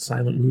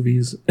silent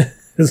movies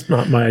is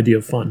not my idea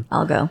of fun.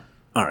 I'll go.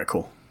 All right,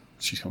 cool.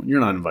 She's coming. You're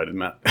not invited,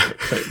 Matt.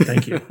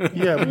 Thank you.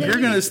 Yeah, but you're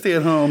going to stay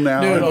at home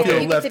now and okay.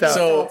 feel You left get to out. be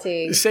So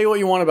salty. say what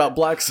you want about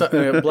black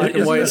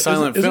and white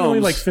silent Isn't it films. only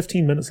like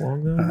 15 minutes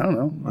long though? I don't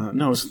know.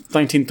 No, it's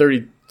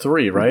 1933.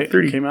 3, right?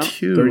 32, Came out?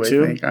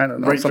 32? I think. I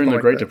don't know. Right during the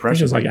like Great that. I think it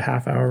Depression. was like a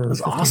half hour.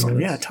 That's awesome.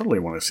 Yeah, I totally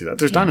want to see that.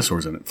 There's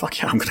dinosaurs in it. Fuck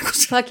yeah, I'm going to go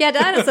see Fuck yeah,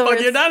 dinosaurs. Fuck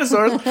yeah,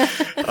 dinosaurs.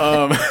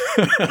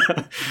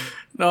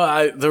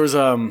 No, there was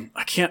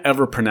I can't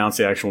ever pronounce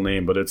the actual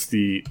name, but it's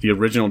the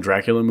original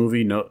Dracula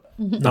movie,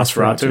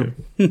 Nosferatu.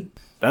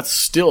 That's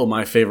still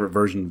my favorite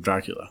version of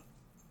Dracula.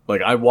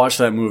 Like, I watch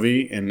that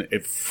movie and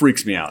it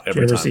freaks me out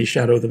every Did you ever time. see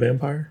Shadow of the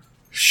Vampire?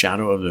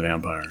 Shadow of the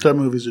Vampire. That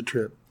movie's a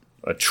trip.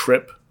 A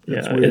trip?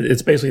 Yeah,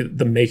 it's basically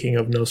the making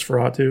of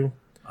Nosferatu.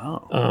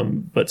 Oh.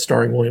 But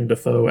starring William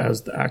Dafoe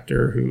as the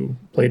actor who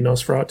played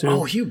Nosferatu.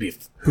 Oh, he would be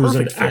who's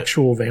an perfect fit.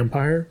 actual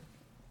vampire.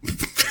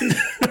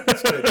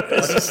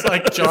 It's just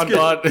like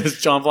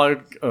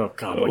Jean-Claude. Oh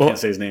God, I can't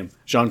say his name.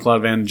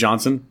 Jean-Claude Van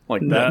Johnson,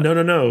 like that.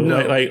 No.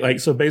 Like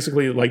so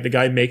basically, like the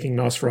guy making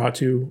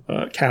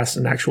Nosferatu cast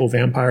an actual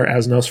vampire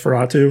as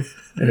Nosferatu,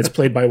 and it's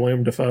played by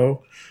William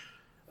Dafoe.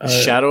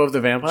 Shadow of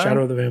the Vampire.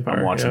 Shadow of the Vampire.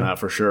 I'm watching yeah. that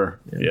for sure.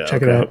 Yeah,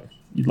 Check it out.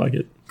 You'd like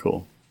it.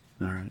 Cool.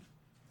 All right.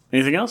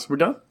 Anything else? We're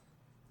done.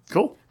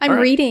 Cool. I'm All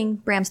right. reading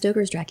Bram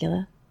Stoker's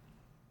Dracula.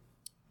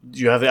 Do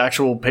you have the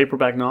actual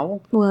paperback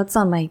novel? Well, it's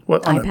on my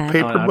What, on iPad. a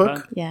paper On an book?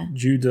 iPad? Yeah.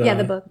 Jude, Yeah,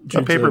 the book.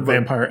 Jude's paper a book.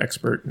 vampire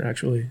expert,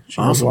 actually.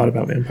 She knows a lot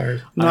about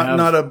vampires.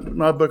 Not a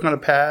book on a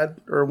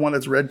pad or one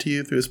that's read to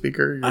you through a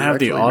speaker. You're I have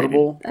the actually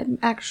Audible. I'm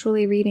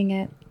actually reading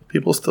it. reading.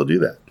 People still do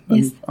that.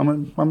 Yes.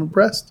 I'm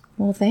impressed.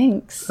 Well,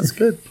 thanks. That's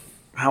good.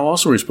 How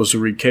else are we supposed to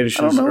read Kadish's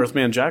don't know.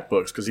 Earthman Jack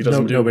books? Because he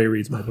doesn't do. Nobody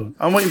reads my book.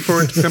 I'm waiting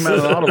for it to come out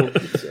on Audible.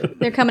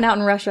 They're coming out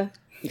in Russia.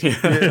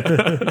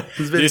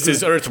 This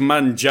is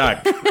Earthman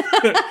Jack,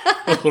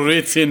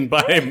 written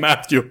by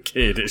Matthew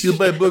Kadish. You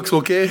buy books,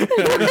 okay?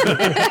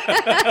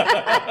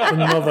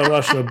 Another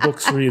Russia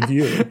Books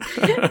Review.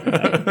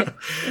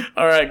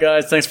 All right,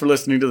 guys. Thanks for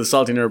listening to the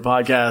Salty Nerd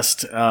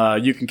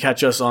Podcast. You can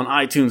catch us on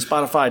iTunes,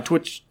 Spotify,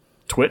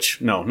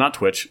 Twitch. No, not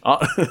Twitch.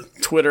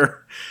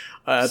 Twitter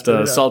at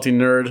Salty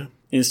Nerd.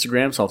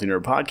 Instagram, Salty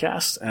Nerd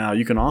Podcast.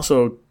 You can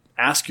also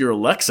ask your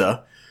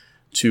Alexa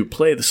to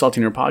play the Salty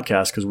Nerd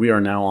Podcast because we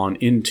are now on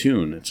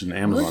Intune. It's an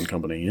Amazon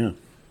company,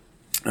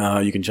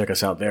 yeah. You can check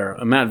us out there.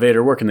 Matt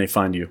Vader, where can they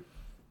find you?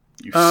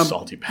 You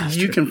salty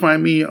bastard. You can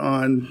find me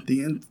on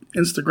the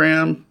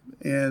Instagram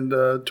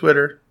and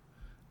Twitter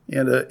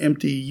and an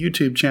empty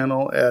YouTube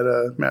channel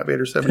at Matt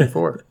Vader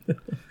 74.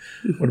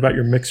 What about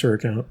your Mixer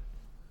account?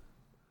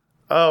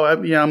 Oh,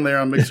 I'm there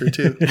on Mixer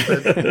too.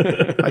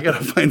 But I got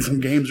to find some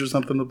games or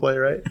something to play,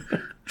 right?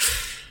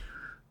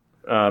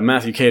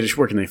 Matthew Kadish,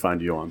 where can they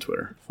find you on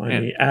Twitter?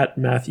 Find me at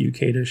Matthew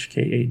Kadish,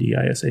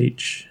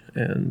 Kadish.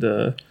 And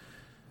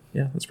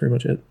yeah, that's pretty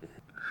much it.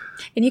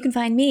 And you can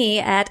find me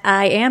at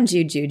I am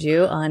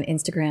Juju on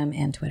Instagram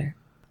and Twitter.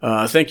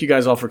 Thank you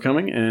guys all for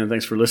coming, and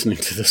thanks for listening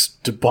to this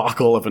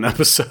debacle of an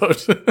episode.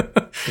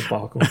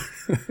 Debacle.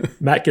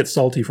 Matt gets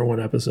salty for one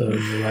episode,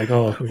 and you're like,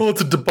 oh,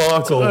 It's a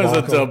debacle. That was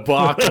a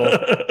debacle.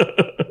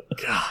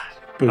 God.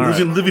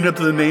 Living up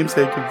to the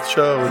namesake of the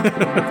show.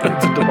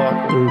 It's a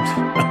debacle.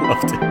 I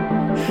loved it.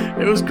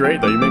 It was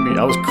great, though.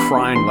 I was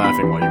crying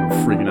laughing while you were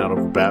freaking out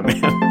over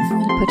Batman. I'm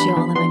going to put you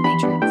all in my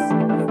matrix.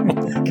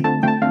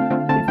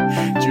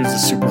 She was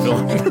a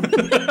supervillain.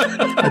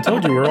 I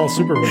told you we're all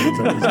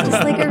supervillains.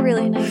 Just like a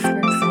really nice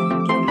person.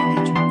 Get in my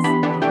matrix.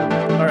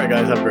 All right,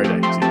 guys. Have a great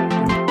day. See you.